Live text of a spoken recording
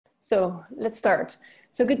So let's start.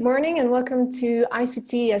 So good morning and welcome to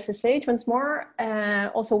ICT SSH once more.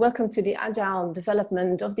 Also welcome to the Agile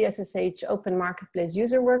development of the SSH Open Marketplace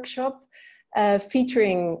user workshop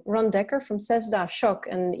featuring Ron Decker from SSH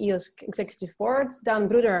and the EOSC Executive Board, Dan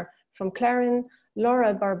Bruder from Clarin,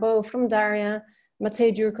 Laura Barbeau from Daria,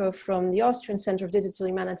 Matej Jurko from the Austrian Center of Digital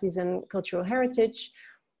Humanities and Cultural Heritage,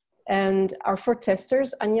 and our four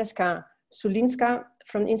testers, Agnieszka Sulinska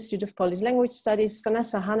from the Institute of Polish Language Studies,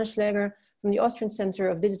 Vanessa Hanneschläger from the Austrian Center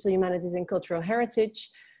of Digital Humanities and Cultural Heritage,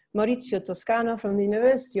 Maurizio Toscano from the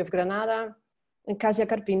University of Granada, and Kasia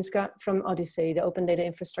Karpinska from Odyssey, the Open Data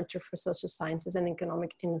Infrastructure for Social Sciences and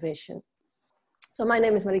Economic Innovation. So my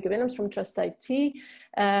name is Marieke Willems from Trust IT,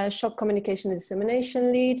 Shop Communication and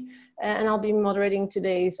Dissemination Lead, and I'll be moderating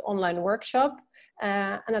today's online workshop.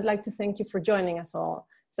 And I'd like to thank you for joining us all.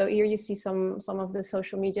 So here you see some of the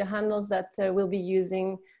social media handles that we'll be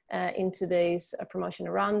using in today's promotion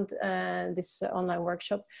around this online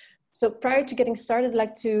workshop. So prior to getting started, I'd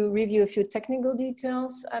like to review a few technical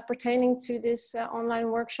details pertaining to this online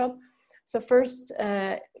workshop. So first,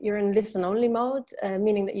 you're in listen-only mode,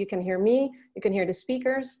 meaning that you can hear me, you can hear the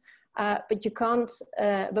speakers,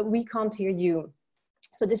 but we can't hear you.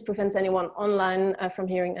 So this prevents anyone online from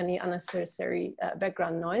hearing any unnecessary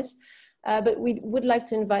background noise. But we would like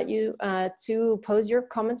to invite you to pose your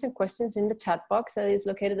comments and questions in the chat box that is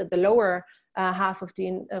located at the lower half of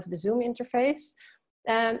the Zoom interface.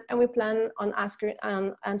 And we plan on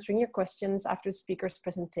answering your questions after the speakers'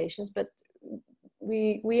 presentations, but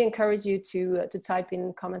we encourage you to type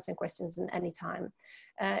in comments and questions at any time.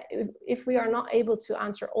 If we are not able to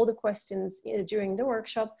answer all the questions during the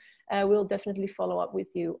workshop, we'll definitely follow up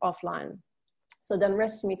with you offline. So then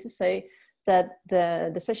rests me to say that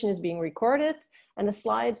the session is being recorded, and the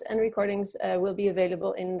slides and recordings will be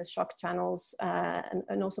available in the SHOC channels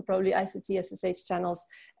and also probably ICT SSH channels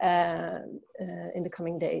in the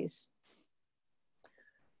coming days.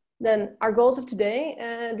 Then our goals of today,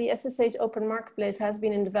 the SSH Open Marketplace has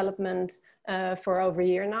been in development for over a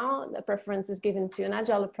year now. The preference is given to an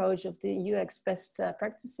agile approach of the UX best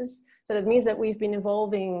practices. So that means that we've been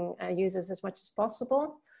involving users as much as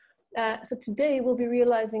possible. So today we'll be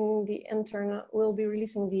releasing the internal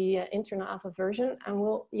alpha version, and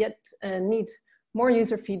we'll yet need more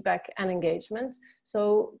user feedback and engagement.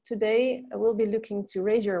 So today we'll be looking to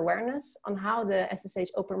raise your awareness on how the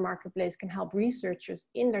SSH Open Marketplace can help researchers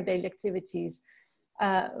in their daily activities,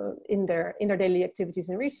 in their daily activities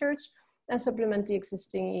and research, and supplement the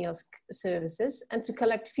existing EOSC services, and to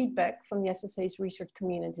collect feedback from the SSH research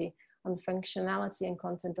community on the functionality and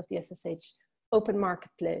content of the SSH Open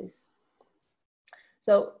Marketplace.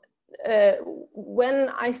 So when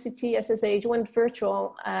ICT SSH went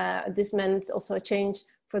virtual, this meant also a change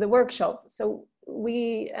for the workshop. So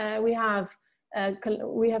we have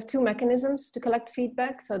two mechanisms to collect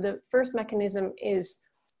feedback. So the first mechanism is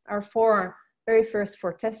our very first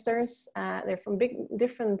four testers. They're from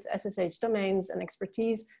different SSH domains and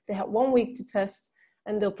expertise. They have 1 week to test,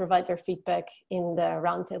 and they'll provide their feedback in the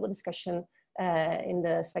roundtable discussion in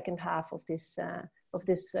the second half of this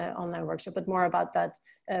online workshop, but more about that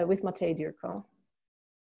with Matej Jurko.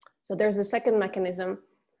 So there's the second mechanism,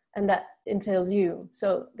 and that entails you.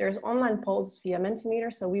 So there's online polls via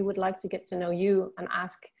Mentimeter. So we would like to get to know you and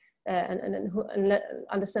ask and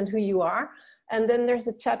understand who you are. And then there's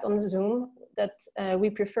a chat on Zoom that we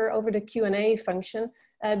prefer over the Q&A function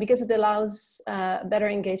because it allows better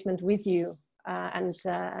engagement with you. And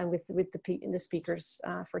with the speakers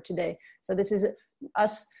for today. So this is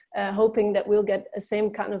us hoping that we'll get the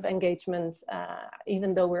same kind of engagement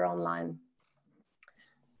even though we're online.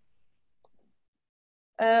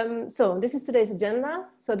 So this is today's agenda.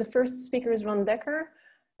 So the first speaker is Ron Decker.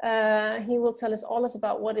 He will tell us all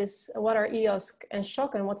about what are EOSC and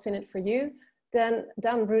SHOC and what's in it for you. Then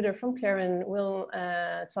Dan Bruder from Clarin will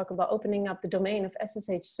talk about opening up the domain of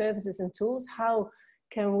SSH services and tools. How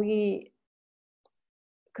can we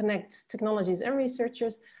connect technologies and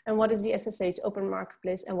researchers, and what is the SSH Open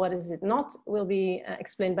Marketplace and what is it not, will be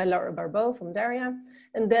explained by Laura Barbeau from Daria.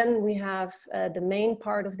 And then we have the main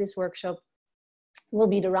part of this workshop will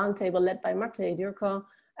be the roundtable led by Matej Jurko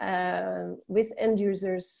with end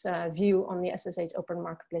users' view on the SSH Open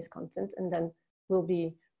Marketplace content, and then we'll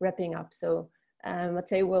be wrapping up. So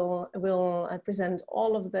Matej will present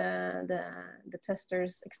all of the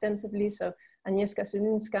testers extensively. So Agnieszka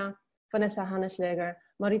Sulinska, Vanessa Hanneschläger,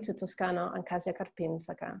 Maurizio Toscano, and Kasia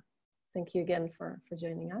Karpinska. Thank you again for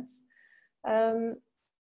joining us.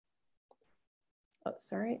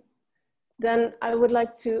 Sorry. Then I would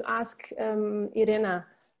like to ask Irena,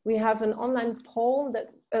 we have an online poll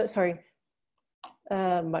that,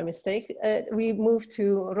 by mistake, we move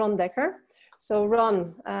to Ron Dekker. So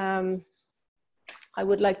Ron, I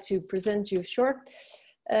would like to present you short.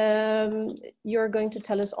 You're going to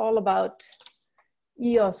tell us all about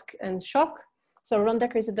EOSC and SHOC. So Ron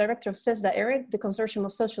Dekker is the director of CESDA ERIC, the Consortium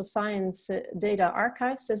of Social Science Data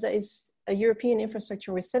Archives. CESDA is a European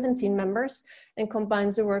infrastructure with 17 members and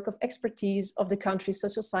combines the work of expertise of the country's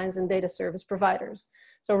social science and data service providers.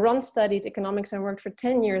 So Ron studied economics and worked for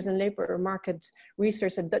 10 years in labor market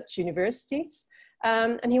research at Dutch universities.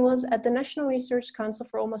 And he was at the National Research Council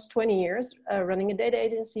for almost 20 years, running a data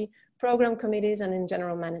agency, program committees, and in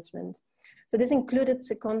general management. So this included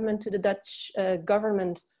secondment to the Dutch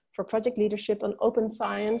government for project leadership on open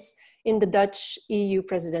science in the Dutch EU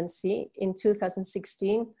presidency in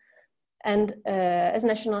 2016, and as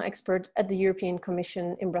national expert at the European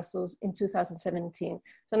Commission in Brussels in 2017.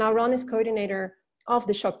 So now Ron is coordinator of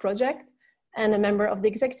the SHOC project and a member of the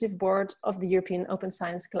executive board of the European Open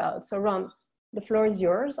Science Cloud. So Ron, the floor is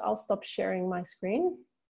yours. I'll stop sharing my screen.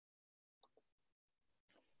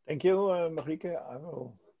 Thank you, Marieke. I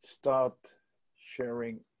will start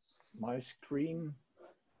sharing my screen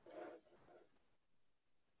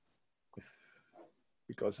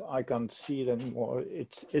because I can't see it anymore.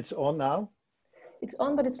 It's on now. It's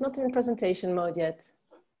on, but it's not in presentation mode yet.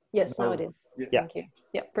 Yes, No. now it is. Yeah. Thank you.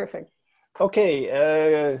 Yeah, perfect.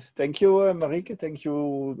 Okay, thank you, Marieke. Thank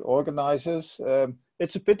you, organizers.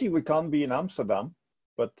 It's a pity we can't be in Amsterdam,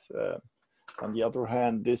 but on the other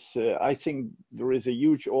hand, I think there is a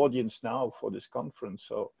huge audience now for this conference,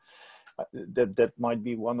 so that might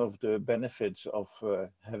be one of the benefits of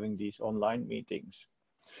having these online meetings.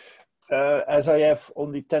 As I have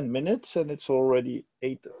only 10 minutes and it's already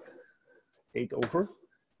 8 over,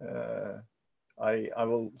 I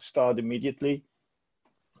will start immediately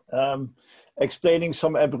explaining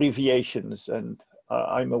some abbreviations, and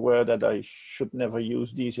I'm aware that I should never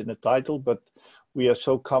use these in a title, but we are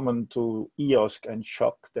so common to EOSC and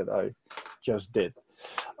SHOC that I just did.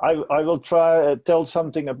 I will try tell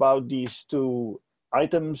something about these two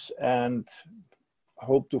items and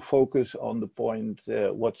hope to focus on the point,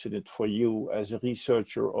 what's in it for you as a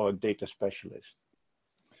researcher or a data specialist.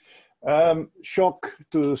 SHOC,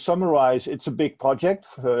 to summarize, it's a big project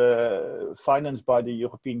financed by the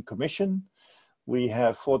European Commission. We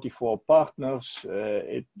have 44 partners.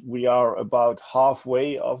 We are about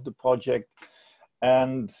halfway of the project.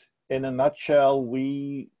 And in a nutshell,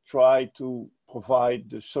 we try to provide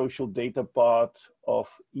the social data part of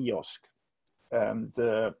EOSC. And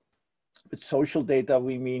with social data,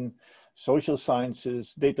 we mean social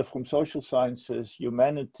sciences, data from social sciences,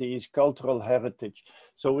 humanities, cultural heritage.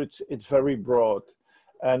 So it's very broad.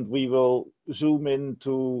 And we will zoom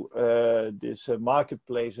into this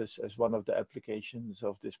marketplaces as one of the applications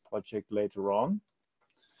of this project later on.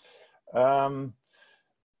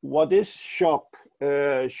 What is SHOC?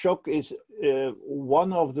 SHOC is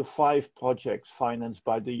one of the 5 projects financed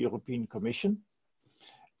by the European Commission.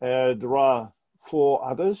 There are 4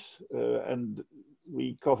 others, and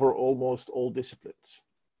we cover almost all disciplines.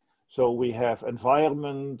 So we have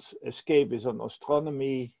environment, ESCAPE is on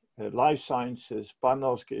astronomy, life sciences,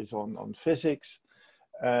 PANOSC is on physics,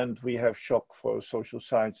 and we have SHOC for social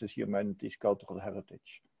sciences, humanities, cultural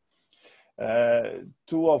heritage.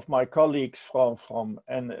 2 of my colleagues from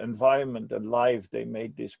environment and life, they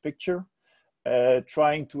made this picture,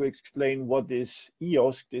 trying to explain what this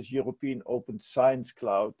EOSC, this European Open Science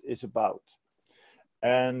Cloud, is about.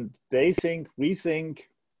 And we think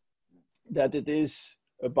that it is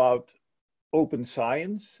about open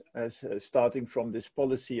science, as starting from this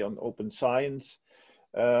policy on open science,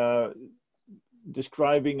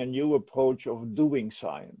 describing a new approach of doing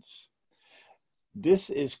science. This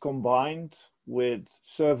is combined with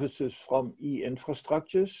services from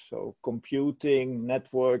e-infrastructures, so computing,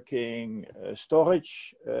 networking,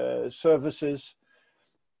 storage services,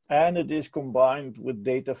 and it is combined with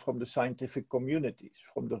data from the scientific communities,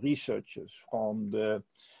 from the researchers, from the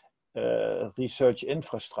research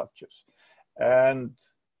infrastructures. And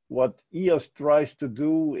what EOSC tries to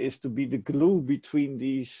do is to be the glue between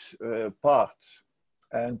these parts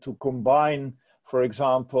and to combine, for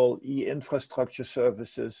example, e-infrastructure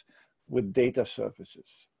services with data services.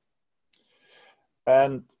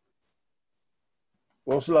 And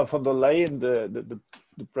Ursula von der Leyen,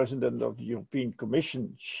 the president of the European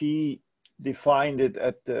Commission, she defined it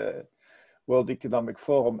at the World Economic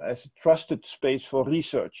Forum as a trusted space for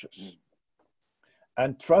researchers.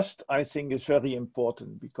 And trust, I think, is very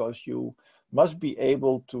important because you must be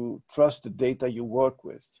able to trust the data you work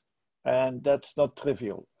with. And that's not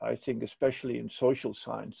trivial. I think especially in social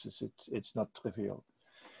sciences, it's not trivial.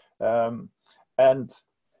 And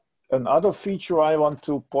Another feature I want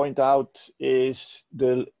to point out is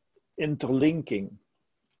the interlinking.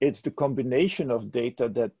 It's the combination of data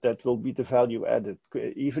that will be the value added,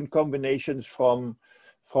 even combinations from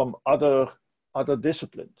other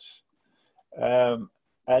disciplines. And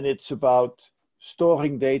it's about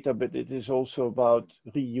storing data, but it is also about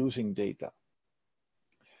reusing data.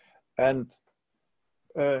 And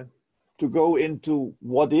to go into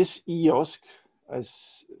what is EOSC, as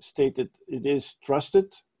stated, it is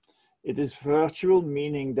trusted. It is virtual,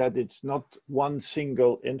 meaning that it's not one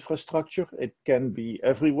single infrastructure. It can be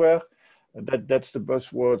everywhere. That's the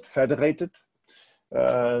buzzword federated.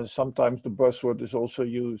 Sometimes the buzzword is also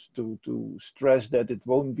used to stress that it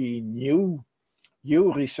won't be new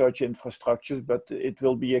research infrastructures, but it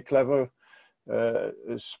will be a clever,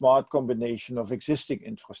 smart combination of existing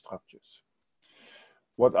infrastructures.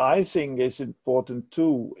 What I think is important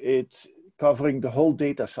too, it's covering the whole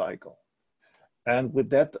data cycle. And with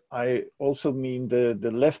that, I also mean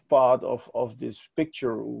the left part of this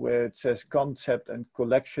picture where it says concept and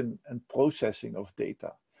collection and processing of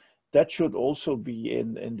data. That should also be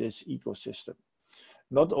in this ecosystem.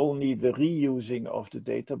 Not only the reusing of the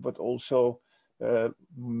data, but also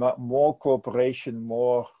more cooperation,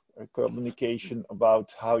 more communication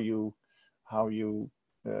about how you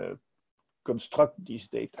construct these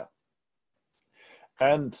data.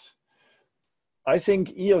 And I think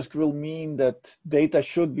EOSC will mean that data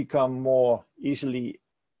should become more easily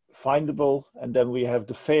findable, and then we have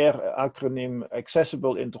the FAIR acronym: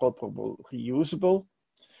 accessible, interoperable, reusable.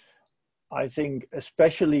 I think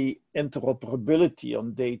especially interoperability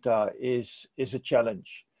on data is a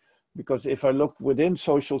challenge, because if I look within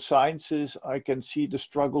social sciences, I can see the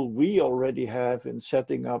struggle we already have in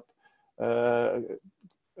setting up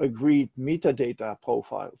agreed metadata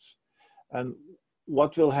profiles. And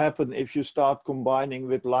what will happen if you start combining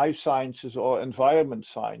with life sciences or environment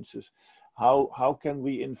sciences? How can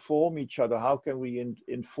we inform each other? How can we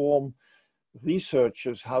inform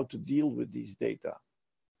researchers how to deal with these data?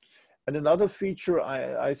 And another feature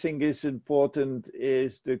I think is important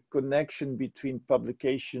is the connection between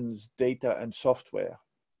publications, data, and software.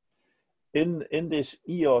 In this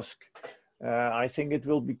EOSC, I think it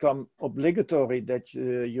will become obligatory that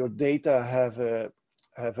your data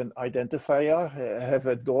have an identifier, have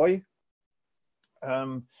a DOI,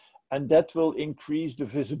 and that will increase the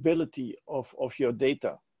visibility of your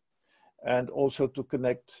data, and also to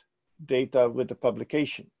connect data with the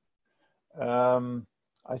publication.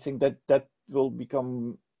 I think that will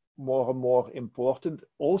become more and more important.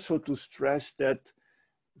 Also to stress that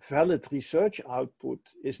valid research output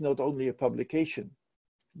is not only a publication,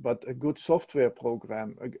 but a good software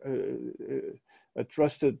program, a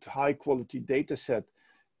trusted high quality data set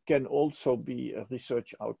can also be a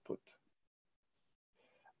research output.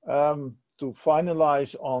 To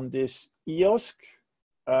finalize on this EOSC,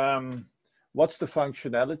 what's the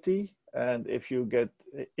functionality? And if you get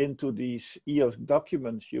into these EOSC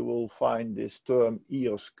documents, you will find this term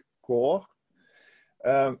EOSC core.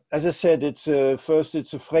 As I said, first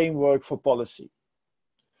it's a framework for policy.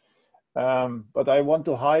 But I want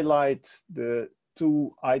to highlight the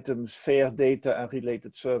two items: fair data and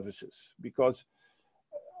related services, because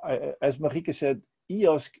as Marieke said,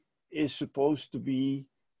 EOSC is supposed to be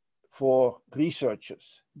for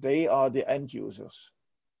researchers. They are the end users.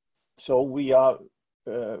 So we are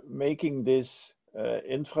making this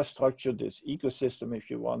infrastructure, this ecosystem, if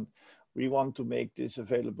you want, we want to make this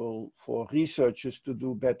available for researchers to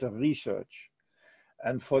do better research.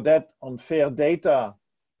 And for that, on fair data,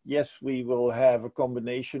 yes, we will have a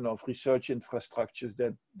combination of research infrastructures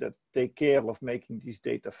that take care of making these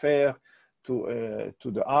data fair, to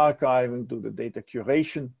the archiving, to the data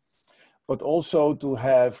curation, but also to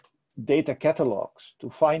have data catalogs to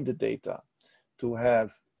find the data, to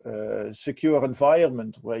have a secure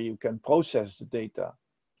environment where you can process the data,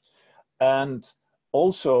 and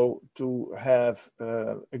also to have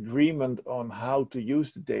agreement on how to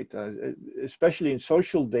use the data. Especially in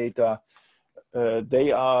social data,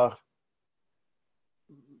 they are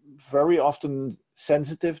very often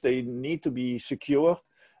sensitive, they need to be secure,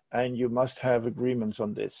 and you must have agreements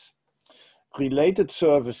on this. Related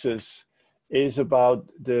services is about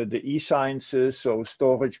the e-sciences, so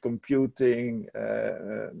storage, computing,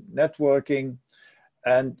 networking,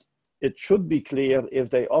 and it should be clear if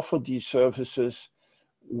they offer these services,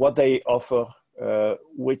 what they offer,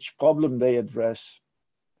 which problem they address,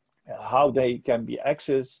 how they can be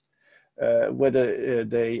accessed, whether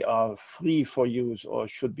they are free for use or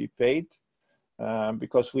should be paid.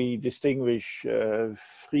 Because we distinguish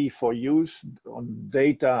free for use on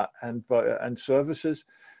data and services,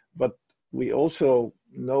 but we also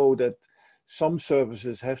know that some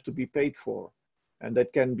services have to be paid for, and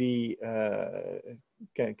that can be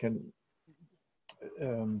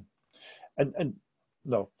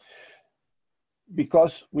no,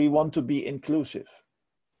 because we want to be inclusive.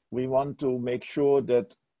 We want to make sure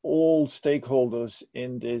that all stakeholders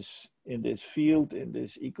in this field, in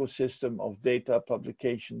this ecosystem of data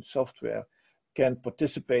publication software, can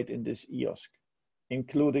participate in this EOSC,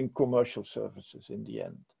 including commercial services in the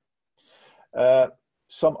end.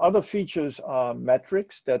 Some other features are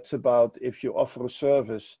metrics. That's about if you offer a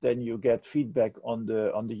service, then you get feedback on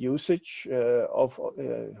the usage of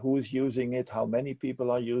who is using it, how many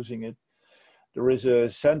people are using it. There is a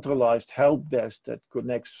centralized help desk that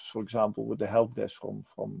connects, for example, with the help desk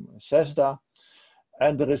from CESDA.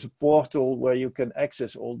 And there is a portal where you can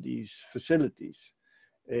access all these facilities.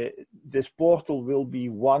 This portal will be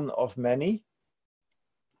one of many,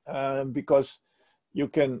 because you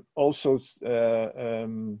can also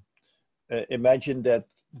imagine that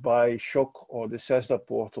by SHOC or the CESDA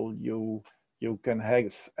portal, you can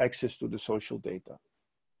have access to the social data.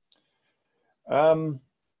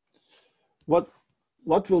 What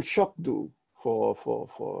will SHOC do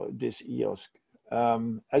for this EOSC?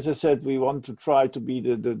 As I said, we want to try to be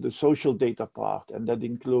the social data part, and that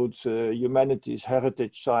includes humanities,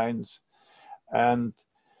 heritage, science, and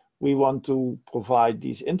we want to provide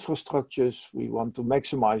these infrastructures. We want to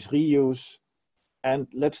maximize reuse. And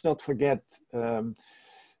let's not forget,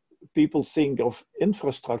 people think of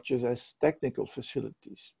infrastructures as technical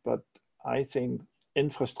facilities, but I think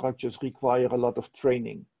infrastructures require a lot of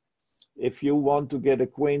training. If you want to get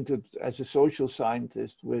acquainted as a social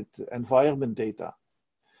scientist with environment data,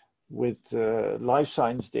 with life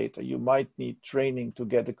science data, you might need training to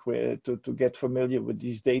get familiar with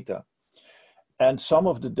these data. And some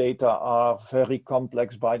of the data are very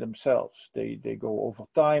complex by themselves. They go over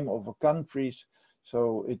time, over countries,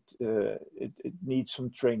 so it needs some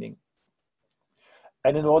training.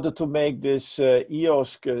 And in order to make this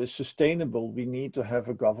EOSC sustainable, we need to have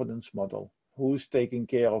a governance model. Who's taking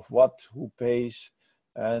care of what, who pays,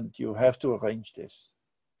 and you have to arrange this.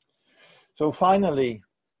 So finally,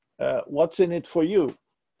 what's in it for you?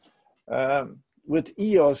 With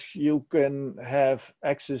EOSC, you can have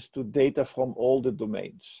access to data from all the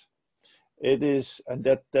domains. It is, and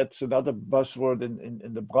that's another buzzword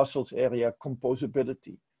in the Brussels area,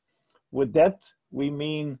 composability. With that, we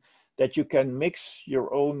mean that you can mix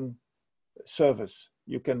your own service.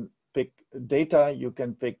 You can pick data, you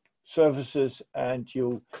can pick services, and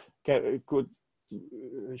you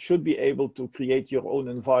should be able to create your own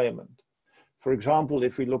environment. For example,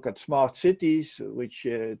 if we look at smart cities, which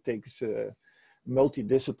takes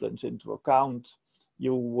multi-disciplines into account,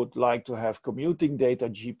 you would like to have commuting data,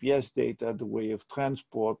 GPS data, the way of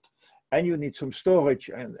transport, and you need some storage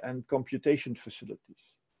and computation facilities.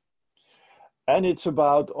 And it's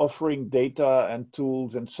about offering data and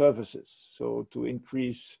tools and services. So to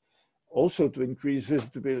increase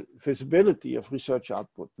visibility of research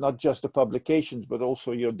output, not just the publications, but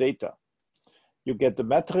also your data. You get the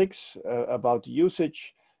metrics about the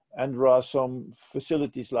usage, and there are some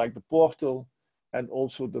facilities like the portal and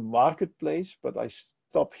also the marketplace, but I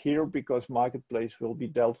stop here because marketplace will be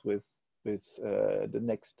dealt with the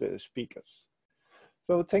next speakers.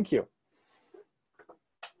 So thank you.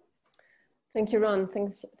 Thank you, Ron.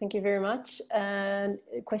 Thank you very much.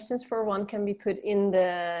 Questions for Ron can be put in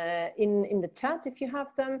the chat if you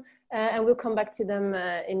have them, and we'll come back to them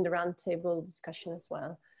in the roundtable discussion as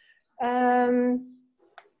well.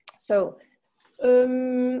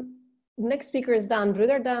 Next speaker is Dan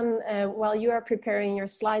Bruder. Dan, while you are preparing your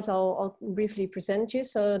slides, I'll briefly present you.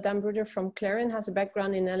 So Dan Bruder from Clarion has a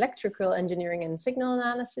background in electrical engineering and signal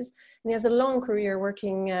analysis, and he has a long career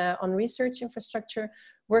working on research infrastructure,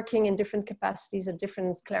 working in different capacities at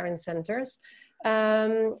different Clarion centers.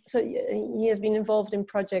 So he has been involved in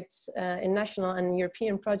projects, in national and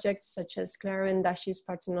European projects such as Clarion, DASHIS,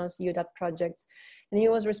 Parthenos, UDAT projects. And he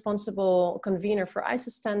was responsible convener for ISO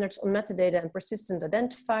standards on metadata and persistent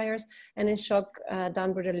identifiers. And in SHOC,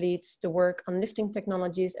 Dan Bruder leads the work on lifting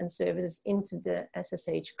technologies and services into the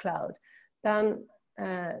SSH cloud. Dan,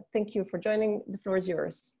 thank you for joining. The floor is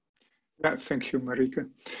yours. Yeah, thank you, Marike.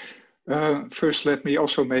 First, let me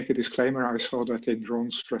also make a disclaimer. I saw that in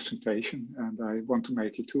Ron's presentation, and I want to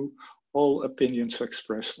make it too. All opinions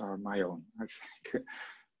expressed are my own. I think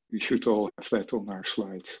we should all have that on our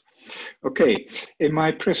slides. Okay, in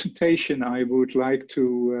my presentation, I would like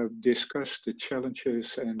to discuss the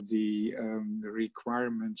challenges and the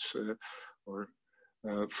requirements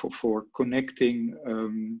for connecting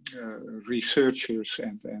researchers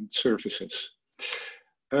and services.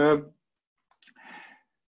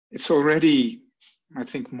 It's already I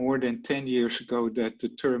think more than 10 years ago that the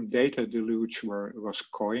term data deluge was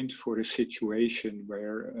coined for a situation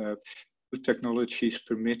where new technologies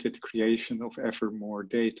permitted creation of ever more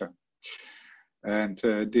data. And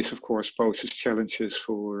this, of course, poses challenges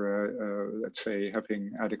for, let's say,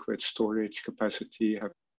 having adequate storage capacity,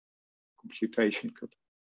 having computation capacity.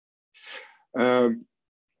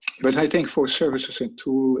 But I think for services and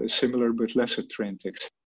tools, a similar but lesser trend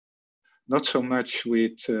exists. Not so much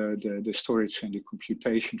with the storage and the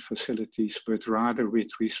computation facilities, but rather with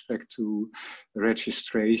respect to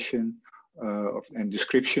registration and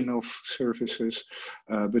description of services,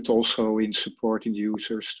 but also in supporting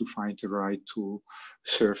users to find the right tool,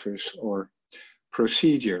 service, or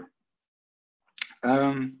procedure.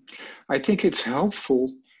 I think it's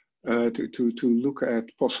helpful to look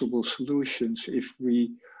at possible solutions if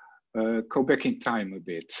we go back in time a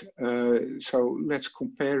bit. So let's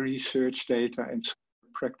compare research data and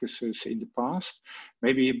practices in the past,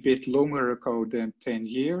 maybe a bit longer ago than 10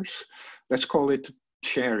 years. Let's call it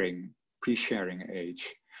pre-sharing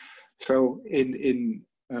age. So in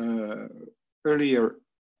earlier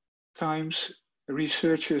times,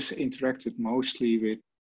 researchers interacted mostly with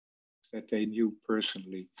that they knew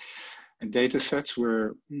personally. And data sets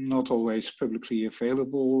were not always publicly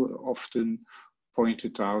available, often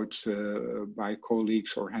pointed out by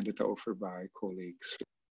colleagues or handed over by colleagues.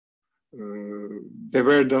 There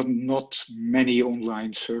were not many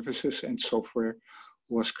online services, and software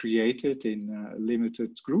was created in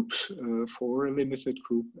limited groups for a limited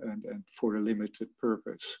group and for a limited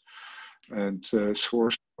purpose. And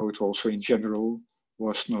source code also in general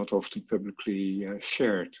was not often publicly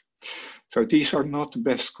shared. So these are not the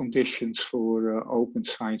best conditions for open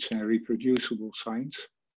science and reproducible science.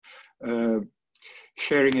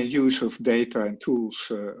 Sharing and use of data and tools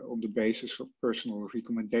on the basis of personal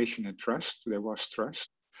recommendation and trust, there was trust,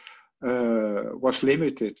 was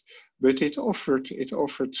limited, but it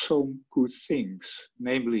offered some good things.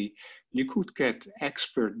 Namely, you could get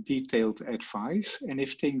expert detailed advice, and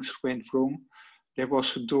if things went wrong, there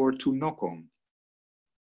was a door to knock on,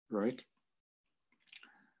 right?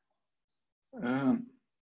 Let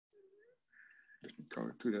me go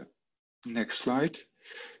to the next slide.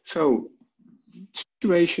 So,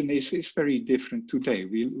 situation is very different today.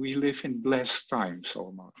 We live in blessed times,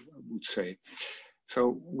 almost, I would say.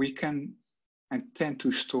 So we can and tend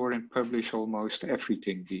to store and publish almost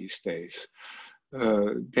everything these days.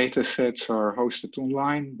 Data sets are hosted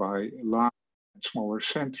online by large and smaller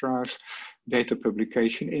centers, data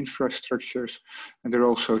publication infrastructures, and they're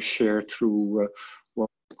also shared through what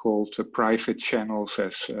are called private channels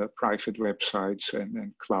as private websites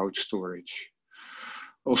and cloud storage.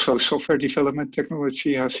 Also, software development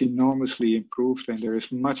technology has enormously improved and there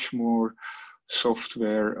is much more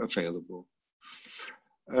software available.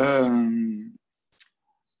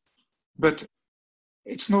 But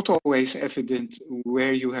it's not always evident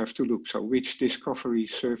where you have to look, so which discovery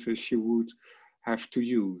service you would have to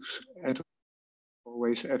use. And it's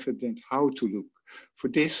always evident how to look. For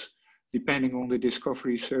this, depending on the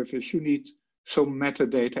discovery service, you need some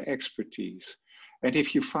metadata expertise. And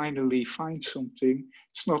if you finally find something,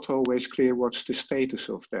 it's not always clear what's the status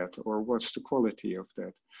of that or what's the quality of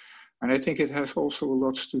that. And I think it has also a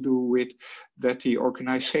lot to do with that the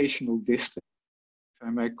organizational distance, if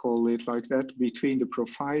I may call it like that, between the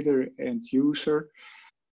provider and user,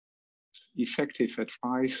 effective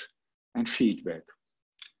advice and feedback.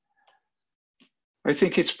 I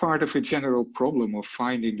think it's part of a general problem of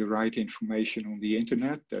finding the right information on the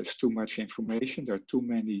internet. There's too much information, there are too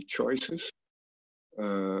many choices.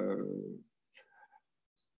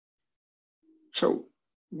 So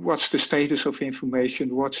what's the status of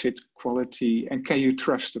information? What's its quality? And can you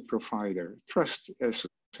trust the provider? Trust, as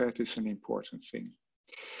I said, is an important thing.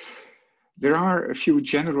 There are a few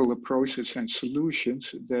general approaches and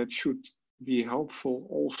solutions that should be helpful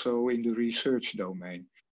also in the research domain.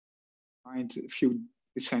 Find a few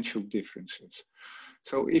essential differences.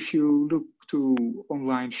 So if you look to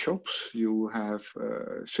online shops, you have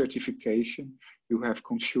certification, you have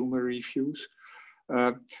consumer reviews,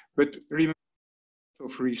 but remember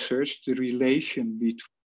of research, the relation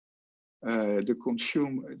between the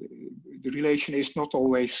consumer, the relation is not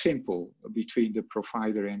always simple between the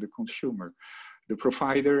provider and the consumer. The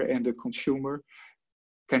provider and the consumer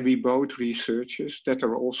can be both researchers that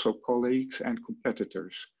are also colleagues and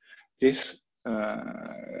competitors. This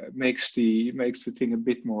makes the thing a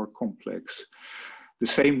bit more complex. The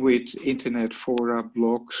same with internet fora,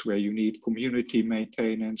 blogs, where you need community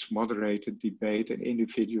maintenance, moderated debate, and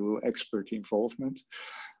individual expert involvement.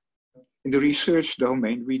 In the research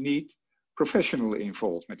domain, we need professional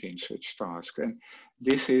involvement in such tasks. And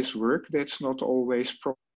this is work that's not always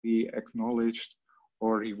properly acknowledged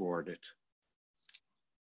or rewarded.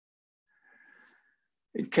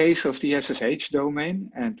 In case of the SSH domain,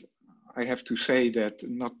 and I have to say that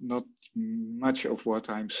not much of what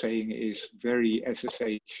I'm saying is very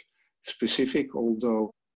SSH specific, although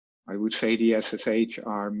I would say the SSH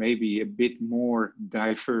are maybe a bit more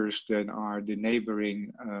diverse than are the neighboring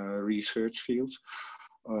research fields,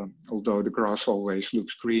 although the grass always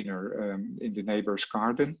looks greener in the neighbor's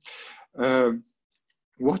garden.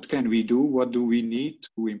 What can we do? What do we need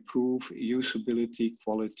to improve usability,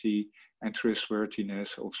 quality, and trustworthiness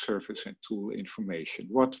of service and tool information?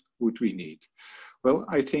 What would we need? Well,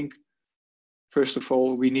 I think, first of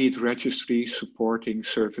all, we need registries supporting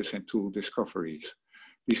service and tool discoveries.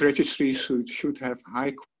 These registries should have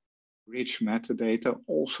high, rich metadata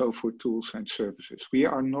also for tools and services. We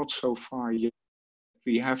are not so far yet.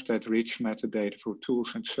 We have that rich metadata for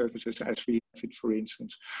tools and services as we have it, for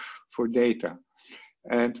instance, for data.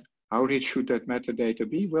 And how rich should that metadata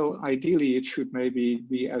be? Well, ideally, it should maybe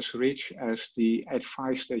be as rich as the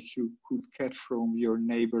advice that you could get from your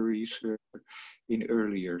neighbor researcher in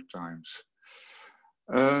earlier times.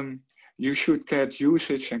 You should get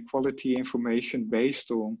usage and quality information based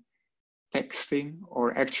on texting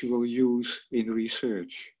or actual use in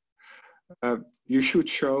research. You should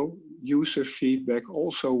show user feedback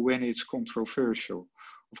also when it's controversial.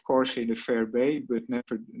 Of course, in a fair way, but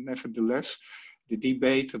nevertheless, the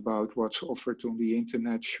debate about what's offered on the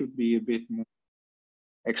internet should be a bit more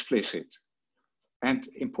explicit. And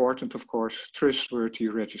important, of course, trustworthy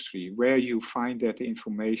registry. Where you find that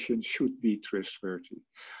information should be trustworthy.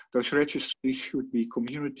 Those registries should be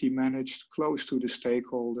community managed, close to the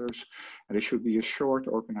stakeholders, and there should be a short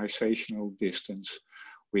organizational distance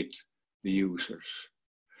with the users.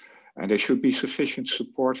 And there should be sufficient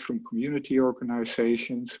support from community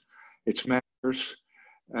organizations, its members,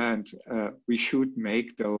 and we should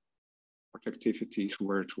make those activities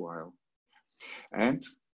worthwhile. And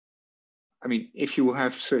I mean, if you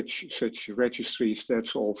have such registries,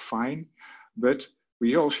 that's all fine, but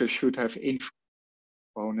we also should have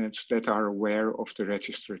components that are aware of the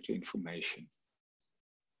registered information.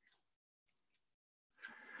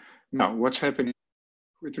 Now, what's happening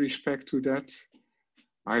with respect to that?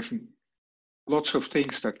 I have lots of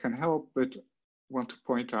things that can help, but want to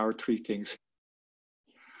point out 3 things.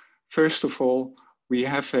 First of all, we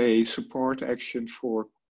have a support action for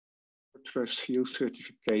trust seal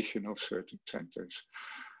certification of certain centers.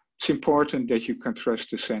 It's important that you can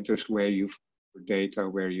trust the centers where you find your data,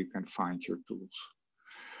 where you can find your tools.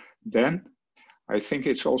 Then I think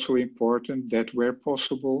it's also important that where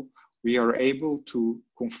possible, we are able to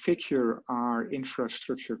configure our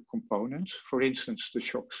infrastructure components, for instance, the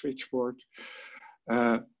SHOC switchboard,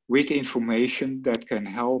 with information that can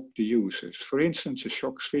help the users. For instance, a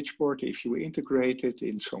SHOC switchboard, if you integrate it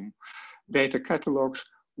in some data catalogs,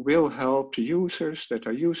 will help the users that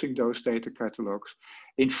are using those data catalogs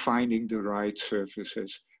in finding the right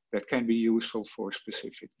services that can be useful for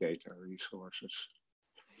specific data resources.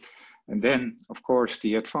 And then, of course,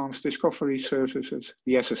 the advanced discovery services,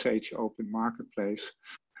 the SSH Open Marketplace,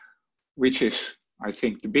 which is, I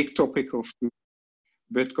think, the big topic of today.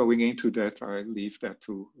 But going into that, I leave that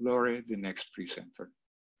to Laura, the next presenter.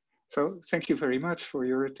 So thank you very much for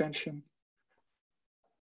your attention.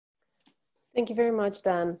 Thank you very much,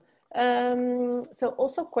 Dan. So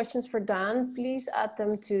also questions for Dan, please add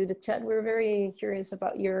them to the chat. We're very curious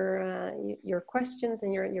about your questions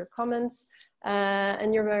and your comments,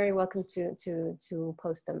 and you're very welcome to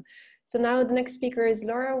post them. So now the next speaker is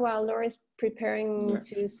Laura. While Laura is preparing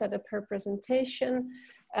to set up her presentation,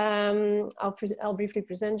 I'll briefly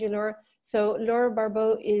present you, Laura. So Laura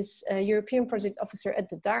Barbeau is a European Project Officer at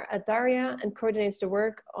Daria and coordinates the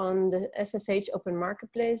work on the SSH Open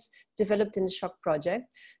Marketplace developed in the SHOC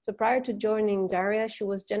project. So prior to joining Daria, she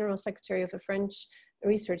was General Secretary of a French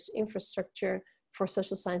research infrastructure for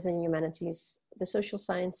social science and humanities, the Social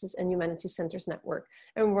Sciences and Humanities Centers Network,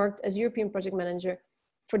 and worked as European Project Manager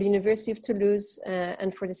for the University of Toulouse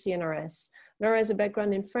and for the CNRS. Laura has a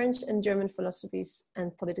background in French and German philosophies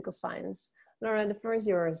and political science. Laura, the floor is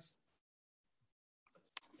yours.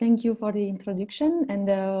 Thank you for the introduction, and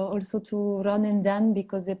also to Ron and Dan,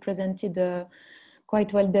 because they presented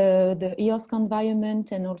quite well the EOSC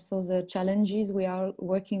environment and also the challenges we are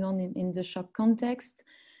working on in the SHOC context.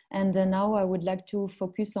 And now I would like to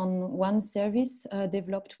focus on one service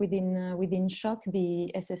developed within SHOC,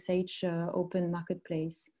 the SSH Open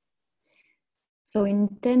Marketplace. So in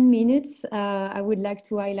 10 minutes, I would like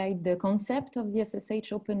to highlight the concept of the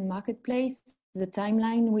SSH Open Marketplace the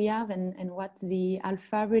timeline we have and what the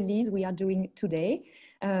alpha release we are doing today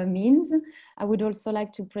means. I would also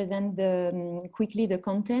like to present quickly the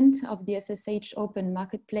content of the SSH Open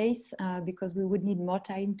Marketplace because we would need more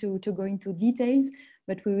time to go into details,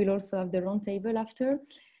 but we will also have the roundtable after.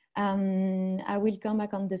 I will come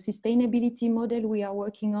back on the sustainability model we are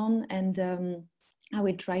working on, and I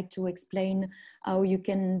will try to explain how you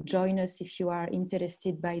can join us if you are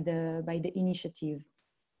interested by the initiative.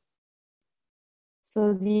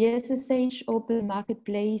 So the SSH Open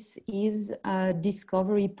Marketplace is a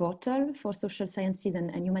discovery portal for social sciences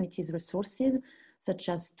and humanities resources, such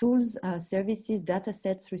as tools, services,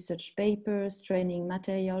 datasets, research papers, training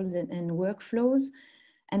materials, and workflows,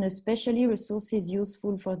 and especially resources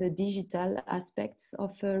useful for the digital aspects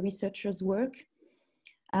of researchers' work.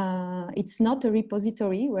 It's not a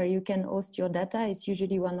repository where you can host your data. It's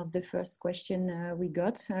usually one of the first questions we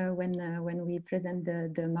got when we present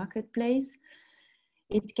the marketplace.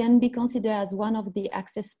 It can be considered as one of the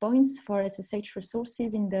access points for SSH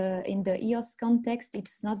resources in the EOS context.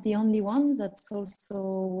 It's not the only one. That's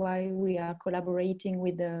also why we are collaborating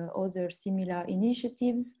with the other similar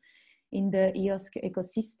initiatives in the EOS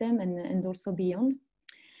ecosystem and also beyond.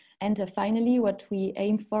 And finally, what we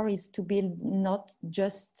aim for is to build not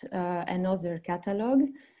just another catalog,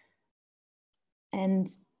 and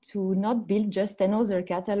to not build just another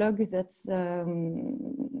catalog. That's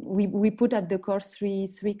we put at the core three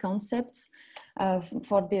concepts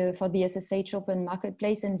for the SSH Open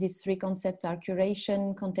Marketplace, and these three concepts are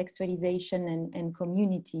curation, contextualization, and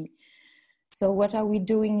community. So what are we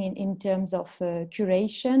doing in terms of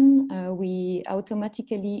curation? We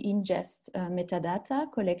automatically ingest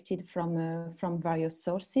metadata collected from various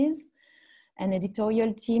sources. An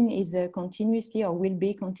editorial team is continuously, or will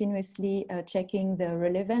be continuously, checking the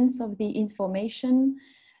relevance of the information.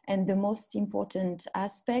 And the most important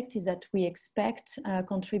aspect is that we expect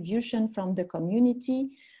contribution from the community,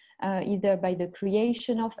 either by the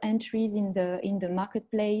creation of entries in the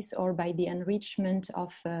marketplace or by the enrichment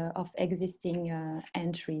of existing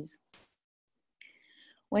entries.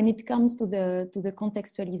 When it comes to the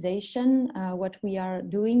contextualization, what we are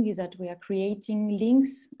doing is that we are creating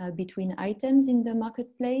links between items in the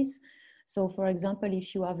marketplace. So for example,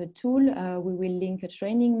 if you have a tool, we will link a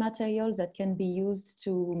training material that can be used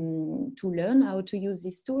to learn how to use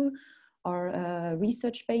this tool, or a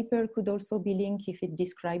research paper could also be linked if it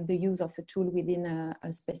describes the use of a tool within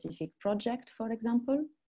a specific project, for example.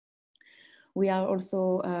 We are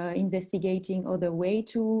also investigating other ways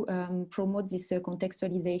to promote this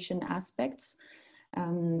contextualization aspects,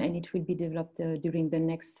 and it will be developed during the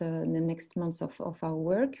next months of our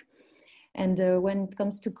work. And when it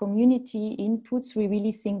comes to community inputs, we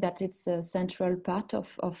really think that it's a central part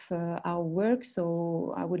of our work.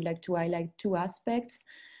 So I would like to highlight two aspects.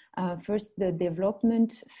 First, the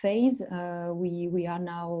development phase we are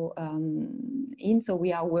now in. So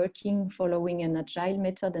we are working following an agile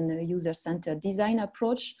method and a user-centered design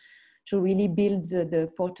approach to really build the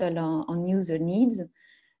portal on user needs.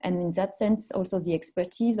 And in that sense, also the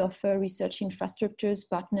expertise of research infrastructures,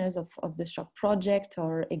 partners of the SHOP project,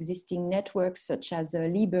 or existing networks such as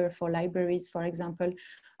Liber for libraries, for example,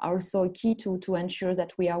 are also key to ensure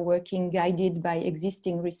that we are working guided by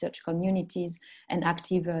existing research communities and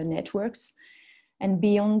active networks. And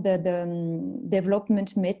beyond the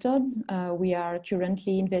development methods, we are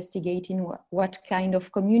currently investigating what kind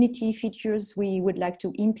of community features we would like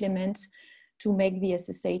to implement to make the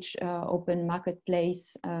SSH Open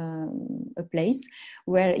Marketplace a place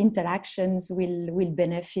where interactions will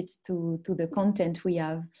benefit to the content we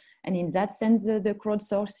have. And in that sense, the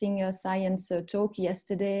crowdsourcing science talk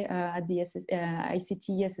yesterday at the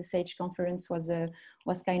ICT SSH conference was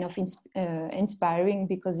kind of inspiring,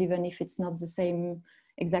 because even if it's not the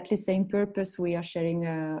exactly same purpose, we are sharing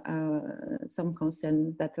some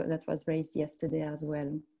concern that was raised yesterday as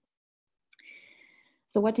well.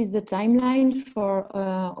 So what is the timeline for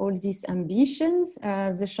all these ambitions?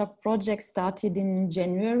 The SHOP project started in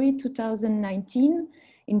January 2019.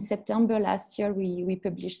 In September last year, we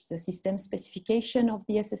published the system specification of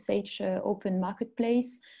the SSH Open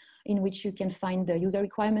Marketplace, in which you can find the user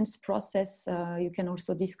requirements process. You can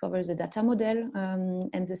also discover the data model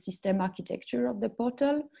and the system architecture of the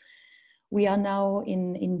portal. We are now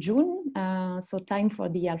in June, so time for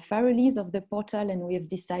the alpha release of the portal, and we have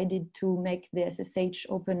decided to make the SSH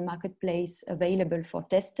Open Marketplace available for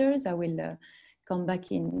testers. I will come back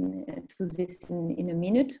to this in a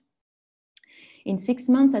minute. In 6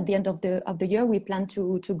 months, at the end of the year, we plan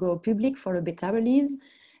to go public for a beta release,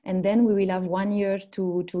 and then we will have 1 year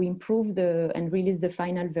to improve and release the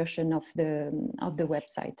final version of the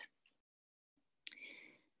website.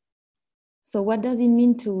 So what does it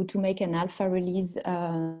mean to make an alpha release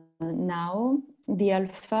now? The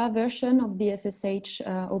alpha version of the SSH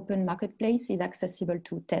Open Marketplace is accessible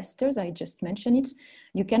to testers. I just mentioned it.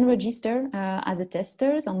 You can register as a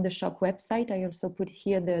tester on the SHOC website. I also put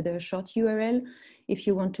here the short URL if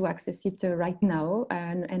you want to access it right now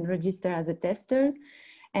and register as a tester.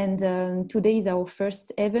 And today is our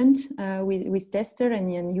first event with tester,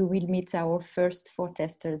 and you will meet our first 4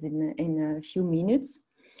 testers in a few minutes.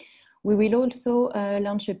 We will also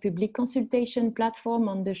launch a public consultation platform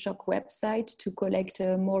on the SHOC website to collect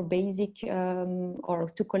more basic or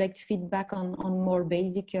to collect feedback on more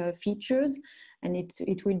basic features. And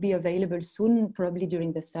it will be available soon, probably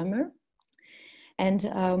during the summer. And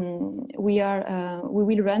we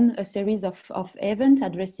will run a series of events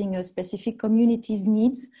addressing specific communities'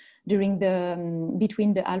 needs during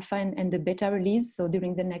between the alpha and the beta release, so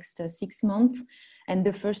during the next 6 months. And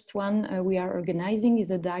the first one we are organizing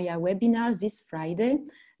is a DIA webinar this Friday.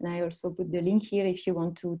 And I also put the link here if you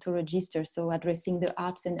want to register, so addressing the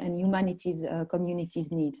arts and humanities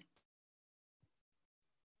communities' need.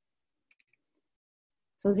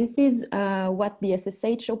 So this is what the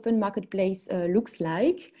SSH Open Marketplace looks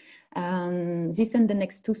like. This and the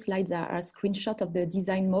next 2 slides are a screenshot of the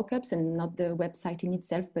design mockups and not the website in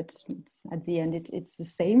itself, but at the end it's the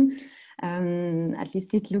same. At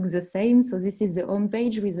least it looks the same. So this is the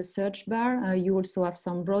homepage with a search bar. You also have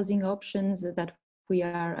some browsing options that we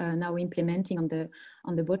are now implementing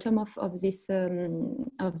on the bottom of this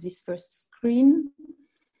first screen.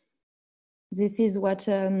 This is what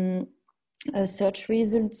a search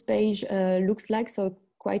results page looks like. So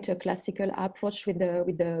quite a classical approach with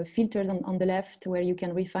the filters on the left, where you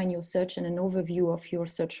can refine your search and an overview of your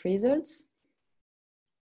search results.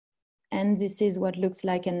 And this is what looks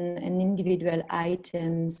like an individual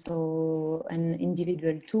item, so an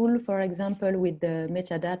individual tool, for example, with the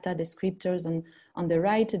metadata descriptors on the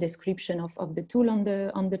right, a description of the tool on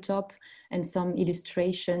the top, and some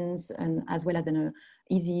illustrations, and as well as an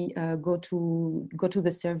easy go to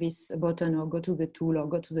the service button, or go to the tool, or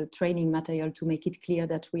go to the training material to make it clear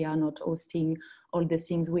that we are not hosting all the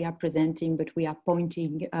things we are presenting, but we are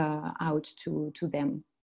pointing out to them.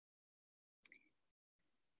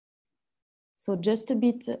 So just a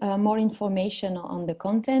bit more information on the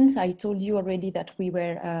content. I told you already that we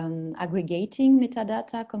were aggregating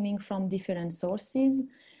metadata coming from different sources.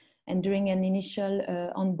 And during an initial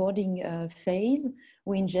onboarding phase,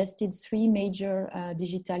 we ingested 3 major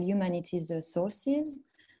digital humanities sources.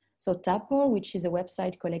 So Tapor, which is a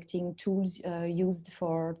website collecting tools used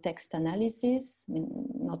for text analysis, I mean,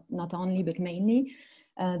 not only, but mainly.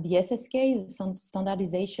 The SSK is some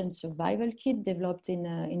standardization survival kit developed in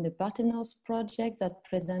the Parthenos project that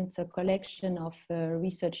presents a collection of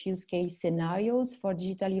research use case scenarios for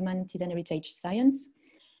digital humanities and heritage science.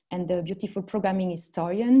 And the Beautiful Programming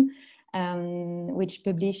Historian, which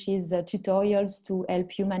publishes tutorials to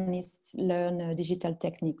help humanists learn digital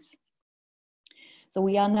techniques. So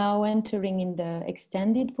we are now entering in the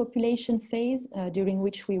extended population phase, during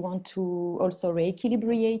which we want to also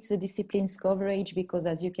re-equilibrate the disciplines coverage, because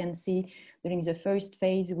as you can see, during the first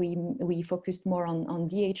phase, we focused more on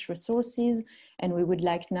DH resources, and we would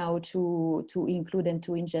like now to include and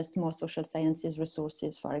to ingest more social sciences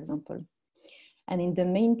resources, for example. And in the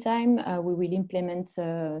meantime, we will implement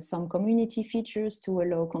some community features to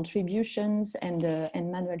allow contributions and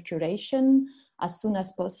manual curation as soon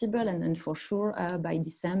as possible, and for sure by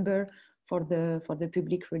December for the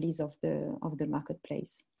public release of the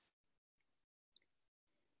marketplace.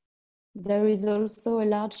 There is also a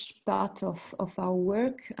large part of our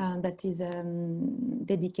work that is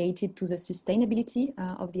dedicated to the sustainability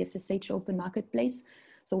of the SSH Open Marketplace.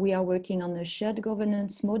 So we are working on a shared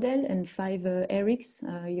governance model, and 5 ERICs,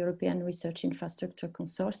 European Research Infrastructure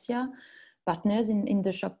Consortia, partners in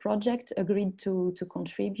the SHOC project, agreed to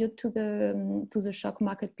contribute to the SHOC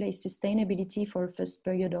marketplace sustainability for a first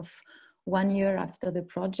period of 1 year after the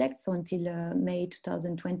project, so until May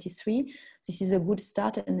 2023. This is a good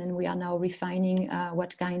start, and then we are now refining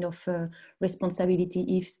what kind of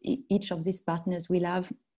responsibility each of these partners will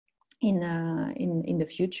have in the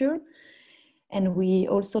future. And we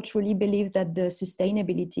also truly believe that the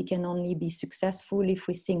sustainability can only be successful if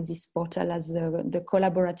we think this portal as the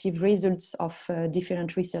collaborative results of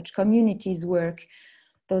different research communities' work.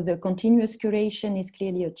 So the continuous curation is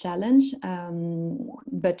clearly a challenge,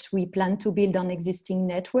 but we plan to build on existing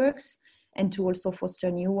networks and to also foster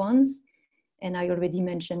new ones. And I already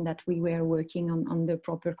mentioned that we were working on the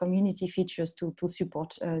proper community features to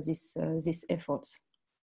support these efforts.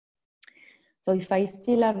 So if I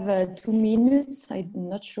still have 2 minutes, I'm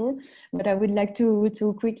not sure, but I would like to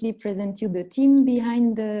quickly present you the team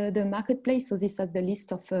behind the marketplace. So these are the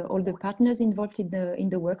list of all the partners involved in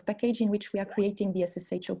the work package in which we are creating the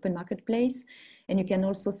SSH Open Marketplace. And you can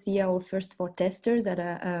also see our first 4 testers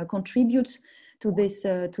that contribute to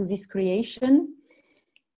this creation.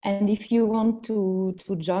 And if you want to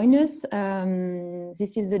join us,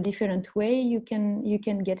 this is a different way you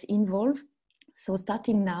can get involved. So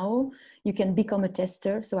starting now, you can become a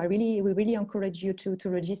tester. So we really encourage you to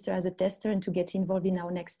register as a tester and to get involved in our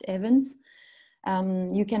next events.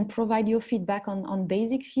 You can provide your feedback on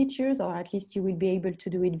basic features, or at least you will be able to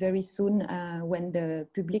do it very soon when the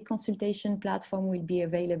public consultation platform will be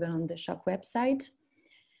available on the SHOC website.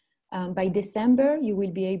 By December, you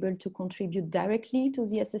will be able to contribute directly to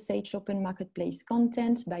the SSH Open Marketplace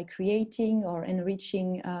content by creating or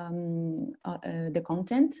enriching the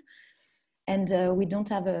content. And we don't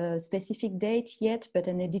have a specific date yet, but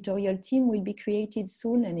an editorial team will be created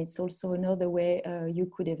soon. And it's also another way you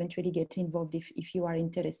could eventually get involved if you are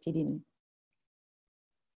interested in.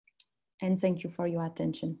 And thank you for your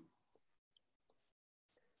attention.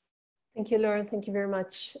 Thank you, Laura. Thank you very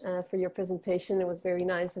much for your presentation. It was very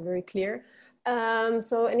nice and very clear.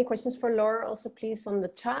 So any questions for Laura, also please on the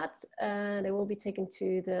chat. They will be taken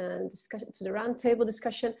to the discussion, to the roundtable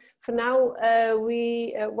discussion. For now,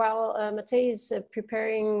 while Matej is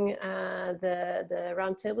preparing the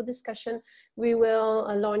roundtable discussion, we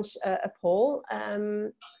will launch a poll.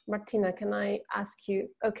 Martina, can I ask you?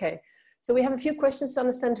 Okay, so we have a few questions to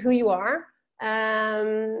understand who you are.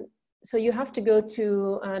 So you have to go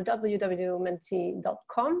to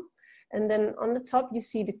www.menti.com. And then on the top, you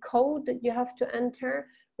see the code that you have to enter,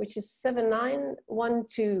 which is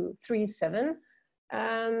 791237.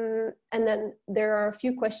 And then there are a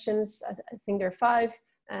few questions, I think there are 5,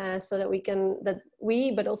 so that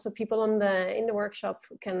we, but also people in the workshop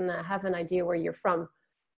can have an idea where you're from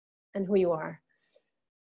and who you are.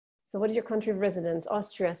 So what is your country of residence?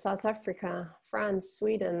 Austria, South Africa, France,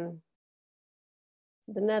 Sweden,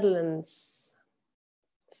 the Netherlands,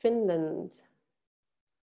 Finland,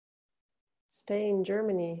 Spain,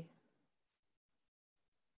 Germany,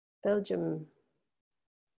 Belgium,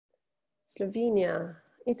 Slovenia,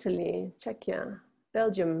 Italy, Czechia,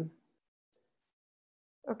 Belgium.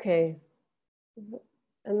 Okay,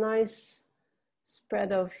 a nice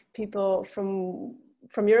spread of people from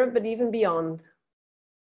Europe, but even beyond.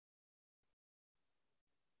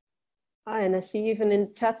 And I see even in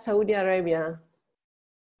the chat, Saudi Arabia.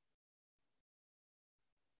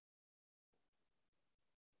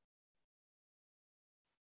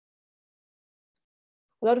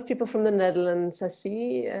 A lot of people from the Netherlands, I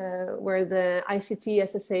see, where the ICT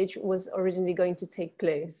SSH was originally going to take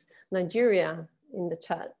place. Nigeria in the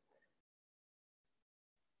chat.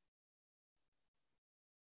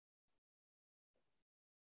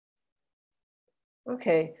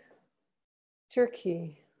 Okay,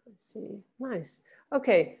 Turkey, let's see, nice.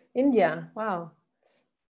 Okay, India, wow.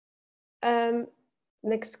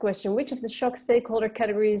 Next question, which of the SHOC stakeholder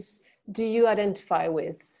categories do you identify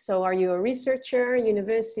with? So are you a researcher,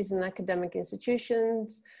 universities and academic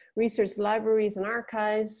institutions, research libraries and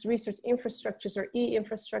archives, research infrastructures or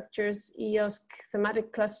e-infrastructures, EOSC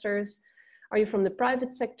thematic clusters? Are you from the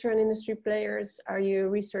private sector and industry players? Are you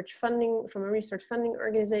research funding from a research funding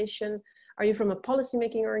organization? Are you from a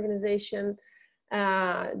policymaking organization?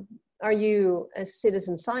 Are you a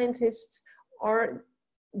citizen scientist? Or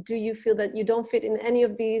do you feel that you don't fit in any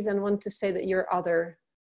of these and want to say that you're other?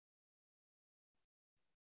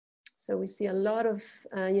 So we see a lot of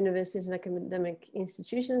universities and academic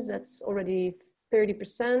institutions. That's already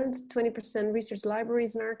 30%, 20% research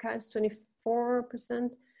libraries and archives,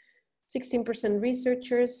 24%, 16%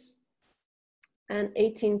 researchers, and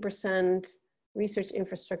 18% research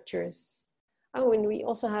infrastructures. Oh, and we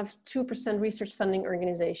also have 2% research funding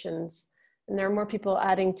organizations. And there are more people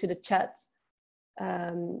adding to the chat.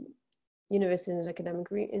 Universities and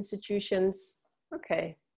academic institutions.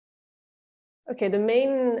 Okay. Okay,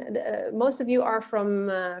 most of you are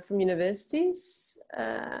from universities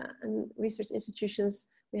and research institutions.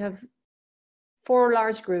 We have 4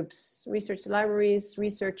 large groups: research libraries,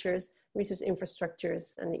 researchers, research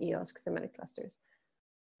infrastructures, and the EOSC thematic clusters.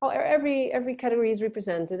 Oh, every category is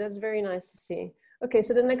represented. That's very nice to see. Okay,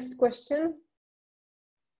 so the next question.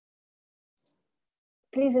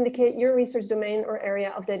 Please indicate your research domain or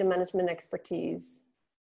area of data management expertise.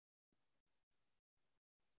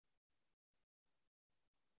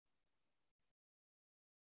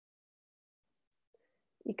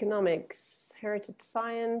 Economics, heritage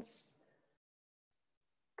science,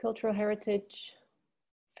 cultural heritage,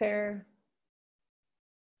 fair,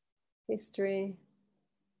 history,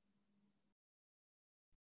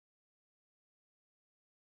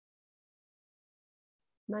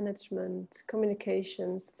 management,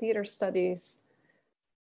 communications, theater studies,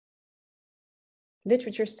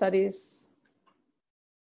 literature studies,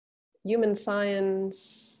 human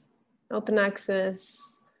science, open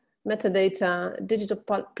access, metadata, digital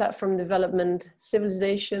platform development,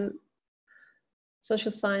 civilization,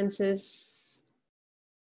 social sciences,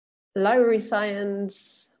 library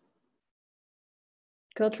science,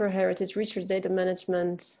 cultural heritage, research data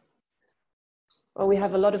management. Well, we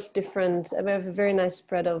have a lot of different, we have a very nice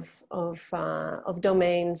spread of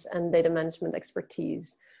domains and data management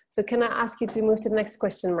expertise. So can I ask you to move to the next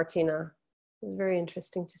question, Martina? It's very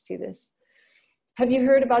interesting to see this. Have you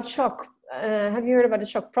heard about SHOC? Have you heard about the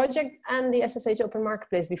SHOC project and the SSH Open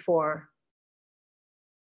Marketplace before?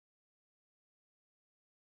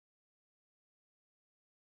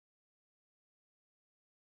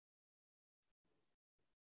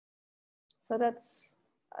 So that's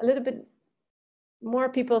a little bit more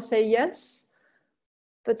people say yes,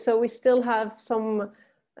 but so we still have some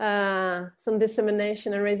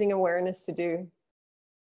dissemination and raising awareness to do.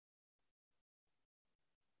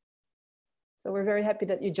 So we're very happy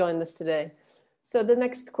that you joined us today. So the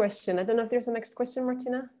next question, I don't know if there's a next question,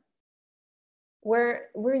 Martina. Were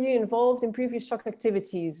you involved in previous SHOC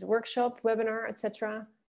activities, workshop, webinar, etc.?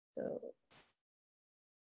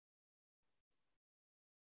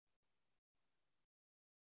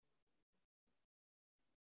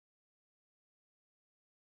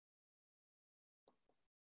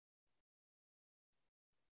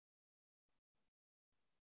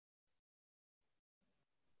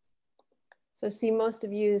 So see, most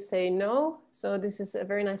of you say no. So this is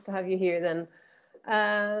very nice to have you here then.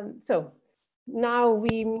 So now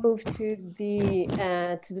we move to the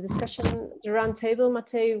discussion, the roundtable.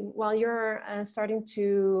 Matej, while you're starting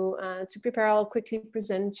to prepare, I'll quickly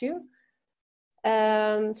present you.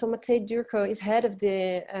 So Matej Durko is head of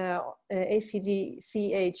the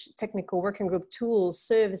ACDCH Technical Working Group Tools,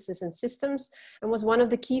 Services and Systems, and was one of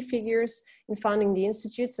the key figures in founding the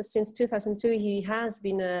Institute. So since 2002, he has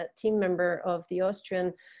been a team member of the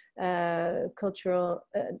Austrian of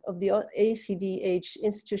the ACDH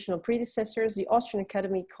institutional predecessors, the Austrian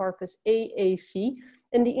Academy Corpus AAC,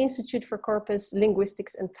 and the Institute for Corpus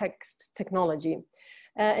Linguistics and Text Technology.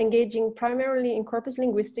 Engaging primarily in corpus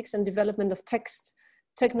linguistics and development of text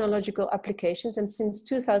technological applications. And since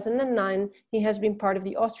 2009, he has been part of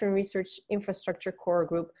the Austrian Research Infrastructure Core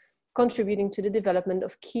Group, contributing to the development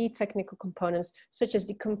of key technical components, such as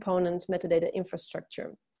the component metadata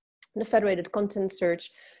infrastructure, the federated content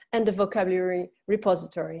search, and the vocabulary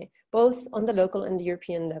repository, both on the local and the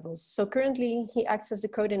European levels. So currently, he acts as the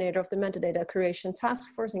coordinator of the metadata curation task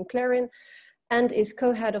force in Clarin, and is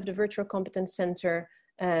co-head of the Virtual Competence Center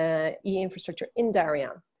e-infrastructure in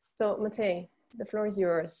Daria. So Matej, the floor is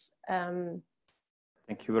yours.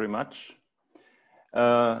 Thank you very much.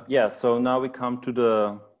 Yeah, so now we come to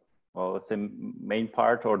the, well, let's say main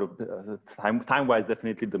part, or the time-wise,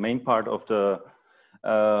 definitely the main part of the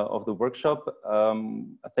workshop.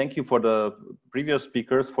 Thank you for the previous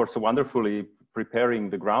speakers for so wonderfully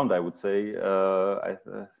preparing the ground, I would say.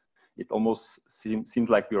 It almost seems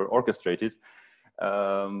like we are orchestrated.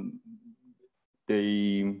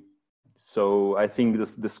 So I think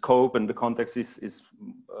the scope and the context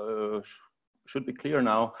should be clear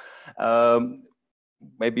now.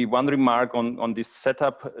 Maybe one remark on this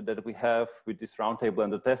setup that we have with this roundtable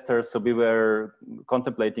and the testers. So we were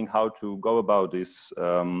contemplating how to go about this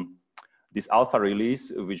this alpha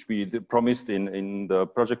release, which we promised in the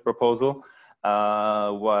project proposal,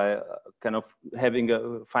 while kind of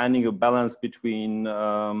finding a balance between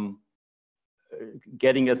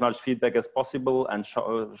getting as much feedback as possible and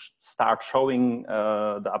start showing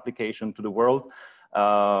the application to the world.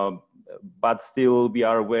 But still, we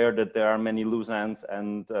are aware that there are many loose ends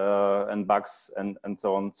and bugs and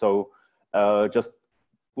so on. So just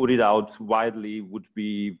put it out widely would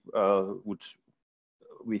we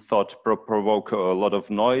thought provoke a lot of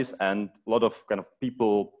noise and a lot of kind of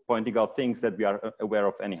people pointing out things that we are aware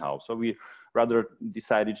of anyhow. So we rather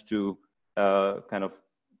decided to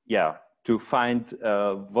to find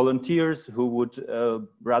volunteers who would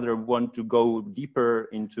rather want to go deeper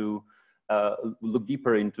into, look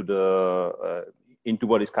deeper into into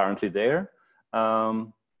what is currently there,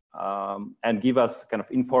 and give us kind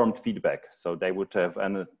of informed feedback. So they would have,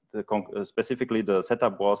 and specifically the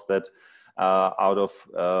setup was that out of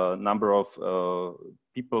a number of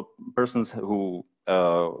persons who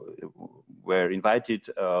were invited,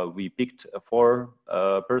 we picked 4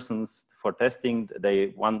 persons for testing.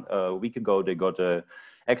 1 week ago, they got a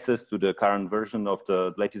access to the current version of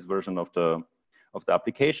the latest version of the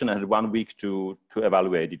application, and had 1 week to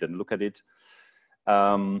evaluate it and look at it,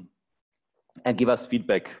 and give us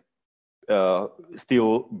feedback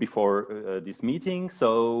still before this meeting.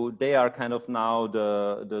 So they are kind of now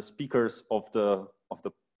the speakers of the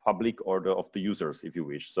public or of the users, if you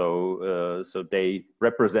wish. So so they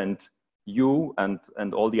represent you and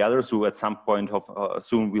all the others who at some point of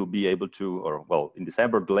soon will be able to, or well, in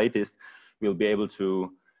December the latest, will be able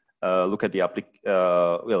to look at the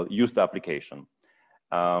use the application.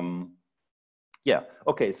 Yeah.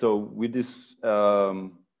 Okay. So with this,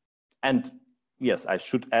 and yes, I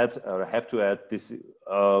should add, or I have to add this.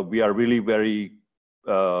 We are really very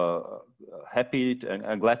happy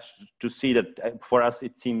and glad to see that for us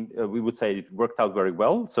it seemed, we would say it worked out very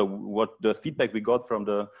well. So what the feedback we got from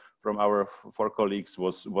our 4 colleagues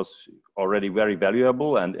was already very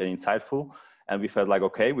valuable and insightful, and we felt like,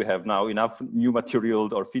 okay, we have now enough new material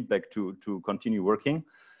or feedback to continue working.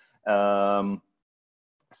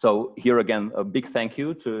 So here again, a big thank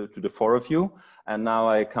you to the 4 of you. And now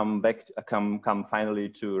I come finally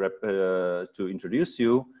to introduce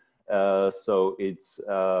you. So it's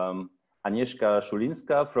Agnieszka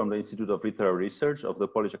Szulińska from the Institute of Literary Research of the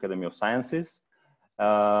Polish Academy of Sciences.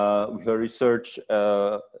 Her research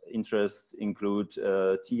interests include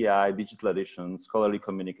TEI, digital edition, scholarly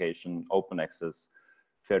communication, open access,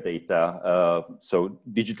 fair data, so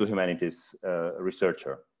digital humanities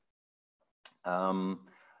researcher.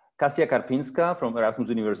 Kasia Karpińska from Erasmus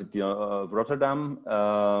University of Rotterdam,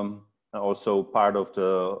 also part of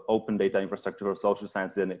the Open Data Infrastructure for Social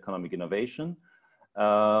Sciences and Economic Innovation.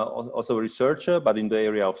 Also a researcher, but in the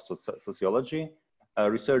area of sociology.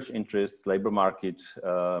 Research interests, labor market,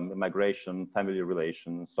 migration, family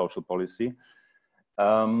relations, social policy.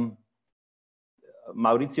 Maurizio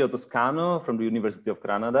Toscano from the University of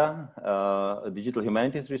Granada, a digital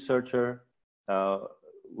humanities researcher,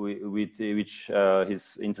 with which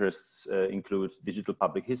his interests include digital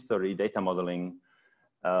public history, data modeling,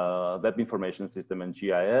 web information system, and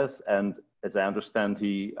GIS. And as I understand,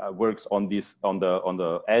 he works on this on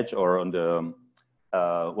the edge, or on the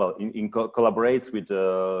collaborates with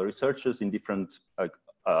researchers in different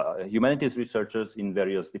humanities researchers in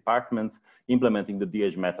various departments, implementing the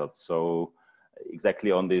DH method. So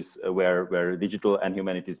exactly on this, where digital and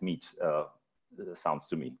humanities meet, sounds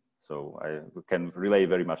to me. So I can relate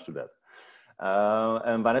very much to that.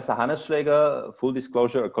 And Vanessa Hannesschläger, full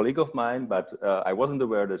disclosure, a colleague of mine, but I wasn't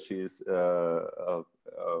aware that she's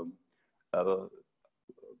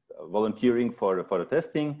volunteering for the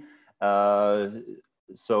testing.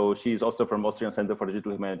 So she's also from Austrian Center for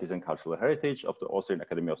Digital Humanities and Cultural Heritage of the Austrian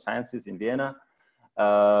Academy of Sciences in Vienna.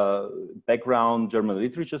 Background, German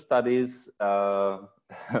literature studies,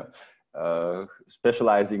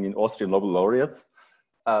 specializing in Austrian Nobel laureates.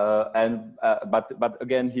 But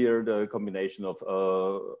again, here the combination of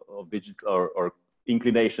digital or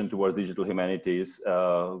inclination towards digital humanities,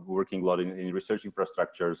 working a lot in research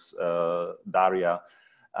infrastructures, DARIA,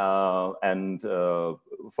 and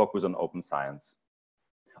focus on open science.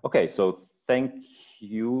 Okay, so thank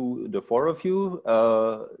you, the 4 of you.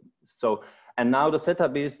 And now the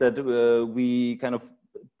setup is that we kind of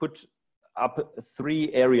put up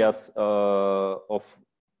 3 areas of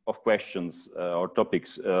questions or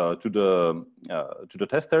topics to the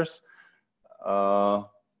testers, or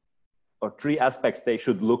 3 aspects they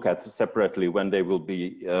should look at separately when they will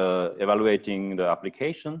be evaluating the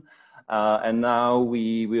application. And now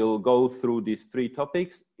we will go through these 3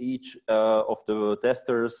 topics, each of the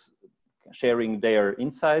testers sharing their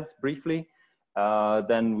insights briefly.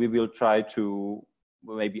 Then we will try to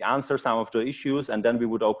maybe answer some of the issues, and then we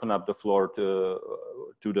would open up the floor to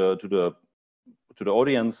the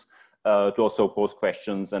audience to also pose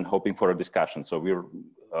questions and hoping for a discussion. So we're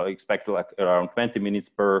expect like around 20 minutes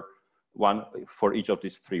per one for each of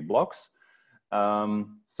these 3 blocks.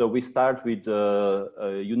 So we start with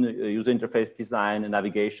user interface design and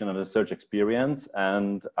navigation and the search experience,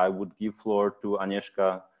 and I would give floor to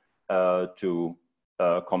Agnieszka to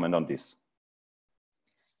comment on this.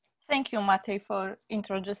 Thank you, Matej, for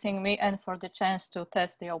introducing me and for the chance to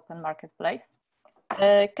test the Open Marketplace.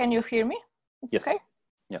 Can you hear me? It's yes. Okay?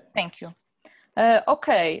 Yeah. Thank you.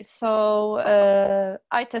 Okay, so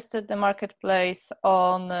I tested the marketplace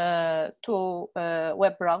on 2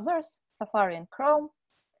 web browsers, Safari and Chrome.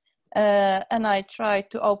 And I tried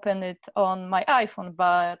to open it on my iPhone,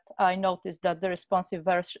 but I noticed that the responsive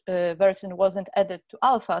version wasn't added to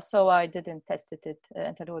alpha, so I didn't test it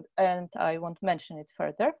and I won't mention it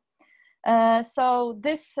further. So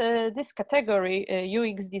this category,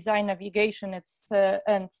 UX design, navigation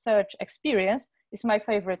and search experience, is my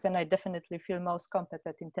favorite, and I definitely feel most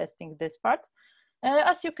competent in testing this part.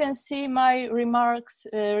 As you can see, my remarks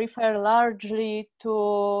refer largely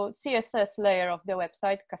to CSS layer of the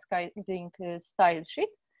website, cascading style sheet.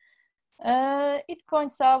 It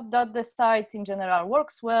points out that the site in general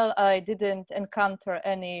works well. I didn't encounter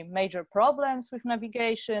any major problems with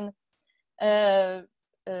navigation.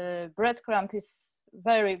 Breadcrumb is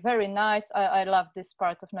very, very nice. I love this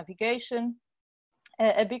part of navigation.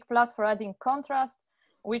 A big plus for adding contrast,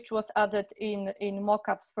 which was added in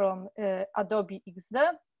mockups from Adobe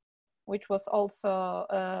XD, which was also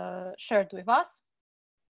shared with us.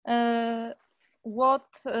 What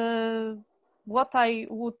I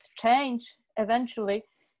would change eventually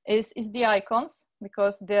is the icons,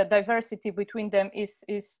 because the diversity between them is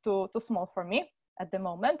too small for me at the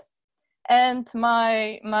moment. And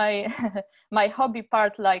my my hobby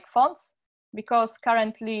part, like fonts, because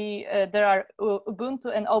currently there are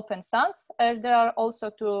Ubuntu and Open Sans. There are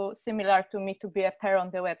also two similar to me to be a pair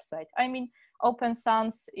on the website. I mean, Open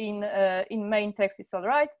Sans in main text is all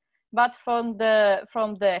right, but from the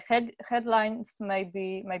headlines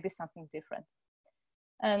maybe something different.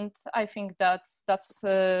 And I think that's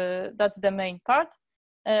the main part.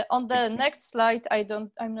 On the next slide,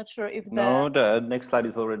 I'm not sure if the next slide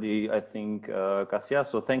is already, I think, Kasia.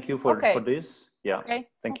 So thank you for this. Yeah. Okay.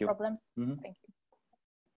 Thank you. No problem. Mm-hmm. Thank you.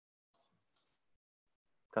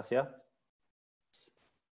 Kasia.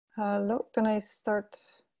 Hello. Can I start?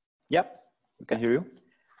 Yep. We can hear you.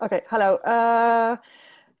 Okay. Hello.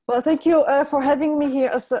 Well, thank you for having me here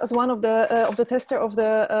as one of the tester of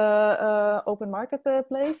the Open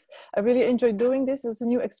Marketplace. I really enjoyed doing this. It's a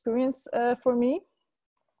new experience for me.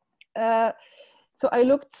 So I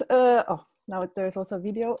looked. Now there's also a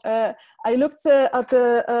video. I looked at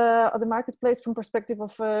the marketplace from perspective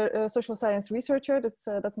of a social science researcher.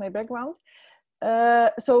 That's my background.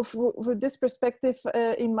 So for this perspective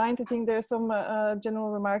in mind, I think there are some general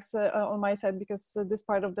remarks on my side, because this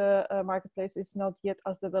part of the marketplace is not yet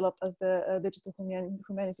as developed as the digital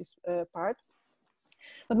humanities part.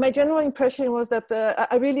 But my general impression was that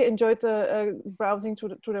I really enjoyed browsing through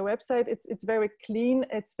the website. It's very clean,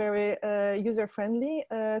 it's very user-friendly,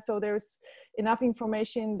 so there's enough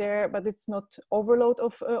information there, but it's not overload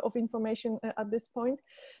of information at this point.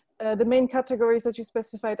 The main categories that you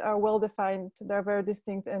specified are well defined. They're very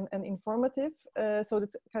distinct and informative. So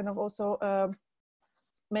that's kind of also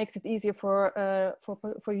makes it easier for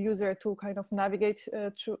user to kind of navigate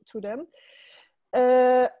through them.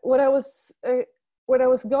 When I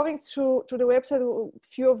was going through the website, a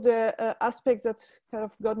few of the aspects that kind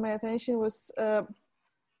of got my attention was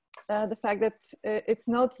the fact that it's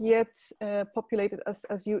not yet populated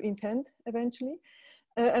as you intend eventually.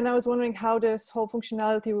 And I was wondering how this whole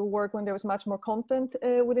functionality will work when there was much more content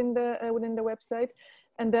within the website.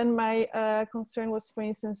 And then my concern was, for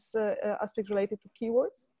instance, aspect related to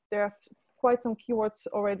keywords. There are quite some keywords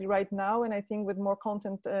already right now, and I think with more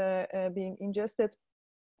content being ingested,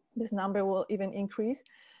 this number will even increase,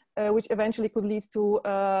 which eventually could lead to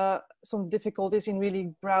some difficulties in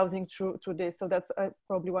really browsing through this. So that's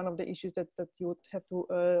probably one of the issues that you would have to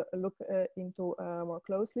look into more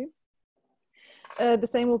closely. The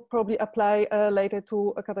same will probably apply later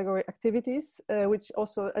to category activities, which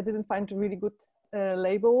also I didn't find a really good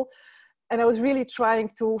label. And I was really trying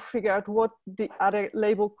to figure out what the other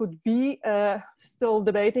label could be, still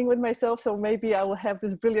debating with myself. So maybe I will have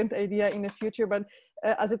this brilliant idea in the future, but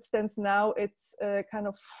as it stands now, it's kind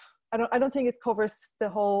of, I don't think it covers the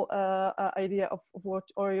whole idea of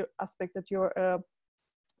what or aspect that you're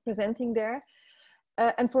presenting there.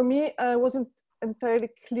 And for me, I wasn't entirely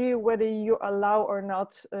clear whether you allow or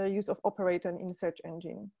not use of operator in search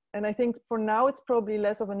engine. And I think for now it's probably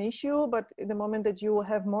less of an issue, but in the moment that you will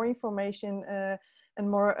have more information and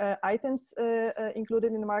more items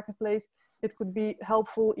included in the marketplace, it could be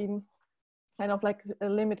helpful in kind of like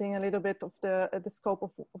limiting a little bit of the scope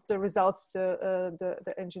of the results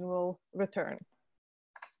the engine will return.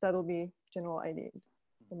 That'll be general idea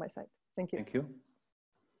on my side. Thank you. Thank you.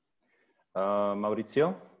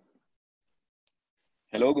 Maurizio.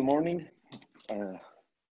 Hello, good morning.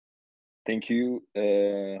 Thank you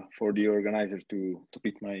for the organizer to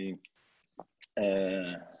pick me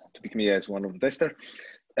as one of the testers.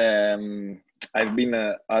 I've been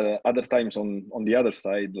other times on the other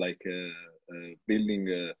side, like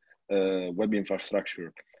building web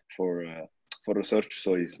infrastructure for research.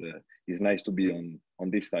 So it's nice to be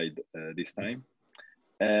on this side this time.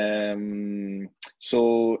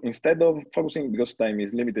 So instead of focusing, because time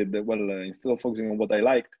is limited, instead of focusing on what I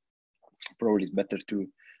liked, probably it's better to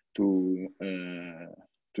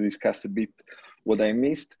discuss a bit what I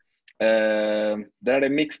missed. there are a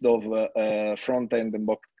mix of front-end and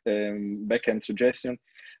back-end suggestion.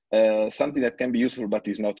 Something that can be useful but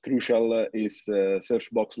is not crucial is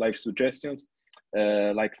search box live suggestions,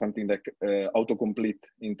 like something like autocomplete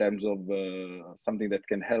in terms of something that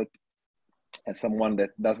can help someone that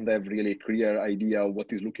doesn't have really a clear idea of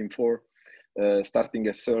what he's looking for, starting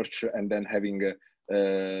a search and then having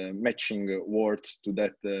matching words to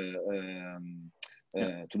that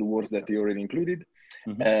to the words that he already included.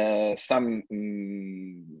 Mm-hmm. Something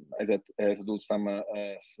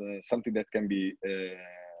that can be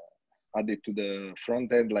added to the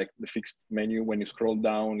front end, like the fixed menu. When you scroll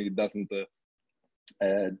down, it doesn't.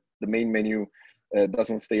 The main menu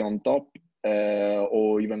doesn't stay on top,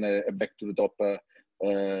 or even a back to the top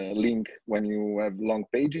link when you have long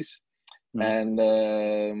pages. Mm-hmm. And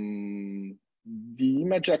the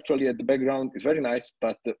image actually at the background is very nice,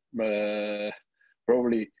 but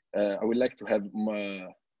probably I would like to have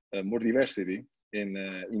more diversity in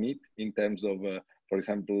it, in terms of, for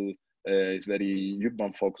example, it's very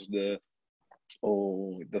urban focused,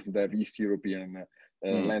 or it doesn't have East European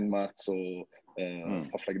landmarks or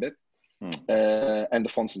stuff like that. And the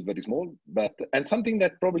font is very small, and something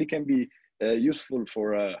that probably can be useful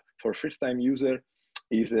for first-time user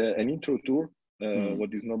is an intro tour,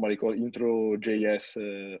 what is normally called intro JS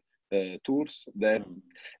tours, that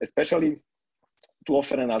especially to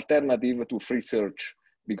offer an alternative to free search,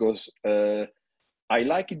 because I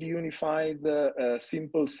like the unified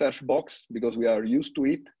simple search box because we are used to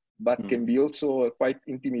it, but can be also quite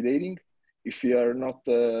intimidating if you are not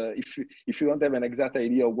if you don't have an exact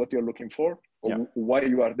idea of what you're looking for or why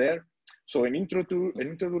you are there. So an intro tour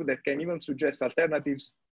that can even suggest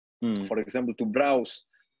alternatives, for example, to browse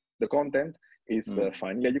the content is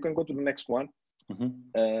fine. Yeah, you can go to the next one.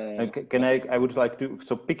 Can I would like to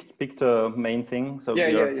pick the main thing. So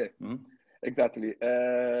exactly.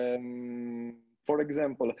 For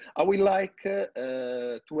example, I would like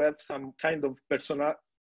to have some kind of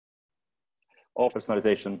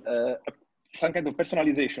personalization. Some kind of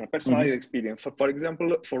personalization, personalized experience. For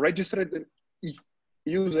example, for registered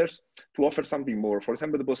users, to offer something more. For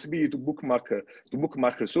example, the possibility to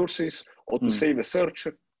bookmark resources, or to save a search,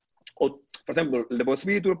 or for example, the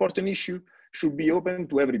possibility to report an issue should be open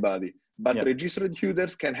to everybody. But registered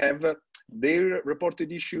users can have their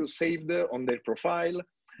reported issue saved on their profile,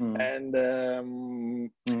 and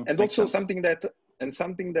also something that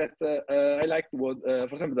I liked was,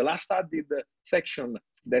 for example, the last added section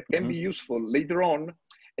that can be useful later on.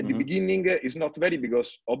 At the beginning is not very,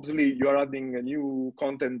 because obviously you are adding a new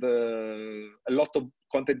content, a lot of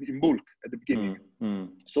content in bulk at the beginning.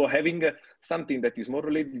 So having something that is more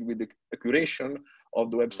related with the curation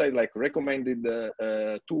of the website, like recommended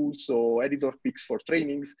tools or editor picks for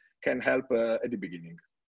trainings, can help at the beginning.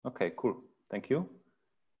 Okay, cool. Thank you.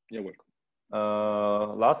 You're welcome.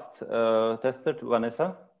 Last tester,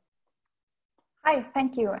 Vanessa. Hi,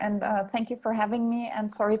 thank you. And thank you for having me,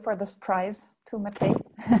 and sorry for the surprise to Matej.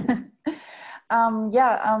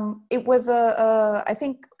 It was I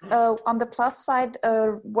think on the plus side,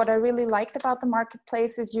 what I really liked about the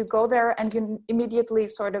marketplace is you go there and you immediately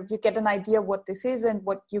you get an idea what this is and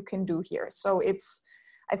what you can do here. So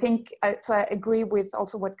I agree with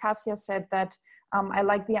also what Kasia said, that I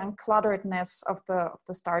like the unclutteredness of the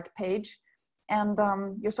start page, and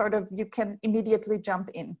you can immediately jump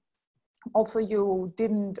in. Also, you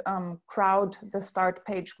didn't crowd the start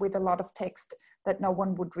page with a lot of text that no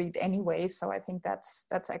one would read anyway. So I think that's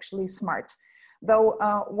actually smart. Though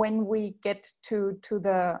when we get to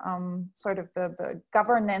the the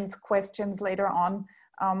governance questions later on,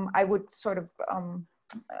 I would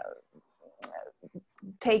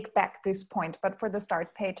take back this point. But for the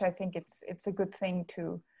start page, I think it's a good thing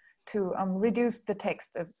to reduce the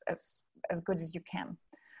text as good as you can.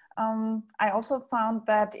 I also found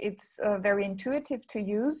that it's very intuitive to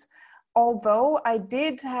use, although I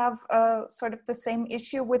did have the same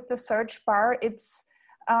issue with the search bar. It's,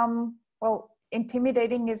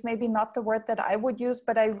 intimidating is maybe not the word that I would use,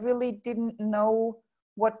 but I really didn't know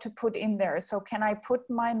what to put in there. So can I put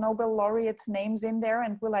my Nobel laureates' names in there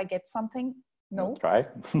and will I get something? No. Try.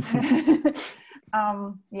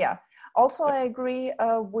 Also, I agree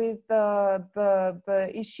with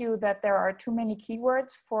the issue that there are too many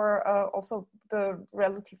keywords for also the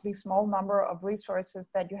relatively small number of resources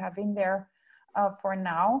that you have in there for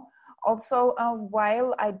now. Also,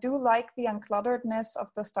 while I do like the unclutteredness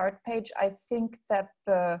of the start page, I think that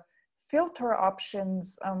the filter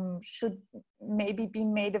options should maybe be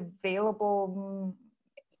made available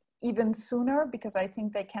even sooner, because I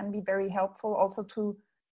think they can be very helpful also to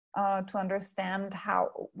to understand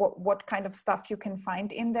what kind of stuff you can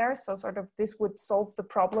find in there. So sort of this would solve the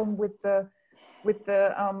problem with the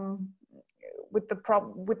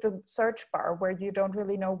search bar where you don't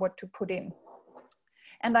really know what to put in.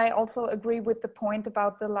 And I also agree with the point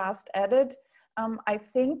about the last edit. I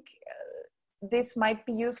think this might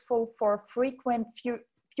be useful for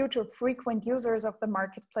future frequent users of the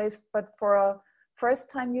marketplace, but for a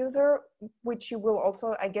first-time user, which you will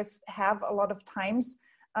also, I guess, have a lot of times,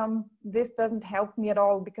 this doesn't help me at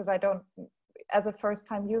all, because I don't, as a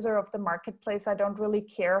first-time user of the marketplace, I don't really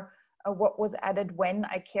care what was added when.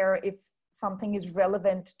 I care if something is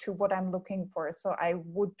relevant to what I'm looking for. So I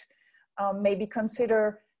would maybe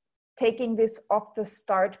consider taking this off the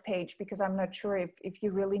start page, because I'm not sure if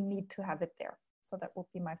you really need to have it there. So that would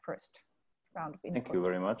be my first round of input. Thank you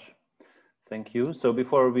very much. Thank you. So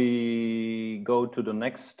before we go to the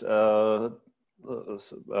next kind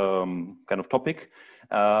of topic,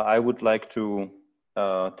 I would like to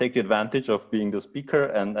take the advantage of being the speaker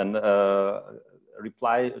and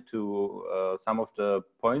reply to some of the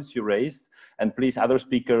points you raised. And please, other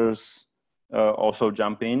speakers also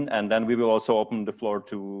jump in, and then we will also open the floor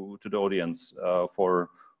to the audience for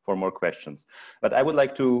more questions. But I would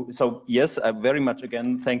like to, so yes, I very much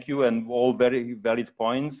again thank you, and all very valid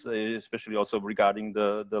points, especially also regarding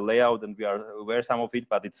the layout, and we are aware some of it,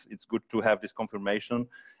 but it's good to have this confirmation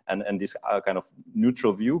and this kind of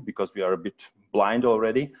neutral view, because we are a bit blind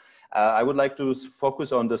already. I would like to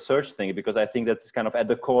focus on the search thing, because I think that's kind of at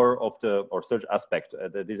the core of the, or search aspect,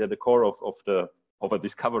 that is at the core of a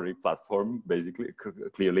discovery platform, basically,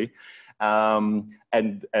 clearly.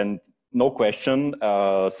 And no question,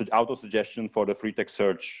 auto-suggestion for the free text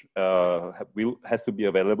search has to be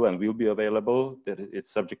available and will be available. That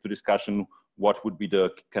it's subject to discussion what would be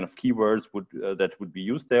the kind of keywords that would be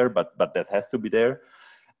used there, but that has to be there.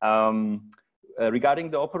 Regarding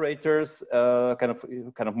the operators, kind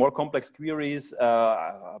of more complex queries,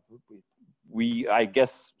 I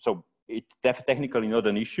guess, so it's technically not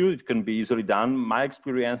an issue. It can be easily done. My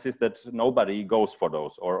experience is that nobody goes for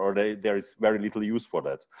those, or there is very little use for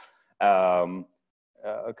that. Kind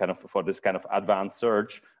of for this kind of advanced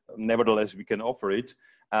search. Nevertheless, we can offer it.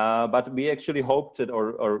 But we actually hope that,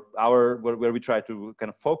 where we try to kind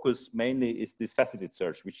of focus mainly is this faceted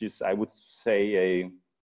search, which is, I would say,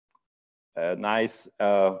 a nice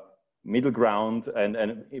middle ground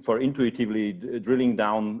and for intuitively drilling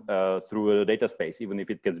down through a data space, even if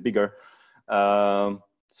it gets bigger.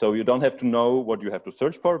 So you don't have to know what you have to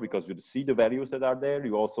search for, because you see the values that are there.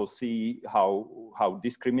 You also see how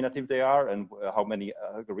discriminative they are and how many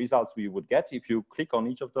results we would get if you click on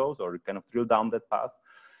each of those or kind of drill down that path.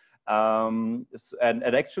 And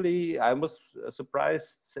actually, I was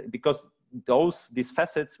surprised, because these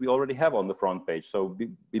facets we already have on the front page. So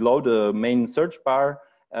below the main search bar,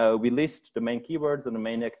 we list the main keywords and the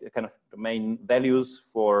main kind of the main values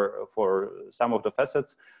for some of the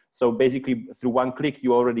facets. So basically, through one click,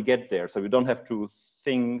 you already get there. So you don't have to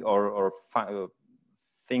think or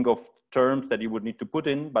think of terms that you would need to put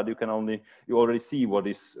in, but you already see what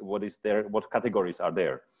is there, what categories are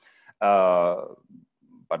there.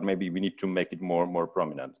 But maybe we need to make it more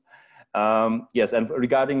prominent. Yes, and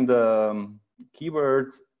regarding the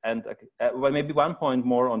keywords and well, maybe one point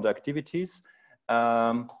more on the activities.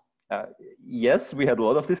 Yes, we had a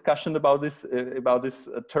lot of discussion about this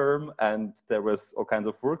term, and there was all kinds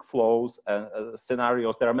of workflows and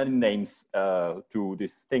scenarios. There are many names to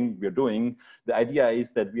this thing we're doing. The idea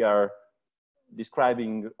is that we are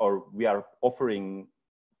describing, or we are offering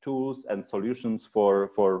tools and solutions for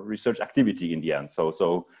research activity in the end.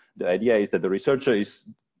 So the idea is that the researcher is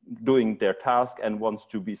doing their task and wants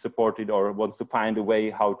to be supported, or wants to find a way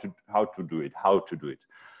how to do it.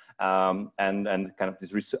 And kind of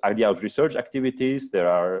this idea of research activities, there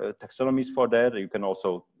are taxonomies for that. You can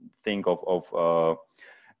also think of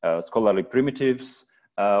scholarly primitives,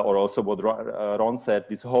 or also what Ron said,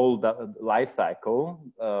 this whole life cycle,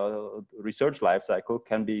 research life cycle,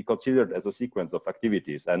 can be considered as a sequence of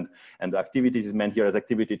activities. And the activities is meant here as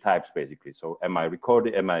activity types, basically. So am I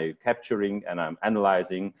recording, am I capturing, and I'm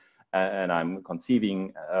analyzing, and I'm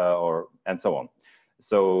conceiving, and so on.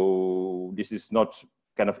 So this is not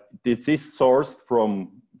kind of, this is sourced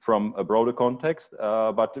from a broader context,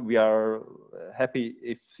 but we are happy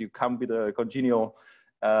if you come with a congenial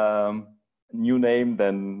new name,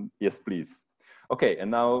 then yes, please. Okay,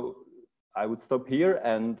 and now I would stop here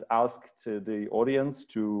and ask the audience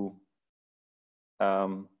to,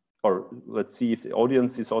 or let's see if the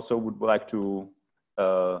audience is also would like to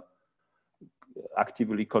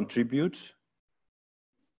actively contribute.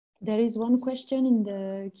 There is one question in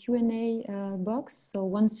the Q&A box. So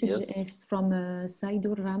one suggestion is from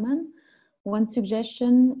Saidur Rahman. One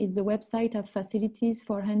suggestion is the website have facilities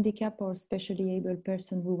for handicap or specially able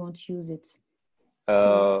person who won't use it.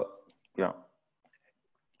 Yeah.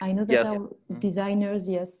 I know that our designers,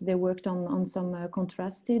 yes, they worked on some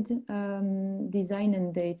contrasted design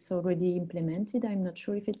and it's already implemented. I'm not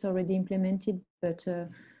sure if it's already implemented, but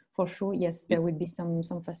for sure, yes, there will be some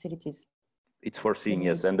facilities. It's foreseen,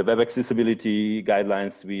 yes, and the web accessibility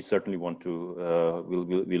guidelines we certainly want to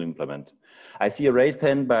will implement. I see a raised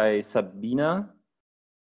hand by Sabina.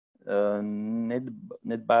 Nedby,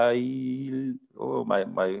 oh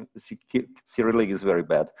my Cyrillic is very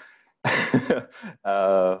bad.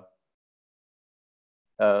 Oh,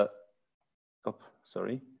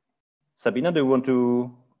 sorry, Sabina, do you want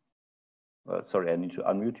to? Sorry, I need to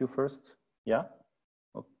unmute you first. Yeah,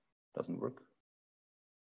 oh, doesn't work.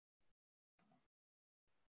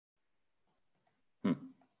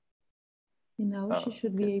 Now she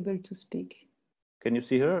should be able to speak. Can you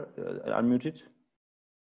see her unmuted?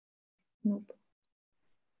 Nope.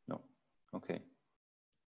 No. Okay.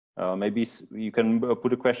 Maybe you can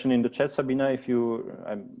put a question in the chat, Sabina, if you,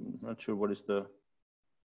 I'm not sure what is the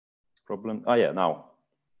problem. Oh yeah, now.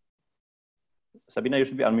 Sabina, you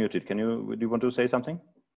should be unmuted. Do you want to say something?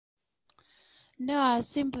 No, I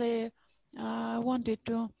simply wanted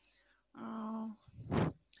to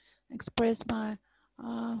express my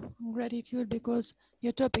gratitude because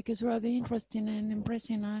your topic is rather interesting and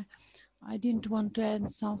impressive. I didn't want to add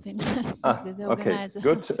something. Simply the organizer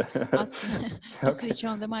asked me to switch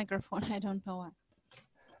on the microphone. I don't know why.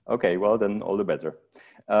 Okay, well then all the better.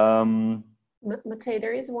 Matej,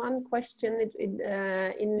 there is one question in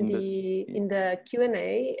the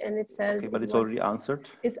Q&A, and it says. Okay, but it's already answered.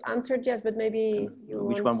 It's answered, yes, but maybe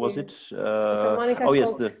which one was it? From Monica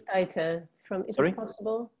Koksteiter. From is it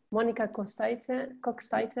possible? Monica Koksteiter.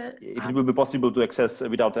 If it will be possible to access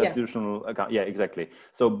without institutional account, yeah, exactly.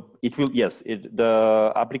 So it will, yes,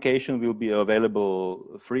 the application will be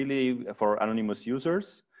available freely for anonymous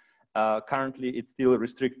users. Currently, it's still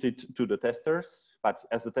restricted to the testers, but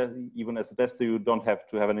even as a tester, you don't have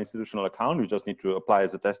to have an institutional account. You just need to apply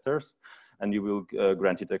as a testers, and you will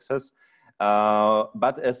grant it access.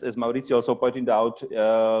 But as Maurizio also pointed out,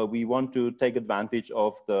 we want to take advantage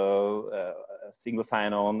of the single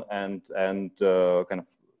sign-on and kind of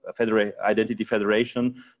identity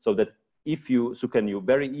federation, so that you can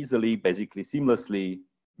very easily, basically seamlessly,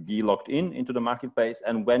 be logged into the marketplace,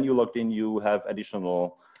 and when you logged in, you have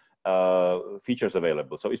additional features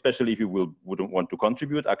available. So especially if you wouldn't want to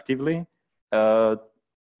contribute actively,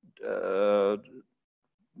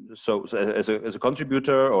 so as a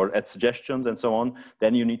contributor or add suggestions and so on,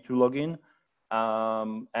 then you need to log in.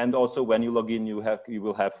 And also when you log in, you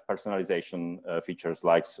will have personalization features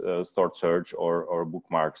like stored search or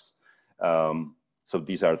bookmarks. So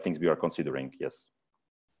these are things we are considering, yes.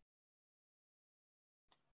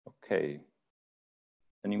 Okay.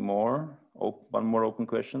 Any more? One more open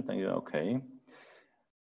question. Thank you. Okay.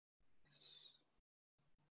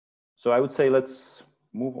 So I would say let's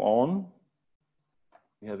move on.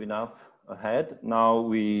 We have enough ahead. Now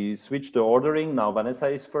we switch the ordering. Now Vanessa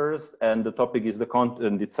is first, and the topic is the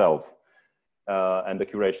content itself, and the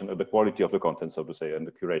curation of the quality of the content, so to say, and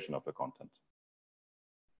the curation of the content.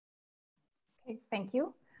 Okay, thank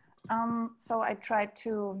you. So I tried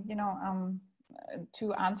to,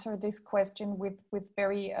 to answer this question with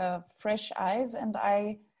very fresh eyes, and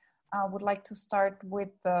I would like to start with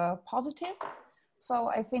the positives.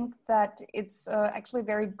 So I think that it's actually a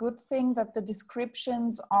very good thing that the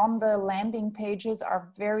descriptions on the landing pages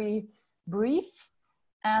are very brief,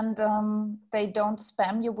 and they don't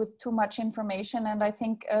spam you with too much information. And I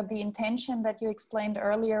think the intention that you explained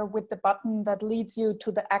earlier with the button that leads you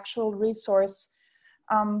to the actual resource,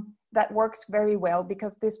 that works very well,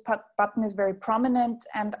 because this button is very prominent,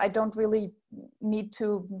 and I don't really need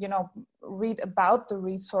to, read about the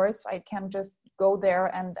resource. I can just go there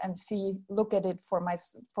and look at it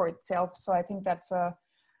for itself. So I think that's a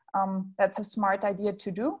smart idea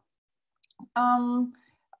to do.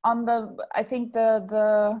 I think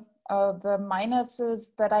the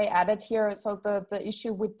minuses that I added here. So the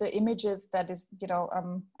issue with the images, that is,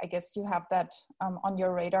 I guess you have that on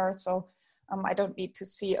your radar. So I don't need to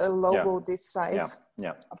see a logo this size,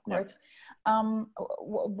 of course.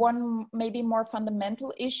 One maybe more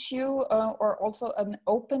fundamental issue, or also an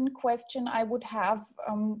open question I would have,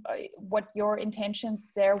 what your intentions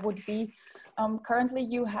there would be. Currently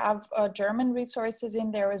you have German resources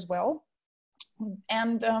in there as well.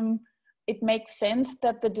 And it makes sense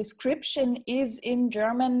that the description is in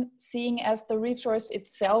German, seeing as the resource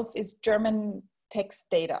itself is German text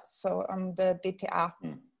data, so the DTA,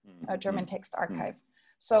 German Text Archive.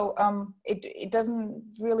 So it doesn't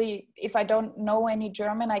really, if I don't know any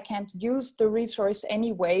German, I can't use the resource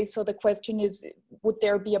anyway. So the question is, would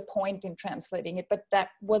there be a point in translating it? But that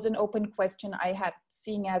was an open question I had,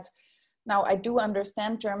 seeing as now I do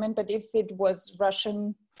understand German, but if it was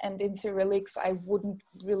Russian and in Cyrillics, I wouldn't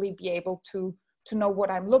really be able to know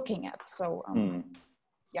what I'm looking at. So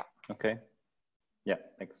yeah. Okay. Yeah,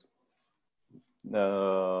 thanks.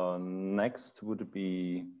 Next would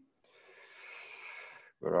be,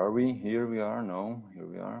 where are we? Here we are. No, here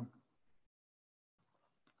we are.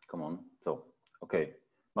 Come on. So, okay,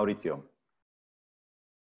 Maurizio.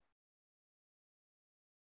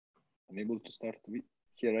 Unable to start.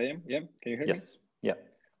 Here I am. Yeah, can you hear me? Yes. Yeah.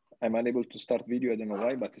 I'm unable to start video. I don't know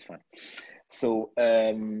why, but it's fine. So,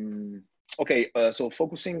 okay. So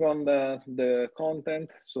focusing on the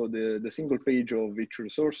content. So the single page of each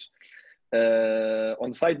resource.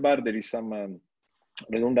 On the sidebar there is some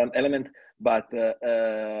redundant element, but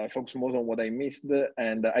focus more on what I missed,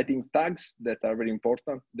 and I think tags that are very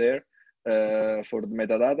important there for the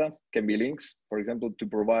metadata can be links, for example, to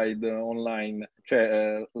provide online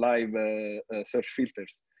live search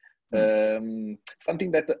filters.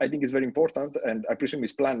 Something that I think is very important, and I presume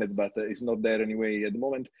is planned, but is not there anyway at the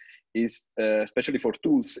moment, is especially for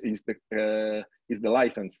tools, is the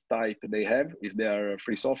license type they have. Is there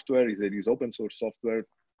free software? Is there open source software?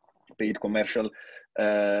 Paid commercial?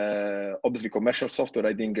 Obviously, commercial software,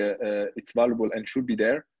 I think it's valuable and should be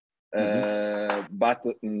there. But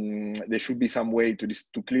there should be some way to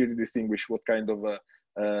clearly distinguish what kind of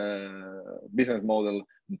business model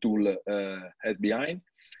the tool has behind.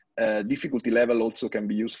 Difficulty level also can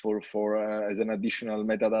be used for as an additional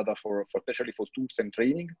metadata especially for tools and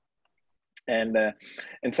training. And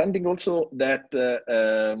something also that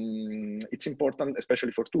it's important,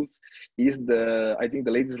 especially for tools, is I think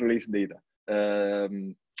the latest release data.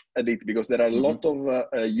 Because there are a lot of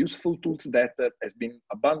useful tools that has been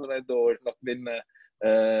abandoned or not been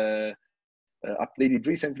updated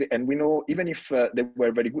recently, and we know even if they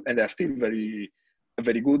were very good and they are still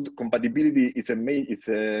very good, compatibility is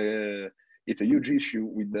it's a huge issue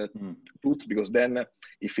with the tools, because then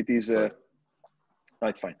if it is no,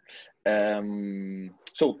 it's fine.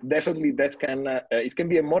 So definitely that it can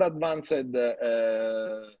be a more advanced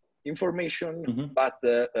information, but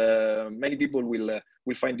many people will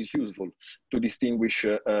find it useful to distinguish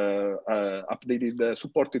updated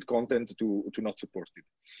supported content to not supported.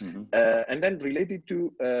 And then related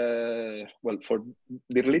to well, for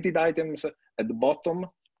the related items at the bottom,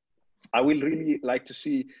 I will really like to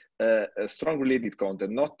see a strong related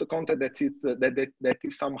content, not the content that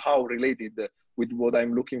is somehow related with what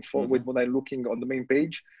I'm looking for, with what I'm looking on the main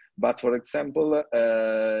page. But for example,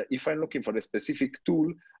 if I'm looking for a specific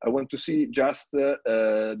tool, I want to see just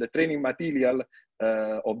the training material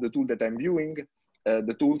of the tool that I'm viewing,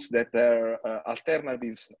 the tools that are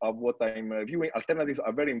alternatives of what I'm viewing. Alternatives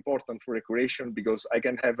are very important for a curation, because I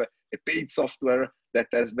can have a paid software that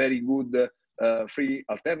has very good free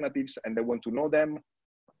alternatives, and I want to know them,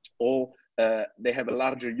 or they have a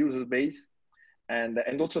larger user base, and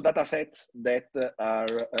also data sets that are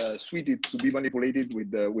suited to be manipulated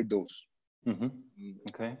with those.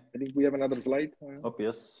 Okay. I think we have another slide. Oh,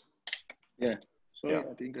 yes. Yeah. Sorry, yeah.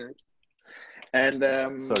 I think. And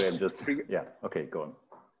sorry, I'm just. Yeah. Okay, go on.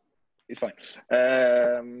 It's fine.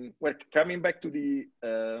 Well, coming back to the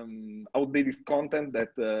outdated content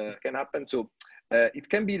that can happen. So it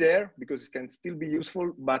can be there because it can still be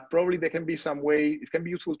useful, but probably there can be some way. It can be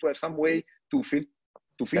useful to have some way to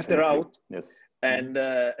filter out. Yes. And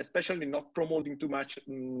especially not promoting too much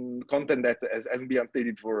content that hasn't been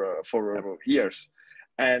updated for years.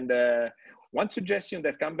 And one suggestion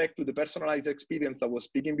that comes back to the personalized experience I was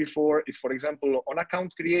speaking before is, for example, on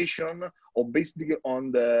account creation, or basically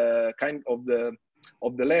on the kind of the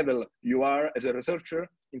level you are as a researcher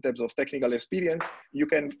in terms of technical experience, you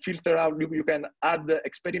can filter out, you can add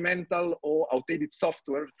experimental or outdated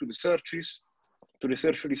software to the searches, to the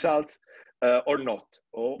search results, or not,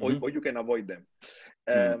 or you can avoid them.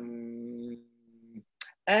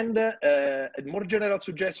 And a more general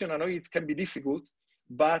suggestion, I know it can be difficult,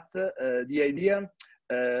 but the idea,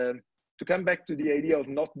 to come back to the idea of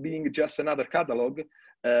not being just another catalog,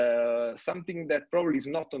 something that probably is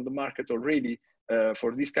not on the market already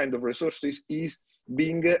for this kind of resources is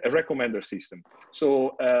being a recommender system.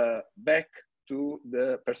 So back to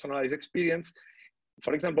the personalized experience,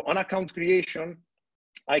 for example, on account creation,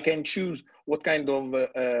 I can choose what kind of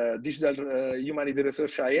digital humanity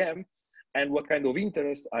researcher I am, and what kind of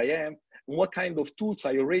interest I am, what kind of tools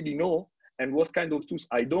I already know, and what kind of tools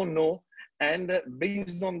I don't know, And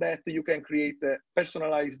based on that, you can create a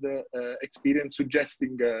personalized experience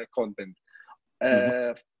suggesting content.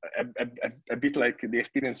 A bit like the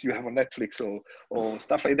experience you have on Netflix or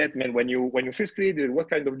stuff like that. Man, when you first created, what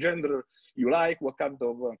kind of genre you like, what kind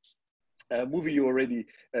of movie you already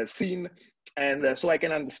seen, and so I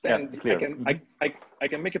can understand. Yeah, I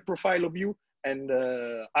can make a profile of you and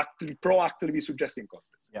proactively suggesting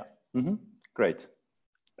content. Yeah. Great.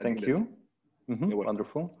 Thank you.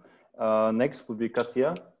 Wonderful. Next would be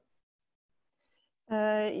Cassia.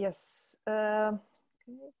 Yes.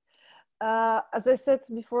 As I said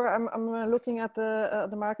before, I'm looking at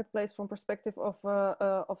the marketplace from perspective of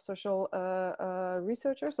social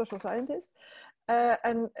researchers, social scientists,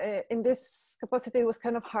 and in this capacity, it was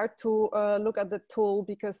kind of hard to look at the tool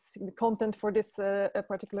because the content for this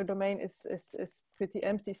particular domain is pretty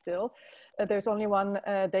empty still. There's only one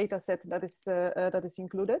data set that is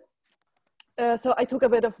included. So I took a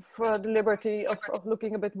bit of the liberty of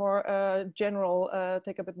looking a bit more general,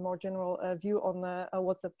 take a bit more general view on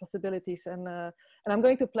what's the possibilities, and I'm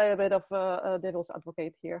going to play a bit of devil's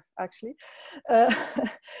advocate here, actually.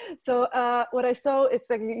 So what I saw is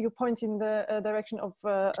that you point in the direction of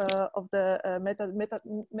the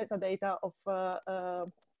metadata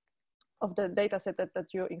of the data set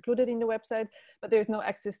that you included in the website, but there's no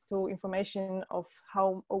access to information of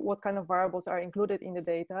what kind of variables are included in the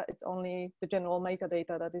data. It's only the general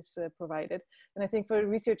metadata that is provided. And I think for a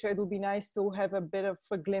researcher, it would be nice to have a bit of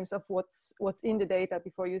a glimpse of what's in the data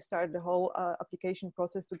before you start the whole application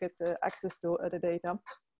process to get access to the data.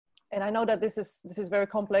 And I know that this is very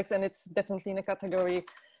complex, and it's definitely in a category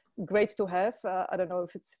great to have. I don't know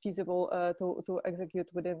if it's feasible to execute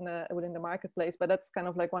within the marketplace, but that's kind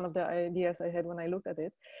of like one of the ideas I had when I looked at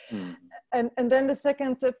it. And then the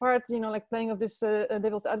second part, like playing of this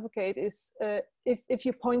devil's advocate is if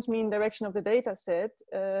you point me in direction of the data set,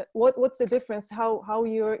 what's the difference? How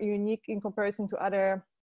you're unique in comparison to other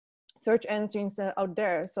search engines out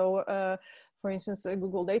there? So for instance, a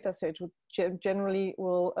Google data search would generally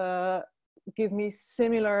will give me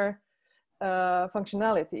similar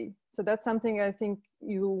functionality. So that's something I think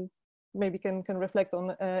you maybe can reflect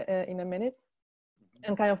on in a minute,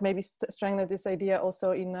 and kind of maybe strengthen this idea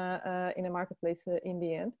also in a marketplace in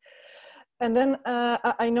the end. And then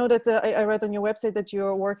I know that I read on your website that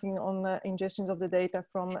you're working on ingestions of the data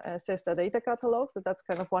from SSH data catalog. That's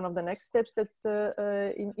kind of one of the next steps that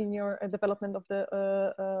in your development of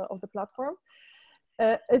the platform.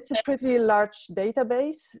 It's a pretty large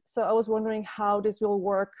database, so I was wondering how this will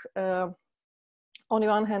work. On the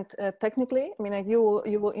one hand, technically, I mean, like you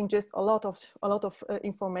will ingest a lot of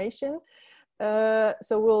information.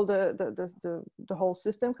 So will the whole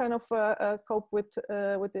system kind of cope with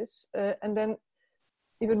this? And then,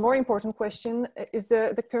 even more important question: is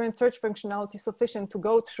the current search functionality sufficient to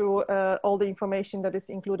go through all the information that is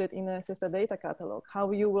included in a SSH data catalog?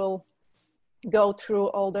 How you will go through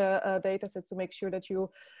all the data sets to make sure that you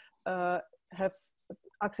have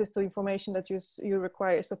access to information that you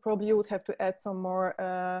require. So probably you would have to add some more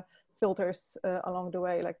filters along the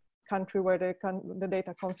way, like country where the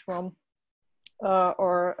data comes from,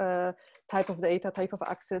 or type of data, type of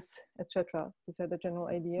access, etc. These are the general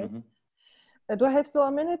ideas. Do I have still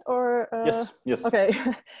a minute or? Yes. Okay,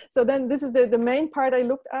 so then this is the main part I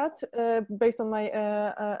looked at based on my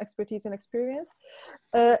expertise and experience.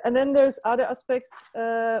 And then there's other aspects.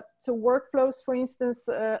 So workflows, for instance,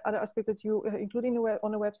 other aspect that you include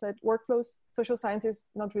on the website, workflows, social scientists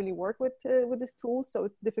not really work with this tool, so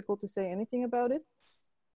it's difficult to say anything about it.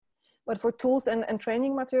 But for tools and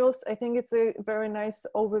training materials, I think it's a very nice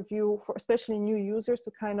overview for especially new users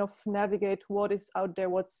to kind of navigate what is out there,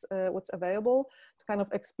 what's available, to kind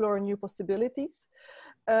of explore new possibilities.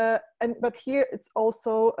 But here it's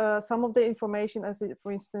also some of the information, as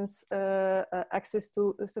for instance, access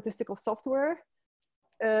to statistical software.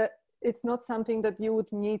 It's not something that you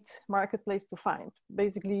would need marketplace to find.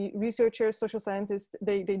 Basically, researchers, social scientists,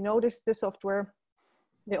 they know the software.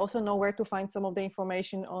 They also know where to find some of the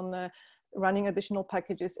information on running additional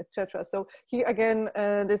packages, etc. So here again,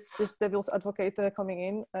 this devil's advocate coming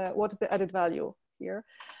in. What is the added value here?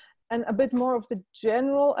 And a bit more of the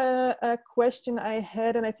general question I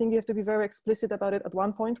had, and I think you have to be very explicit about it at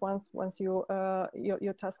one point once your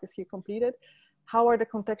task is here completed. How are the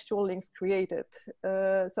contextual links created?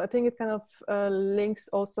 So I think it kind of links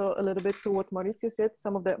also a little bit to what Maurizio said.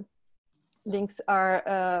 Some of the links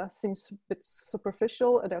are seems a bit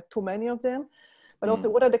superficial. There are too many of them, but also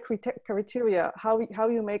what are the criteria? How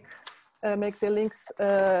you make the links,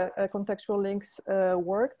 contextual links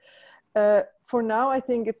work? For now, I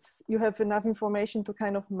think you have enough information to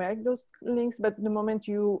kind of make those links, but the moment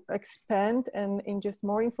you expand and ingest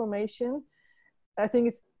more information, I think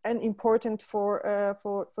it's important for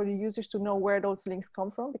the users to know where those links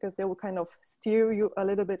come from, because they will kind of steer you a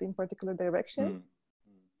little bit in particular direction.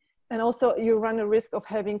 And also you run a risk of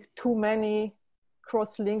having too many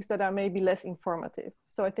cross links that are maybe less informative.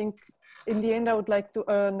 So I think in the end, I would like to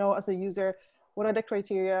know as a user, what are the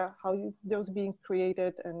criteria, how those being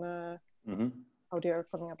created, and how they are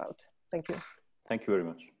coming about. Thank you. Thank you very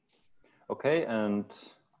much. Okay, and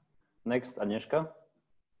next, Agnieszka.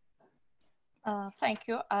 Thank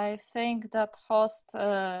you. I think that host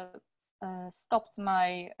stopped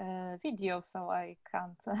my video, so I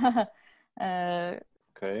can't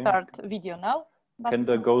start video now. But can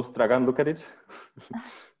the ghost dragon look at it?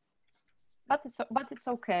 but it's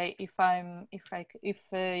okay if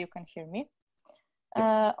you can hear me.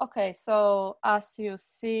 Okay, so as you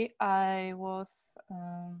see, I was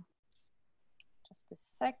just a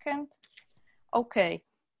second. Okay.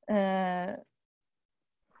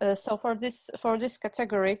 So for this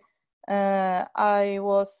category, I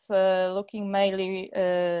was looking mainly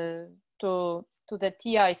to the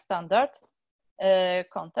TI standard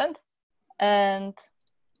content, and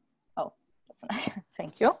that's nice.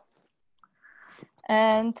 Thank you.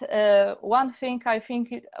 And one thing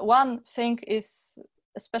is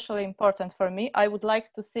especially important for me. I would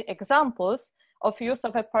like to see examples of use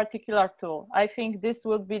of a particular tool. I think this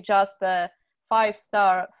would be just a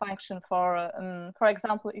 5-star function for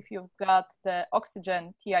example, if you've got the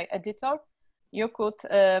Oxygen TI editor, you could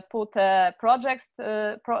put a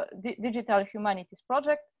digital humanities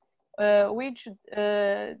project, which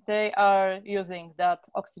they are using that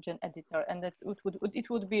Oxygen editor, and that it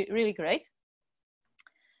would be really great.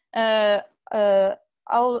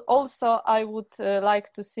 Also, I would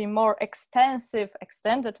like to see more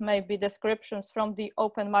extended maybe descriptions from the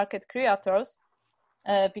open market creators,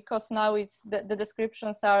 because now the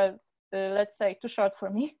descriptions are, let's say, too short for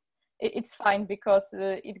me. It's fine because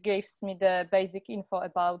it gives me the basic info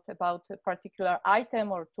about a particular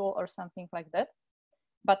item or tool or something like that.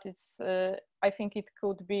 But it's I think it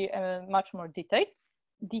could be much more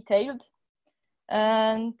detailed.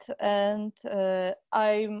 And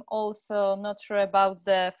I'm also not sure about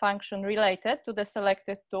the function related to the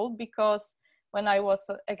selected tool, because when I was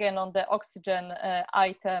again on the Oxygen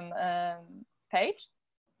item page,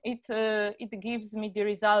 it gives me the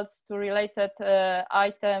results to related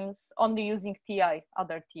items only using TI,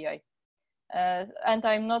 other TI. And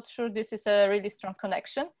I'm not sure this is a really strong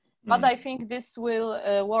connection. But I think this will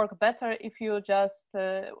work better if you just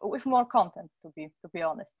with more content, to be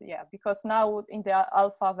honest. Yeah, because now in the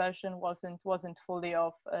alpha version wasn't fully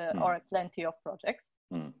of or plenty of projects,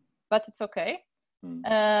 but it's okay.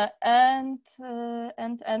 And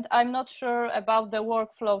I'm not sure about the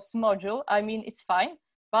workflows module. I mean, it's fine,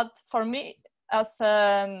 but for me as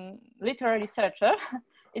a literary researcher,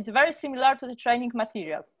 it's very similar to the training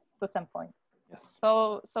materials to some point. Yes.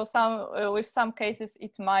 So with some cases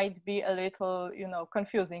it might be a little,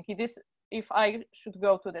 confusing. It is if I should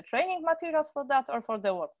go to the training materials for that or for the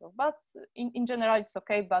workflow. But in general it's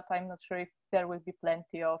okay. But I'm not sure if there will be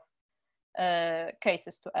plenty of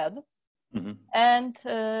cases to add. And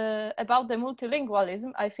about the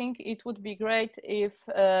multilingualism, I think it would be great if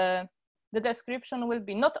the description will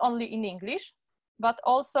be not only in English, but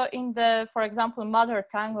also in the, for example, mother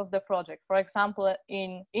tongue of the project. For example,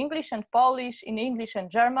 in English and Polish, in English and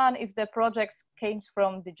German, if the projects came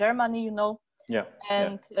from the Germany, Yeah.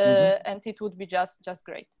 And and it would be just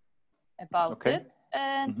great about it.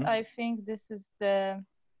 And I think this is the.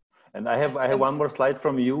 And I have one more slide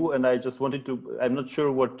from you, and I just wanted to. I'm not sure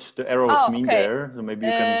what the arrows mean there, so maybe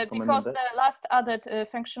you can comment because on that. The last added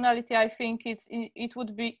functionality, I think it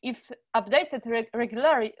would be, if updated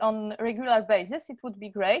regularly on regular basis, it would be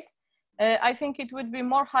great. I think it would be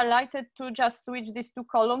more highlighted to just switch these two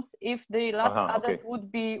columns if the last added would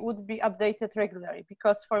be updated regularly,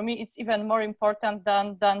 because for me it's even more important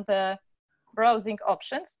than the browsing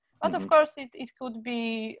options. But of course it could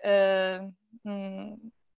be.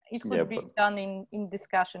 It could be done in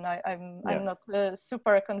discussion. I'm not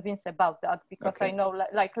super convinced about that, because I know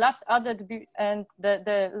like last added and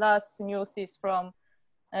the last news is from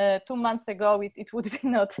 2 months ago. It would be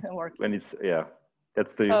not working. When it's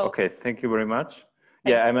that's the okay. Thank you very much.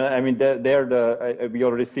 Yeah, I mean we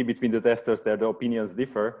already see between the testers there the opinions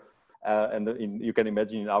differ, and you can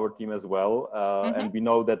imagine in our team as well. And we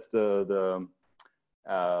know that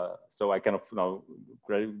so I kind of now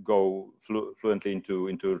go fluently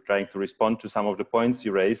into trying to respond to some of the points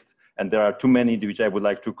you raised, and there are too many which I would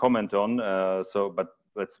like to comment on. But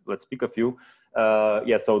let's pick a few.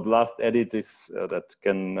 So the last edit is that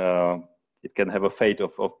it can have a fate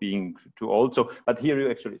of being too old. So, but here you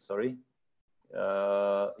actually, sorry,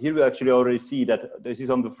 here we actually already see that this is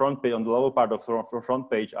on the front page, on the lower part of the front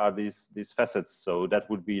page are these facets. So that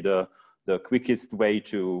would be the quickest way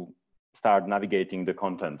to start navigating the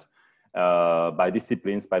content by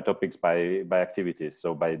disciplines, by topics, by activities,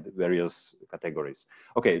 so by various categories.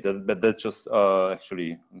 Okay, but that's just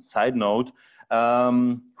actually a side note.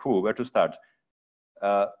 Where to start?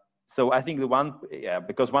 So I think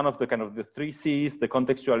because one of the kind of the 3 C's, the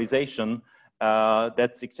contextualization,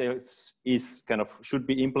 that is kind of should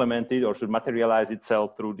be implemented or should materialize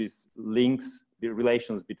itself through these links, the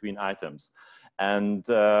relations between items. And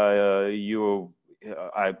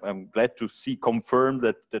I'm glad to see confirmed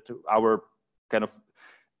that our kind of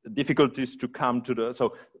difficulties to come to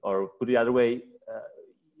the, or put it the other way,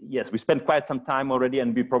 yes, we spent quite some time already,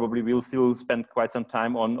 and we probably will still spend quite some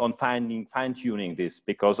time on fine-tuning this,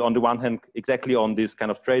 because on the one hand, exactly on this kind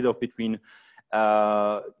of trade-off between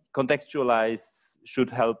contextualize should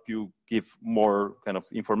help you give more kind of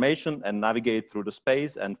information and navigate through the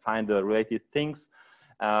space and find the related things,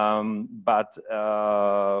 but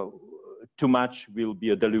too much will be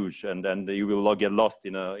a deluge, and then you will get lost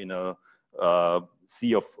in a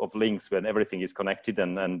sea of links when everything is connected,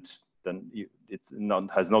 and then it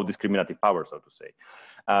has no discriminative power, so to say.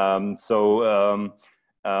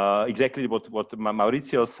 Exactly what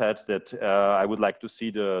Maurizio said, that I would like to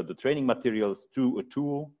see the training materials to a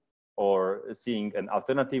tool, or seeing an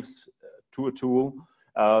alternatives to a tool.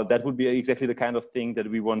 That would be exactly the kind of thing that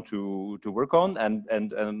we want to work on. And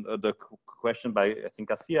the question by, I think,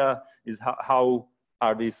 Asia is how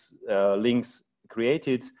are these links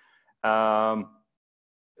created?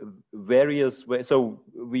 Various ways. So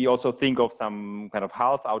we also think of some kind of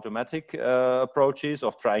half automatic approaches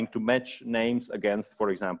of trying to match names against, for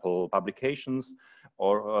example, publications,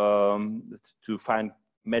 or to find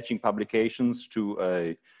matching publications to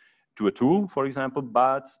a tool, for example.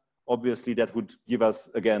 But obviously that would give us,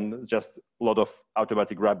 again, just a lot of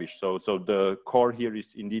automatic rubbish. So the core here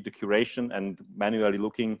is indeed the curation and manually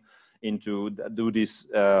looking into do this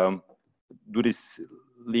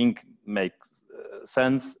link make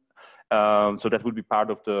sense. So that would be part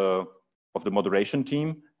of the moderation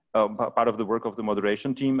team, part of the work of the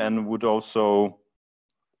moderation team, and would also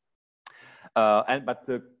but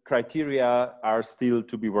the criteria are still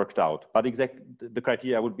to be worked out. But the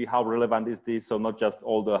criteria would be how relevant is this? So not just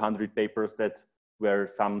all the 100 papers where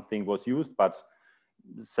something was used, but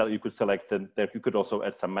you could select that. You could also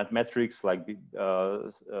add some metrics like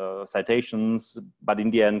citations. But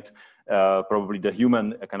in the end, probably the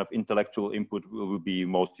human kind of intellectual input will be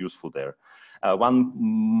most useful there. One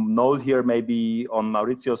note here may be on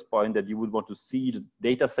Maurizio's point that you would want to see the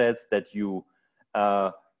data sets that you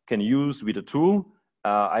can use with a tool.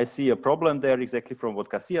 I see a problem there exactly from what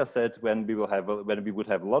Cassia said, when we would have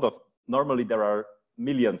a lot of, normally there are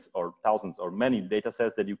millions or thousands or many data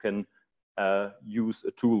sets that you can use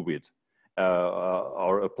a tool with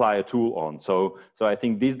or apply a tool on. So I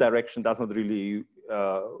think this direction does not really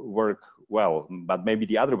work well, but maybe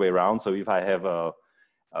the other way around. So if I have a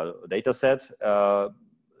data set,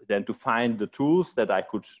 then to find the tools that I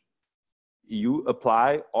could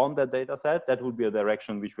apply on that data set, that would be a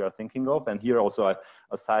direction which we are thinking of. And here also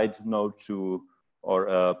a side note to, or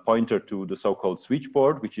a pointer to the so-called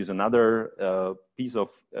switchboard, which is another piece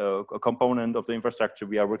of a component of the infrastructure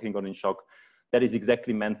we are working on in SHOC that is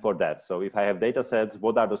exactly meant for that. So if I have data sets,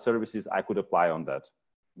 what are the services I could apply on that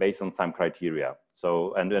based on some criteria?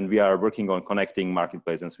 So, and we are working on connecting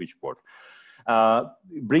marketplace and switchboard.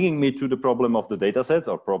 Bringing me to the problem of the data sets,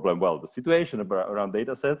 or problem, well, the situation around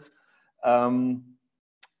data sets.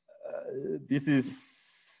 This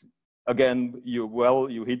is, again,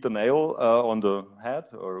 you hit the nail on the head,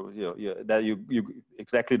 or that you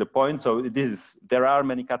exactly the point. So there are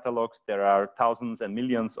many catalogs, there are thousands and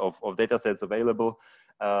millions of data sets available.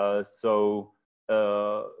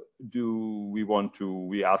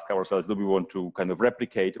 We ask ourselves, do we want to kind of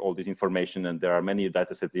replicate all this information? And there are many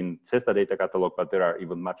data sets in CESTA data catalog, but there are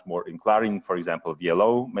even much more in Clarin, for example,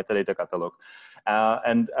 VLO metadata catalog.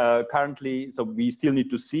 Currently, so we still need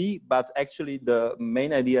to see, but actually the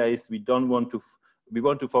main idea is we want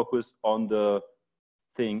to focus on the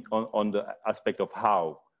thing, on the aspect of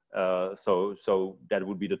how. So that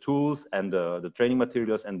would be the tools and the training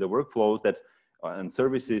materials and the workflows that and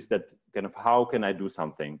services that kind of, how can I do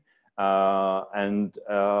something?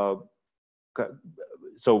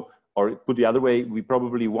 So, or put the other way, we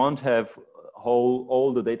probably won't have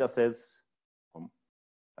all the data sets.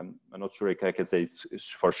 I'm not sure I can say it's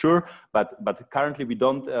for sure, but currently we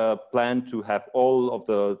don't plan to have all of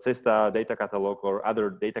the CESTA data catalog or other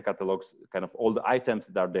data catalogs, kind of all the items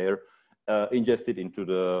that are there ingested into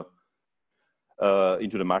the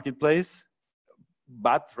marketplace.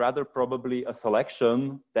 but rather probably a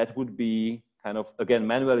selection that would be kind of, again,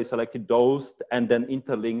 manually selected those and then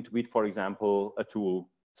interlinked with, for example, a tool,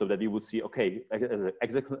 so that you would see, okay, an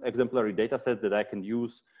exemplary data set that I can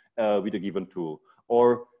use with a given tool.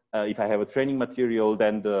 Or if I have a training material,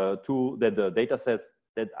 then the data sets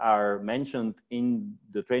that are mentioned in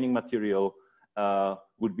the training material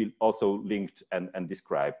would be also linked and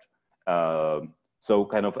described. So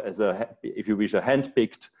kind of as a, if you wish, a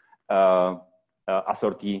hand-picked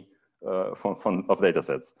assortee of data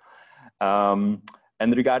sets. And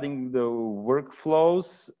regarding the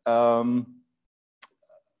workflows,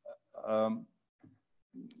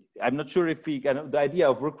 I'm not sure if we can, the idea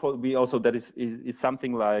of workflow, we also, that is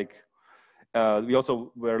something like, we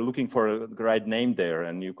also were looking for the right name there,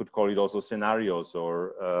 and you could call it also scenarios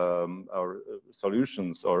or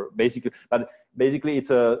solutions, or basically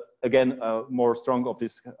it's again more strong of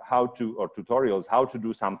this how to, or tutorials, how to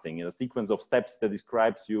do something in a sequence of steps that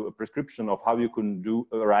describes you a prescription of how you can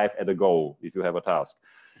arrive at a goal if you have a task.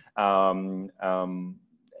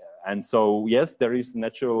 And so, yes, there is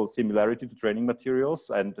natural similarity to training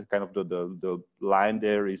materials, and kind of the line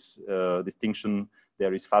there is, distinction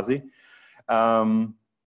there is fuzzy.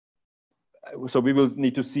 So we will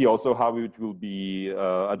need to see also how it will be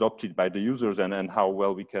adopted by the users, and how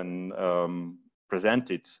well we can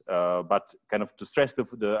present it. But kind of to stress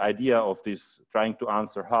the idea of this trying to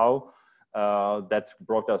answer how, that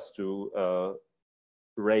brought us to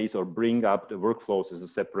raise or bring up the workflows as a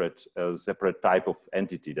separate type of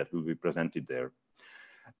entity that will be presented there.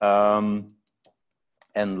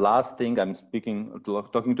 And last thing, I'm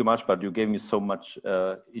talking too much, but you gave me so much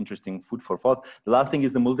interesting food for thought. The last thing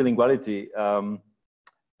is the multilinguality.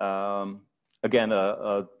 Again,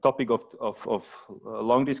 a topic of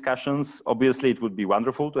long discussions. Obviously, it would be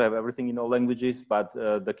wonderful to have everything in all languages, but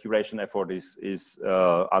the curation effort is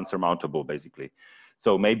unsurmountable, basically.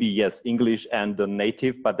 So maybe, yes, English and the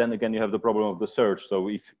native, but then again, you have the problem of the search. So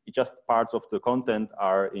if just parts of the content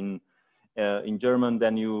are in German,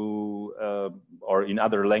 then you, or in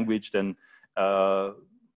other language, then,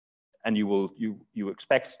 and you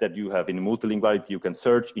expect that you have in multilinguality, you can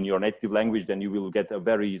search in your native language, then you will get a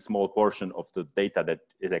very small portion of the data that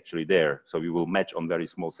is actually there. So you will match on very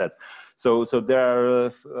small sets. So there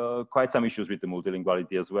are quite some issues with the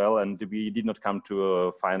multilinguality as well. And we did not come to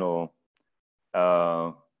a final,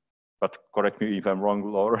 but correct me if I'm wrong,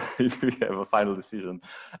 Laura, if we have a final decision.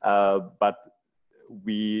 But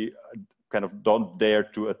we kind of don't dare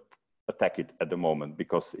to attack it at the moment,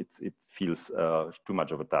 because it feels too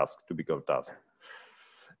much of a task, too big of a task.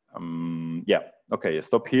 Yeah, okay,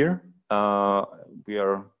 stop here. I'm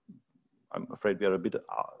afraid we are a bit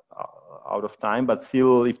out of time, but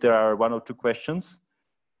still, if there are one or two questions.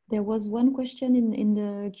 There was one question in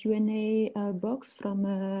the Q&A box from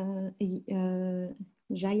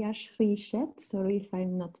Jayashri Shet. Sorry if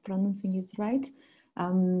I'm not pronouncing it right.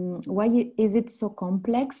 Why is it so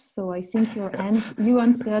complex? So I think you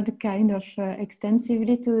answered kind of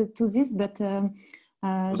extensively to this, but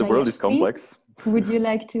the world is complex. Would you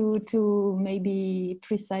like to maybe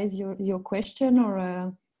precise your question,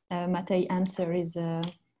 or Matej answer is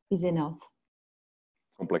enough?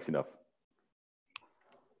 Complex enough.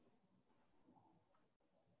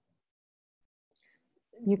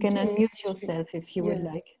 You can unmute yourself if you would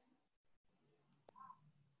like.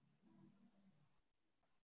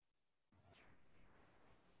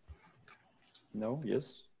 No, yes.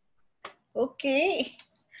 Okay.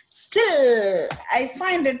 Still, I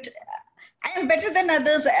find it, I am better than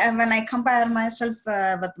others when I compare myself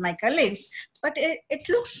with my colleagues, but it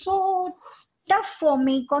looks so tough for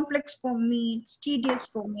me, complex for me, it's tedious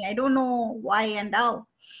for me. I don't know why and how.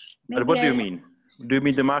 Maybe, but what do you mean? Do you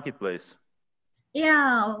mean the marketplace?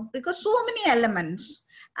 Yeah, because so many elements.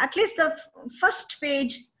 At least the first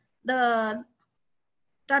page, the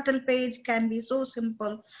title page can be so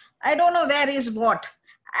simple. I don't know where is what.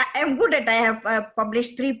 I'm good at, I have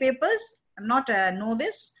published 3 papers. I'm not a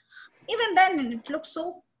novice. Even then, it looks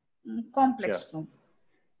so complex for me.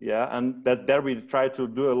 Yeah, and there we try to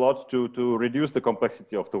do a lot to reduce the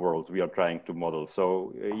complexity of the world we are trying to model.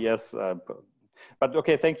 So yes, but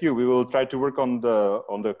okay, thank you. We will try to work on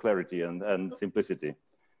the clarity and simplicity.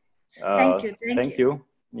 Thank you. Thank you.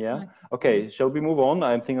 Yeah. Okay. Shall we move on?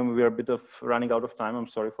 I think we are a bit of running out of time. I'm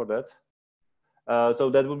sorry for that. So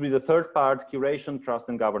that would be the third part: curation, trust,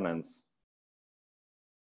 and governance.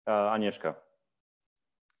 Agnieszka.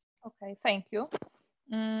 Okay. Thank you.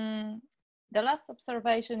 The last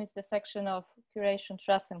observation is the section of curation,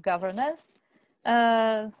 trust, and governance,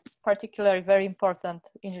 particularly very important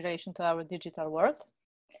in relation to our digital world.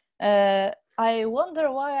 I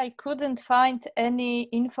wonder why I couldn't find any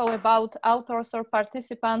info about authors or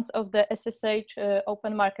participants of the SSH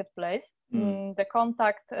Open Marketplace. The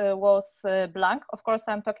contact was blank. Of course,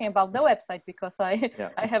 I'm talking about the website because I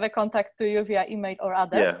have a contact to you via email or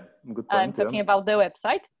other. Yeah, good point. I'm talking about the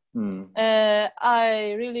website.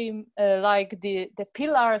 I really like the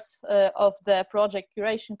pillars of the project: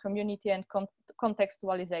 curation, community, and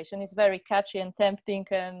contextualization. It's very catchy and tempting,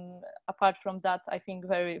 and apart from that, I think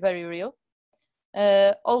very, very real.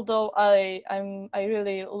 Although I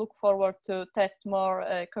really look forward to test more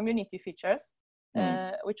community features,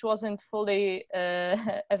 which wasn't fully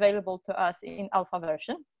available to us in alpha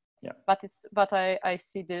version. Yeah. But I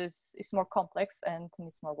see this is more complex and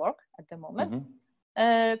needs more work at the moment.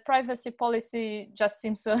 Privacy policy just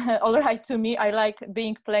seems all right to me. I like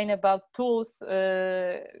being plain about tools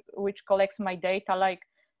which collects my data, like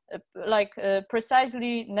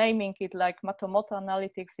precisely naming it, like Matomoto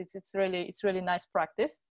Analytics. It's really nice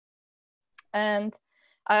practice. And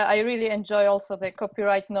I really enjoy also the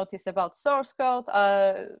copyright notice about source code,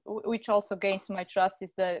 which also gains my trust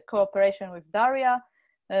is the cooperation with Daria.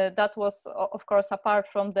 That was, of course, apart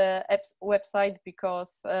from the website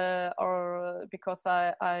because I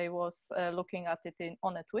was looking at it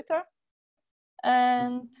on a Twitter.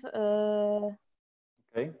 And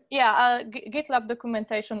yeah, GitLab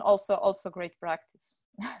documentation also great practice.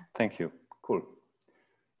 Thank you. Cool.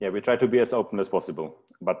 Yeah, we try to be as open as possible.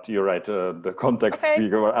 But you're right, the context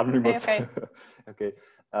speaker or anonymous. Okay.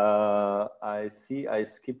 I think I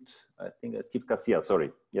skipped Cassia,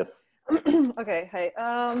 sorry. Yes. Okay, hey,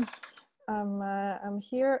 I'm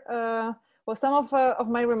here. Well, some of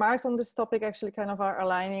my remarks on this topic actually kind of are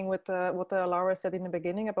aligning with what Laura said in the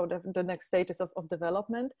beginning about the next stages of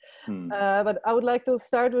development. But I would like to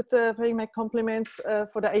start with paying my compliments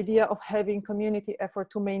for the idea of having community effort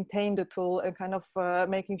to maintain the tool and kind of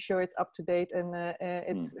making sure it's up to date and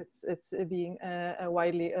it's being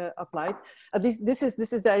widely applied. At least this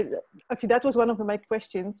is okay. That was one of my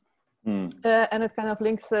questions. And it kind of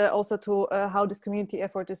links also to how this community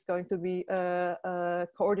effort is going to be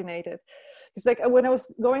coordinated. It's like when I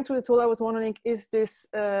was going through the tool, I was wondering, is this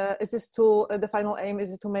tool, the final aim,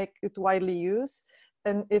 is it to make it widely used?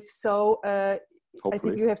 And if so, I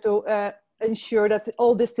think you have to ensure that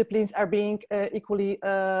all disciplines are being equally,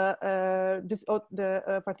 the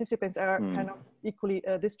participants are kind of equally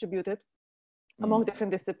distributed among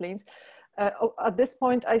different disciplines. At this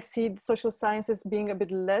point, I see social sciences being a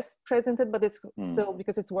bit less presented, but it's still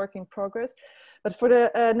because it's work in progress. But for the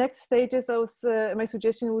next stages, my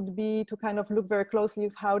suggestion would be to kind of look very closely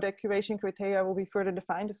at how the curation criteria will be further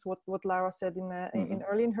defined. This is what Lara said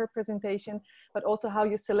early in her presentation, but also how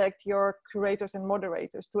you select your curators and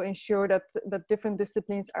moderators to ensure that different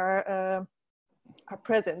disciplines are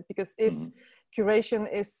present. Because if curation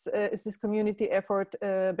is this community effort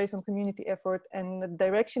based on community effort, and the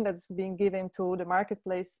direction that's being given to the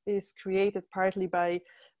marketplace is created partly by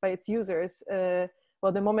its users.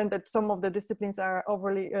 Well, the moment that some of the disciplines are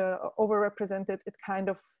overrepresented, it kind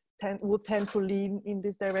of will tend to lean in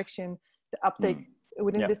this direction. The uptake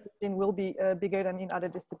within discipline will be bigger than in other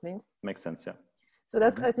disciplines. Makes sense, yeah. So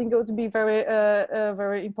that's, I think, it would be very,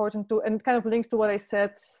 very important to, and it kind of links to what I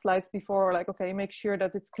said slides before, like, okay, make sure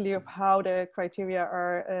that it's clear of how the criteria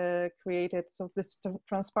are created. So this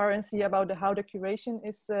transparency about how the curation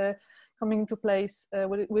is coming into place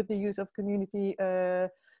with the use of community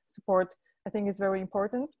support, I think it's very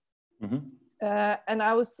important. And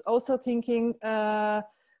I was also thinking,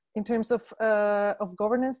 in terms of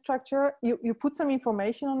governance structure, you put some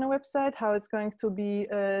information on the website, how it's going to be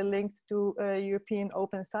linked to European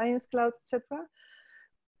Open Science Cloud, etc.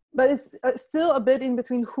 But it's still a bit in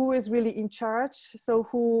between who is really in charge, so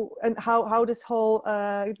who and how this whole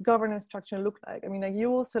governance structure look like. I mean, like, you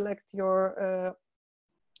will select your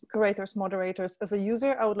curators, moderators. As a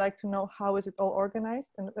user, I would like to know how is it all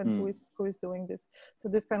organized and who is doing this. So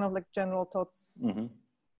this kind of like general thoughts.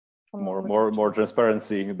 More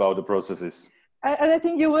transparency about the processes. And I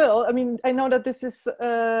think you will. I mean, I know that this is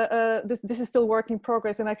this is still work in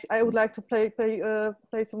progress, and actually, I would like to pay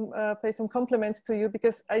some compliments to you,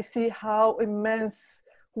 because I see how immense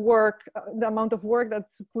work, the amount of work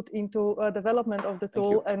that's put into development of the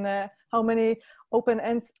tool, and how many open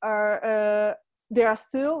ends are they are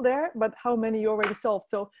still there, but how many you already solved.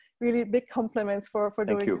 So really big compliments for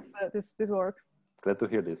doing this work. Glad to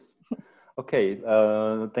hear this. Okay,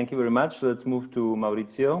 thank you very much. Let's move to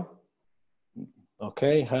Maurizio.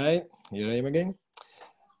 Okay, hi, here I am again.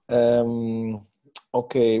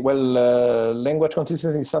 Okay, well, language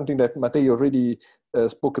consistency is something that Matteo already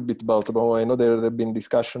spoke a bit about. I know there have been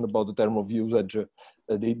discussion about the term of usage,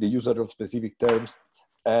 the usage of specific terms.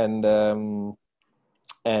 but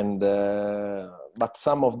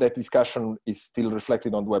some of that discussion is still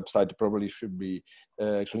reflected on the website, probably should be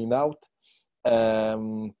cleaned out. I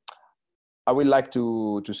would like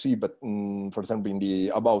to see, but for example, in the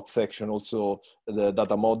about section, also the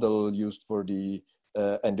data model used for the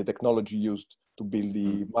and the technology used to build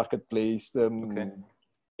the marketplace in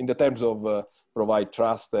the terms of provide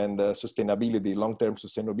trust and sustainability, long-term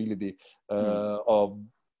sustainability of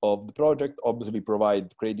the project. Obviously,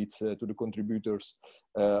 provide credits to the contributors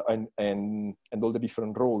and all the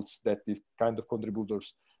different roles that these kind of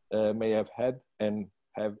contributors may have had and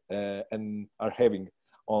have and are having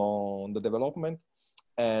on the development.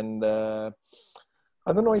 And I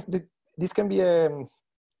don't know if this can be a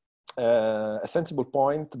sensible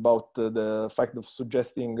point about the fact of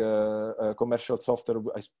suggesting commercial software.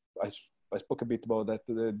 I spoke a bit about that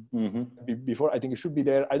before. I think it should be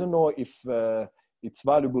there. I don't know if it's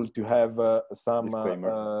valuable to have some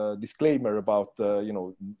disclaimer about,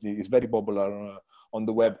 it's very popular on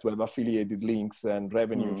the web to have affiliated links and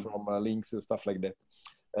revenue from links and stuff like that.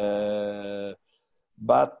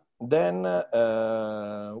 But then,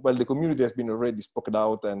 well, the community has been already spoken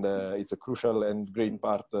out, and it's a crucial and great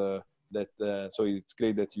part that, so it's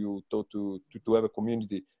great that you thought to have a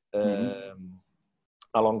community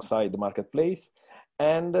alongside the marketplace.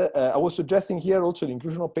 And I was suggesting here also the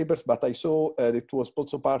inclusion of papers, but I saw that it was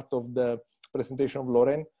also part of the presentation of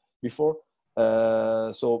Lauren before.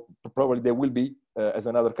 So probably there will be, as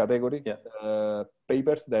another category,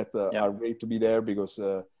 papers that are great to be there, because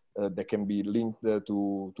they can be linked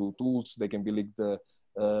to tools, they can be linked to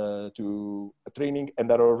training, and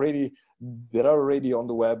they're already on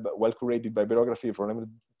the web, well curated bibliography from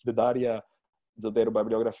the Daria Zotero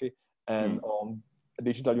bibliography, and on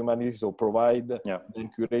digital humanities, so provide the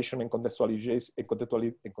curation and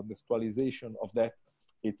contextualization of that.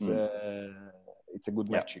 It's a good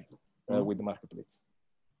matching with the marketplace.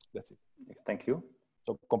 That's it. Thank you.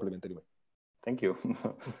 So compliment anyway. Thank you.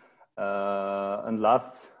 And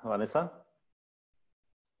last, Vanessa.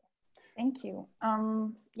 Thank you.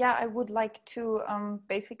 Yeah, I would like to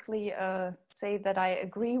basically say that I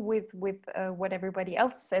agree with what everybody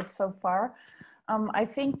else said so far. I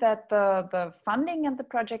think that the funding and the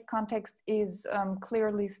project context is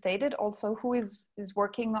clearly stated. Also, who is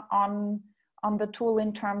working on the tool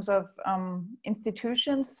in terms of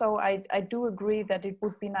institutions. So I do agree that it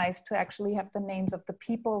would be nice to actually have the names of the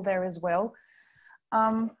people there as well.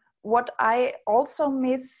 What I also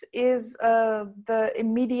miss is the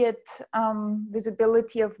immediate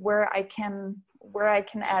visibility of where I can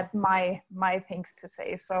add my things to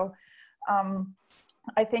say. So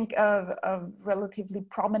I think a relatively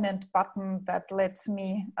prominent button that lets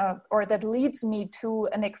me or that leads me to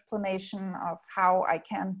an explanation of how I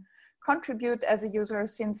can contribute as a user,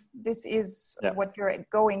 since this is what you're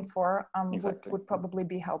going for, would probably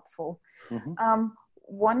be helpful.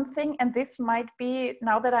 One thing, and this might be,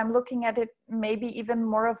 now that I'm looking at it, maybe even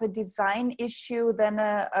more of a design issue than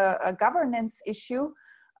a governance issue.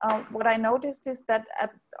 What I noticed is that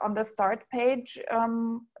on the start page,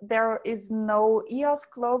 there is no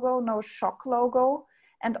EOSC logo, no SHOC logo.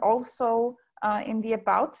 And also in the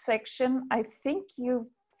About section, I think you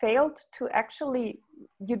failed to actually,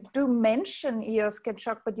 you do mention EOSC and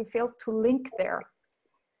SHOC, but you failed to link there.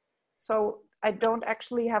 So I don't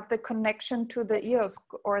actually have the connection to the EOSC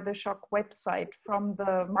or the SHOC website from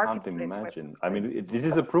the marketplace. I can't imagine. Website. I mean, this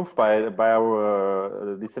is approved by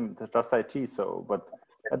our Trust IT. So, but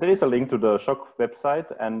there is a link to the SHOC website,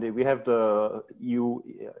 and we have the EU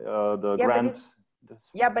grant.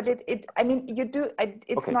 But I mean, you do.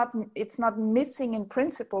 It's not missing in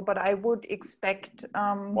principle, but I would expect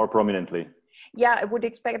more prominently. Yeah, I would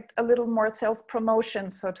expect a little more self-promotion,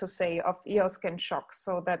 so to say, of EOSC and SHOC,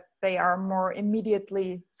 so that they are more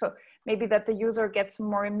immediately, so maybe that the user gets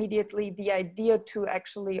more immediately the idea to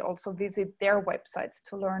actually also visit their websites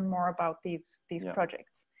to learn more about these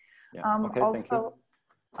projects. Also,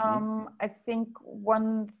 I think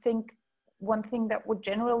one thing that would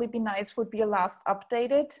generally be nice would be a last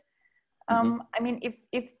updated. I mean,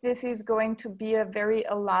 if this is going to be a very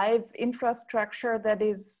alive infrastructure that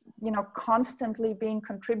is, constantly being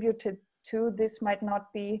contributed to, this might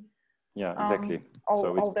not be exactly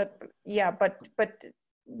all that. Yeah, but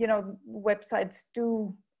websites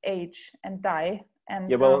do age and die. And,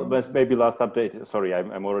 maybe last update. Sorry,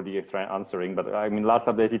 I'm already answering, but I mean, last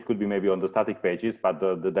update, it could be maybe on the static pages, but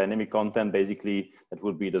the dynamic content, basically, that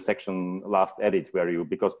would be the section last edit,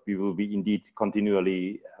 because we will be indeed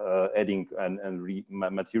continually adding and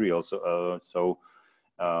materials.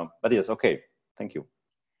 But yes, okay, thank you.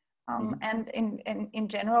 And in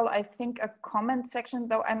general, I think a comment section,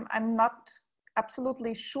 though, I'm not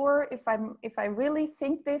absolutely sure if I really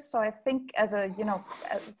think this. So I think as a, you know,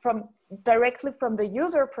 directly from the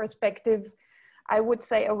user perspective, I would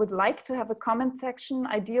say I would like to have a comment section,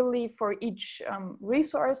 ideally for each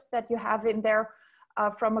resource that you have in there.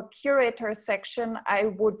 From a curator section, I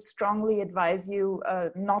would strongly advise you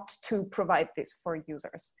not to provide this for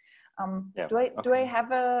users. Yeah, do I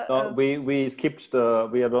have a? No, we skipped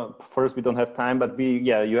the. First, we don't have time, but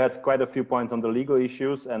you had quite a few points on the legal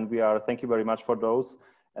issues, and thank you very much for those,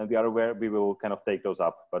 and we are aware we will kind of take those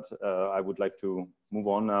up. But I would like to move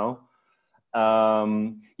on now.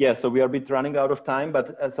 Yeah, so we are a bit running out of time,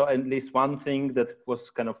 but so at least one thing that was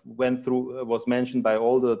kind of was mentioned by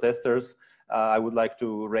all the testers. I would like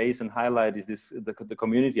to raise and highlight is the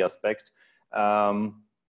community aspect, and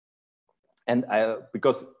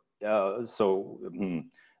because. It's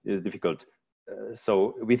difficult.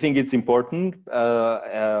 So we think it's important,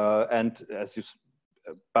 and as you,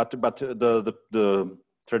 but the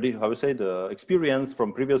experience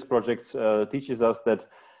from previous projects teaches us that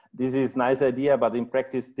this is nice idea, but in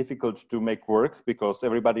practice difficult to make work because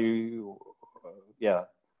everybody,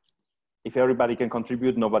 if everybody can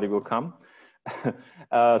contribute, nobody will come.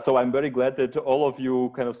 So I'm very glad that all of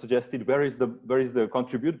you kind of suggested where is the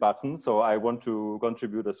contribute button. So I want to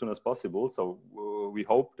contribute as soon as possible. So we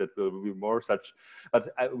hope that there will be more such,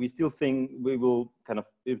 but we still think we will kind of,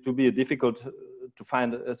 it will be difficult to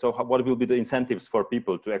find. So what will be the incentives for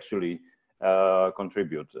people to actually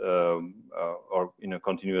contribute or in a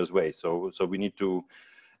continuous way? So we need to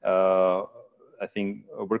I think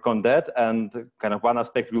work on that, and kind of one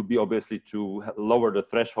aspect will be obviously to lower the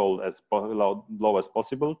threshold as low as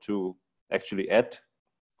possible to actually add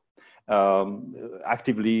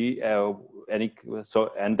actively and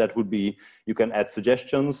that would be, you can add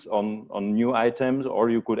suggestions on new items, or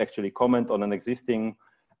you could actually comment on an existing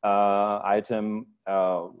item,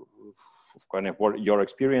 kind of what your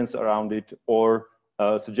experience around it, or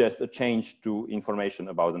suggest a change to information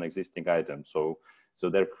about an existing item. So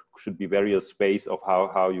there should be various ways of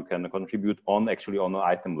how you can contribute actually on an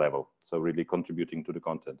item level. So really contributing to the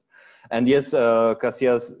content. And yes,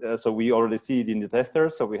 Cassius, so we already see it in the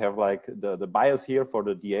testers. So we have like the bias here for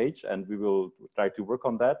the DH, and we will try to work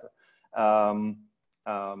on that.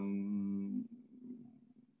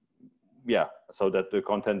 Yeah, so that the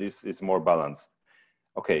content is more balanced.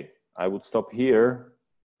 Okay, I would stop here.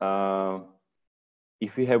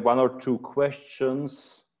 If we have one or two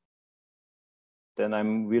questions, then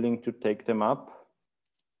I'm willing to take them up.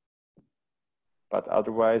 But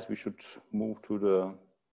otherwise, we should move to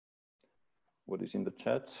what is in the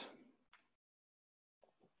chat.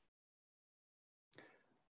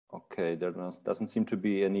 Okay, there doesn't seem to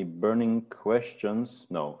be any burning questions.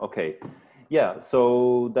 No, okay. Yeah,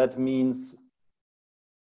 so that means,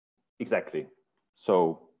 exactly.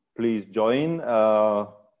 So please join.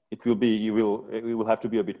 It will have to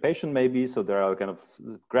be a bit patient maybe. So there are kind of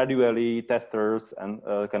gradually testers, and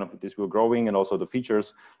kind of this will growing, and also the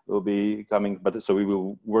features will be coming. But so we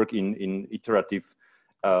will work in iterative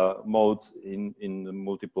modes in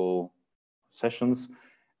multiple sessions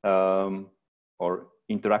or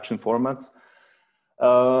interaction formats.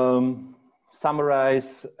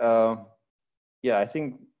 Summarize. Yeah, I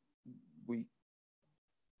think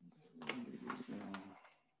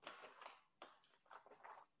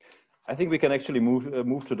we can actually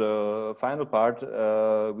move to the final part,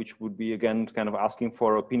 which would be again kind of asking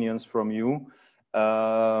for opinions from you.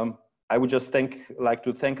 I would just like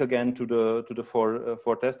to thank again to the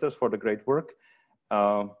four testers for the great work.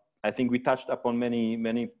 I think we touched upon many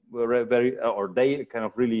they kind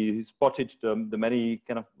of really spotted the many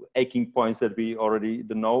kind of aching points that we already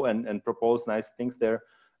know and proposed nice things there.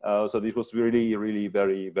 So this was really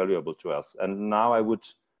very valuable to us. And now I would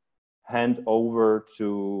hand over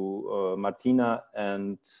to Martina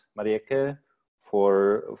and Marieke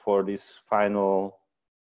for this final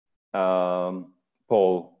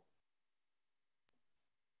poll.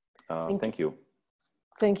 Thank you.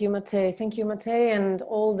 Thank you, Matej. Thank you, Matej, and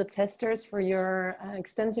all the testers for your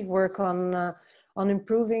extensive work on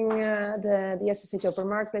improving the SSH Open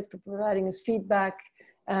Marketplace, for providing us feedback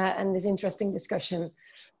and this interesting discussion.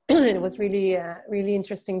 It was really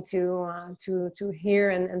interesting to hear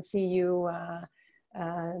and see you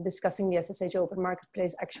discussing the SSH Open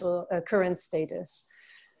Marketplace actual current status.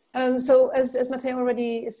 So as Matej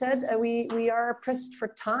already said, we are pressed for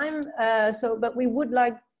time. But we would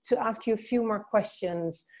like to ask you a few more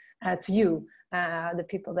questions to you, the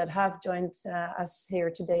people that have joined us here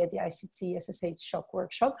today at the ICT SSH Shock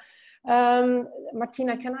workshop.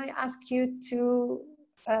 Martina, can I ask you to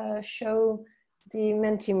show the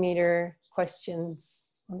Mentimeter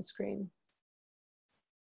questions on screen?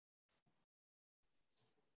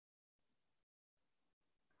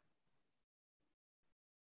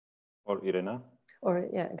 Or Irena. Or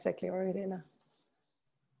yeah, exactly, or Irena.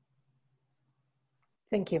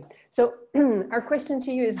 Thank you. So our question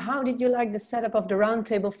to you is, how did you like the setup of the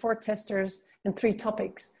roundtable, 4 testers and 3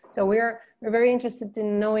 topics? So we're very interested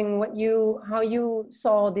in knowing how you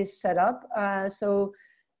saw this setup.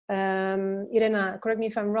 Irena, correct me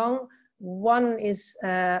if I'm wrong. 1 is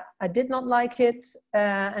I did not like it,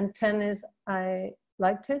 and 10 is I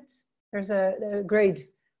liked it. There's a grade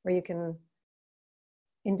where you can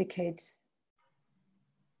indicate.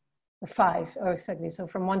 5, oh exactly. So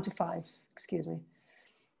from 1 to 5, excuse me.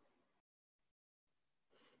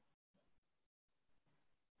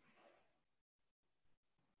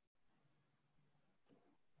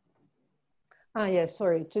 Ah, yeah,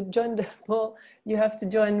 sorry. To join the poll, you have to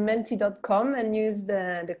join menti.com and use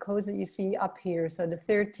the codes that you see up here. So the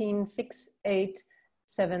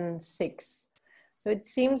 136876. So it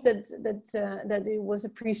seems that it was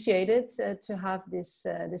appreciated to have this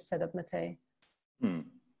setup, Matej.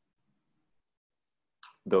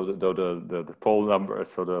 Though the poll number,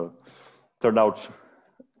 so the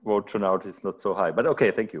vote turnout is not so high. But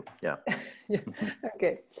okay, thank you. Yeah. Yeah.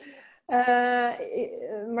 Okay.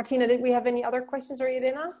 Martina, did we have any other questions, or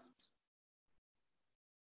Irena?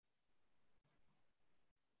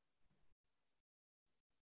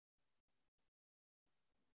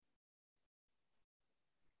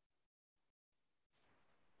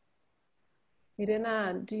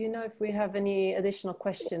 Irena, do you know if we have any additional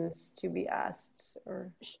questions to be asked,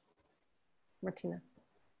 or Martina?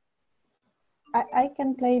 I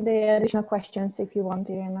can play the additional questions if you want,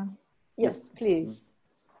 Irena. Yes, please.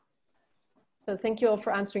 So thank you all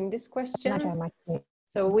for answering this question.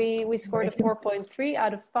 So we scored a 4.3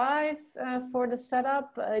 out of 5 for the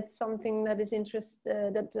setup. It's something that is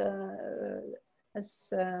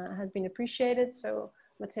has been appreciated. So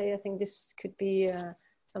Matej, I think this could be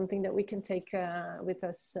something that we can take with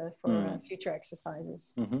us for future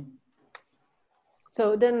exercises.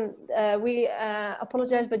 So then we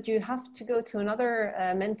apologize, but you have to go to another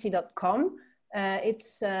menti.com.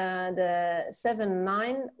 It's the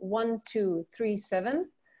 791237,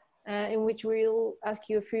 in which we'll ask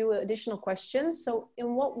you a few additional questions. So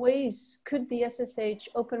in what ways could the SSH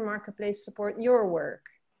Open Marketplace support your work?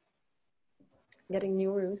 Getting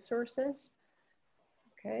new resources.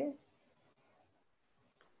 Okay.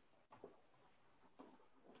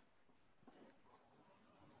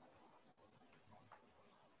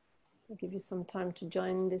 I'll give you some time to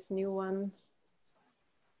join this new one.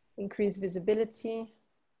 Increase visibility.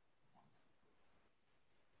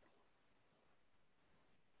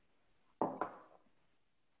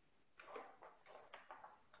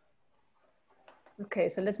 Okay,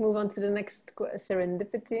 so let's move on to the next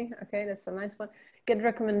serendipity. Okay, that's a nice one. Get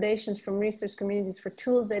recommendations from research communities for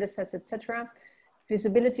tools, data sets, etc.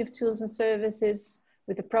 Visibility of tools and services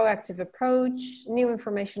with a proactive approach. New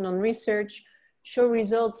information on research. Show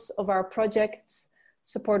results of our projects.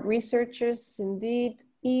 Support researchers, indeed.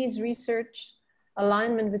 Ease research.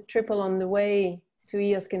 Alignment with Triple on the way to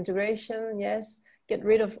EOSC integration. Yes. Get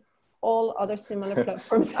rid of all other similar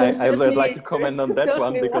platforms. I would like to comment on that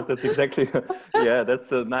one, because that's exactly, yeah,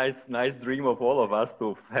 that's a nice dream of all of us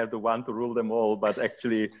to have the one to rule them all, but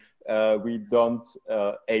actually we don't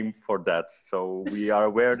aim for that. So we are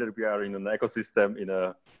aware that we are in an ecosystem, in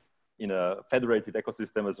a federated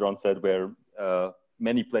ecosystem, as Ron said, where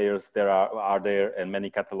many players are there, and many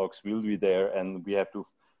catalogs will be there, and we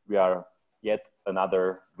are yet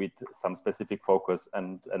another with some specific focus,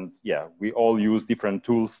 and yeah, we all use different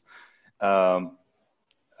tools, or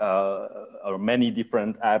many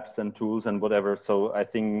different apps and tools and whatever. So I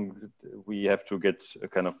think we have to get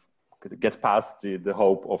past the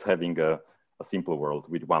hope of having a simple world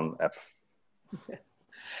with one app.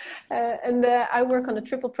 I work on a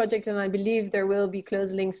Triple project, and I believe there will be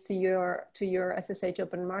close links to your SSH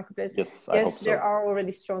Open Marketplace. Yes, I hope so. There are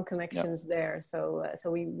already strong connections there, so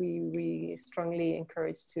we strongly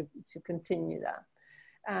encourage to continue that.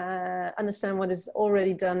 Understand what is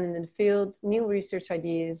already done in the field, new research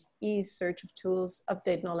ideas, ease search of tools,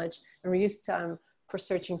 update knowledge, and reuse time for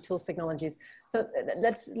searching tools technologies. So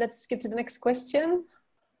let's skip to the next question.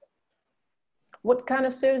 What kind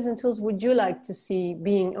of services and tools would you like to see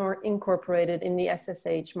being or incorporated in the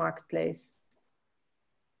SSH Marketplace?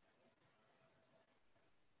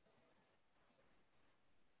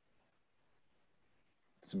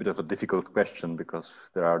 It's a bit of a difficult question, because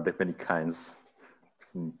there are that many kinds.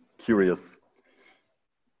 I'm curious.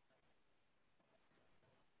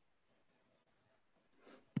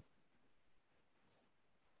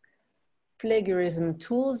 Plagiarism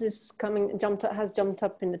tools has jumped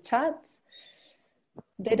up in the chat.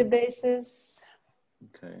 Databases.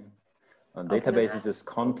 Okay. And databases as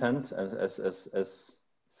content, as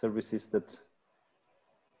services that.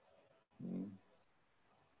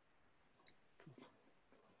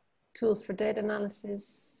 Tools for data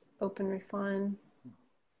analysis, Open Refine.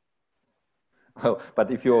 Well, but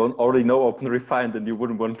if you already know Open Refine, then you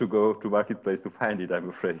wouldn't want to go to Marketplace to find it, I'm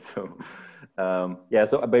afraid. So, yeah,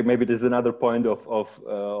 so maybe this is another point of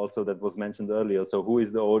also that was mentioned earlier. So who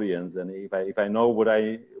is the audience? And if I know what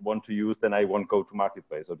I want to use, then I won't go to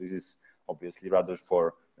Marketplace. So this is obviously rather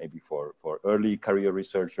for maybe for early career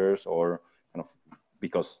researchers, or kind of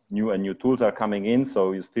because new tools are coming in.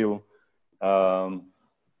 So you still kind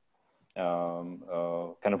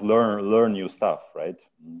of learn new stuff, right?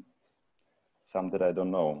 Some that I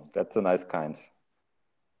don't know. That's a nice kind.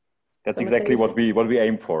 That's exactly what we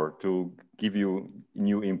aim for, to give you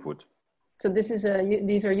new input. So this is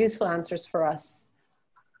these are useful answers for us,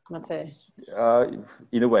 Mate.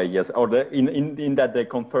 In a way, yes. Or in that they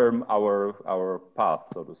confirm our path,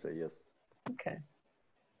 so to say, yes. Okay.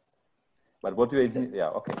 But what do you? Yeah.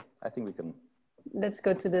 Okay. I think we can. Let's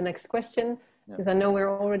go to the next question, because I know we're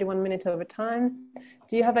already 1 minute over time.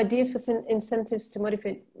 Do you have ideas for incentives to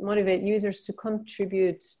motivate users to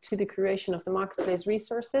contribute to the creation of the marketplace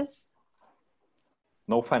resources?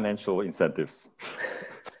 No financial incentives.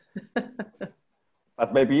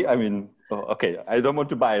 But maybe, I mean, okay, I don't want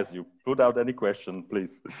to bias you. Put out any question,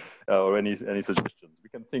 please, or any suggestions. We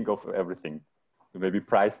can think of everything. Maybe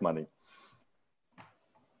prize money.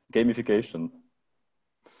 Gamification.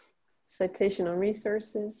 Citation on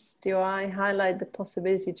resources. Do I highlight the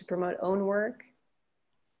possibility to promote own work?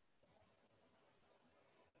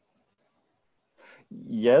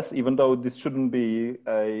 Yes, even though this shouldn't be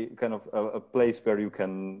a kind of a place where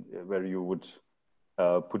you would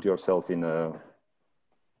put yourself in a,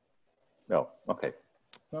 well, okay.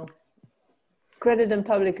 Well. Credit and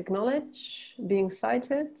public knowledge, being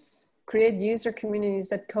cited. Create user communities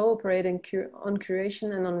that cooperate on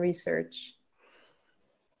curation and on research.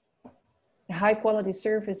 A high quality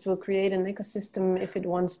service will create an ecosystem if it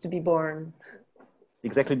wants to be born.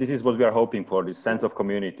 Exactly, this is what we are hoping for, this sense of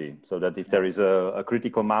community, so that if there is a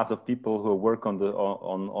critical mass of people who work on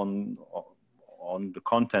the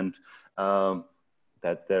content,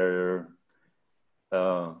 that they're,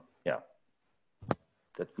 that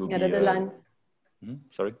will be. That aligns.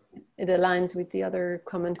 Sorry? It aligns with the other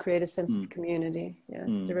comment, create a sense of community.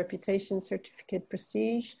 Yes, the reputation, certificate,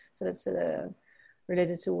 prestige. So that's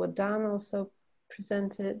related to what Dan also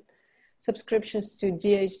presented. Subscriptions to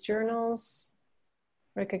GH journals.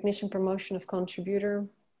 Recognition, promotion of contributor.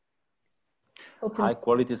 High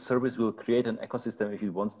quality service will create an ecosystem if it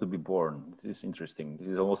wants to be born. This is interesting. This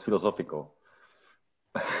is almost philosophical.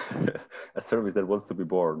 A service that wants to be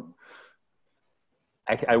born.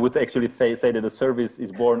 I would actually say that a service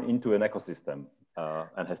is born into an ecosystem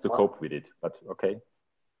and has to cope with it, but okay.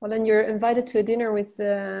 Well, then you're invited to a dinner with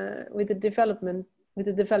the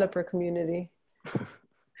developer community.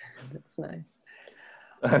 That's nice.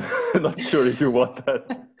 I'm not sure if you want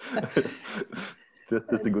that.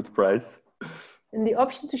 That's a good price. And the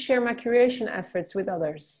option to share my curation efforts with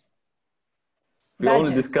others. We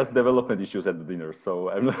only discuss development issues at the dinner,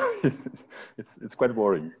 so I'm not, it's quite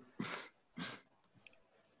boring.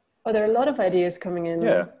 Oh, there are a lot of ideas coming in.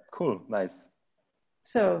 Yeah, cool, nice.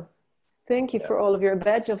 So, thank you for all of your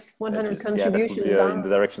badge of 100 contributions. Yeah, in the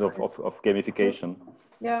direction of gamification.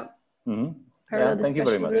 Yeah. Parallel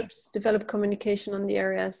discussion groups, develop communication on the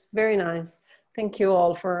areas. Very nice. Thank you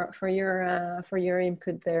all for your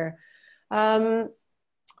input there. I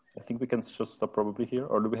think we can just stop probably here,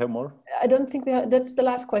 or do we have more? I don't think we have. That's the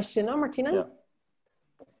last question, no, Martina? Yeah.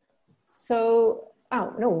 So,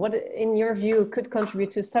 no, what in your view could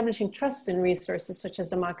contribute to establishing trust in resources such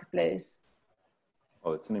as the marketplace?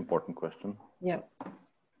 Oh, it's an important question. Yeah.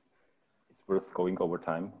 It's worth going over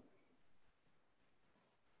time.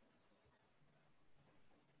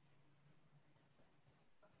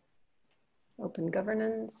 Open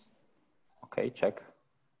governance. Okay, check.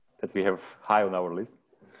 That we have high on our list.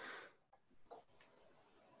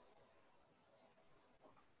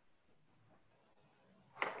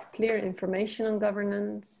 Clear information on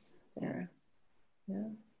governance. There. Yeah.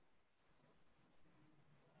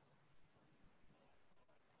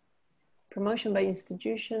 Promotion by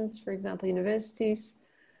institutions, for example, universities,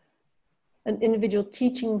 and individual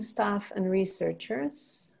teaching staff and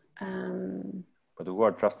researchers. But who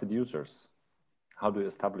are trusted users? How do you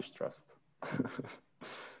establish trust?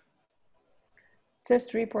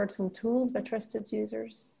 Test reports on tools by trusted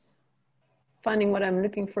users. Finding what I'm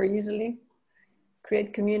looking for easily.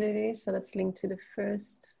 Create communities. So that's linked to the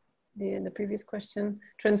previous question.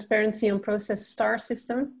 Transparency on process star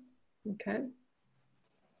system. Okay.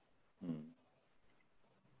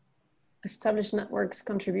 Establish networks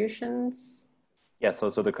contributions. Yeah, so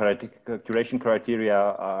the curation criteria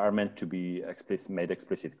are meant to be made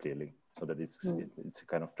explicit clearly, so that it's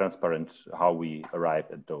kind of transparent how we arrive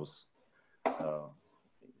at those,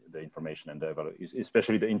 the information and the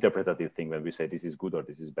especially the interpretative thing when we say this is good or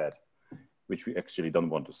this is bad, which we actually don't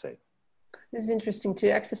want to say. This is interesting too,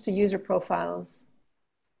 access to user profiles.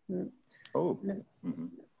 Oh,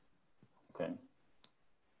 okay.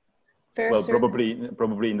 Fair well, service.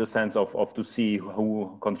 probably in the sense of to see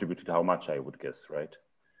who contributed how much, I would guess, right?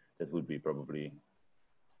 That would be probably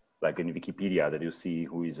like in Wikipedia that you see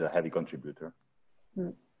who is a heavy contributor.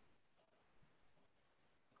 A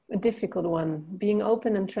difficult one, being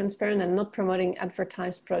open and transparent and not promoting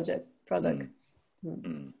advertised products.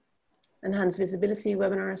 Enhance visibility,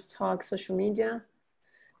 webinars, talks, social media,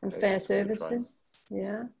 and fair services.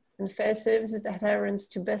 Yeah, and fair services, adherence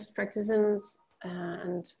to best practices,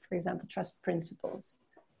 and for example, trust principles.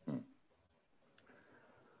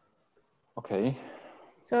 Okay.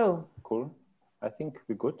 So cool. I think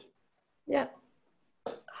we're good. Yeah.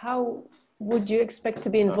 How would you expect to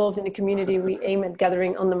be involved in the community we aim at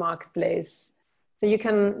gathering on the marketplace? So you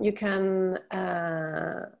can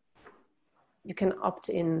opt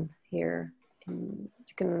in here.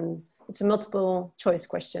 It's a multiple choice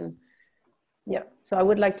question. Yeah. So I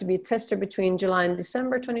would like to be a tester between July and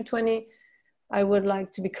December 2020. I would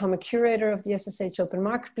like to become a curator of the SSH Open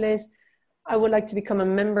Marketplace. I would like to become a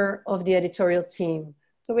member of the editorial team.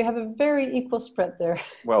 So we have a very equal spread there.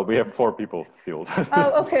 Well, we have 4 people still.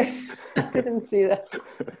 Oh, okay. I didn't see that.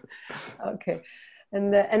 Okay.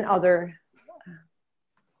 And other.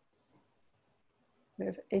 We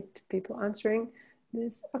have 8 people answering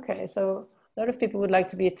this. Okay, so a lot of people would like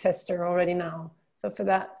to be a tester already now. So for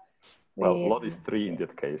that, well, a lot is 3 in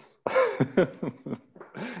that case.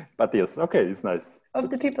 But yes, okay, it's nice. Of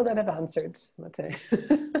the people that have answered, Mate.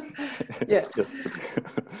 Yeah. Yes,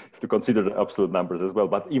 to consider the absolute numbers as well.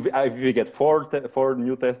 But if we get 4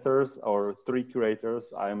 new testers or 3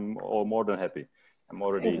 curators, I'm more than happy. I'm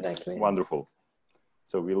already wonderful.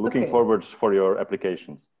 So we're looking forward for your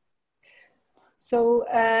applications. So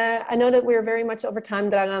I know that we're very much over time,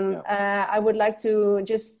 Dragan. Yeah. I would like to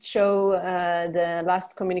just show the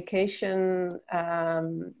last communication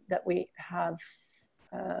that we have.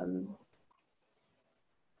 I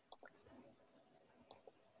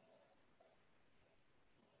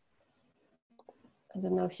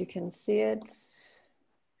don't know if you can see it.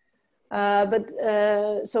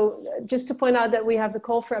 So just to point out that we have the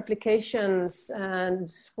call for applications and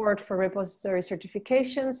support for repository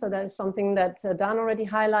certification. So that is something that Dan already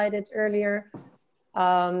highlighted earlier,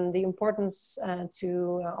 the importance of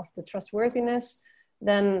the trustworthiness.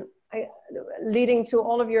 Then leading to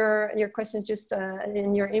all of your questions just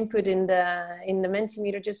in your input in the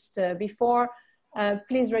Mentimeter just before,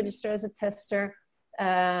 please register as a tester.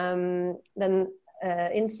 Then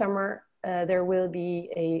in summer, there will be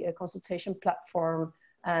a consultation platform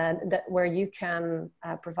where you can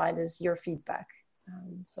provide us your feedback.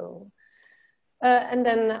 And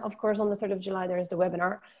then, of course, on the 3rd of July, there is the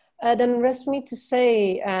webinar. Then rest me to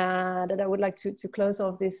say that I would like to close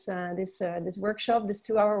off this workshop, this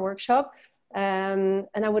 2-hour workshop. And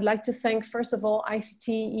I would like to thank, first of all,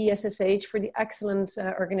 ICT ESSH for the excellent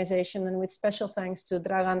organization, and with special thanks to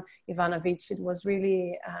Dragan Ivanovic. It was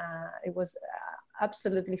really,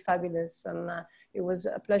 absolutely fabulous, and it was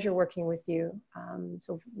a pleasure working with you.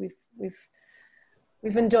 So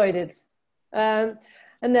we've enjoyed it.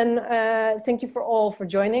 And then thank you all for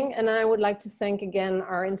joining. And I would like to thank again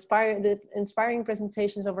the inspiring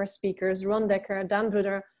presentations of our speakers, Ron Decker, Dan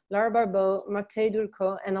Bruder, Lara Barbeau, Matej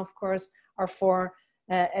Durko, and of course our 4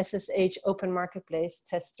 SSH Open Marketplace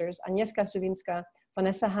testers, Agnieszka Suwinska,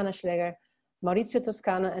 Vanessa Hanna-Schläger, Maurizio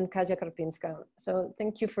Toscano, and Kasia Karpinska. So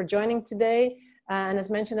thank you for joining today. And as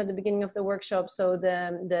mentioned at the beginning of the workshop, so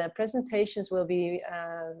the presentations will be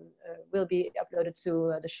uploaded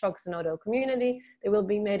to the SHOC Zenodo community. They will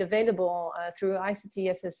be made available through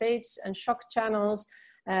ICT SSH and SHOC channels,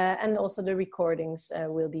 and also the recordings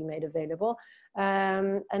will be made available.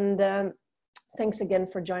 Thanks again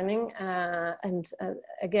for joining, and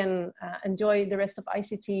again, enjoy the rest of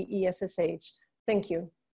ICT ESSH. Thank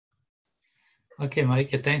you. Okay,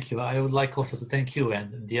 Marike, thank you. I would like also to thank you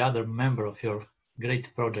and the other member of your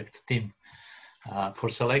great project team for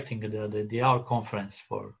selecting the hour conference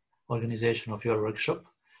for organization of your workshop.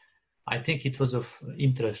 I think it was of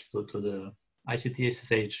interest to the ICT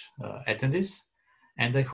SSH attendees, and I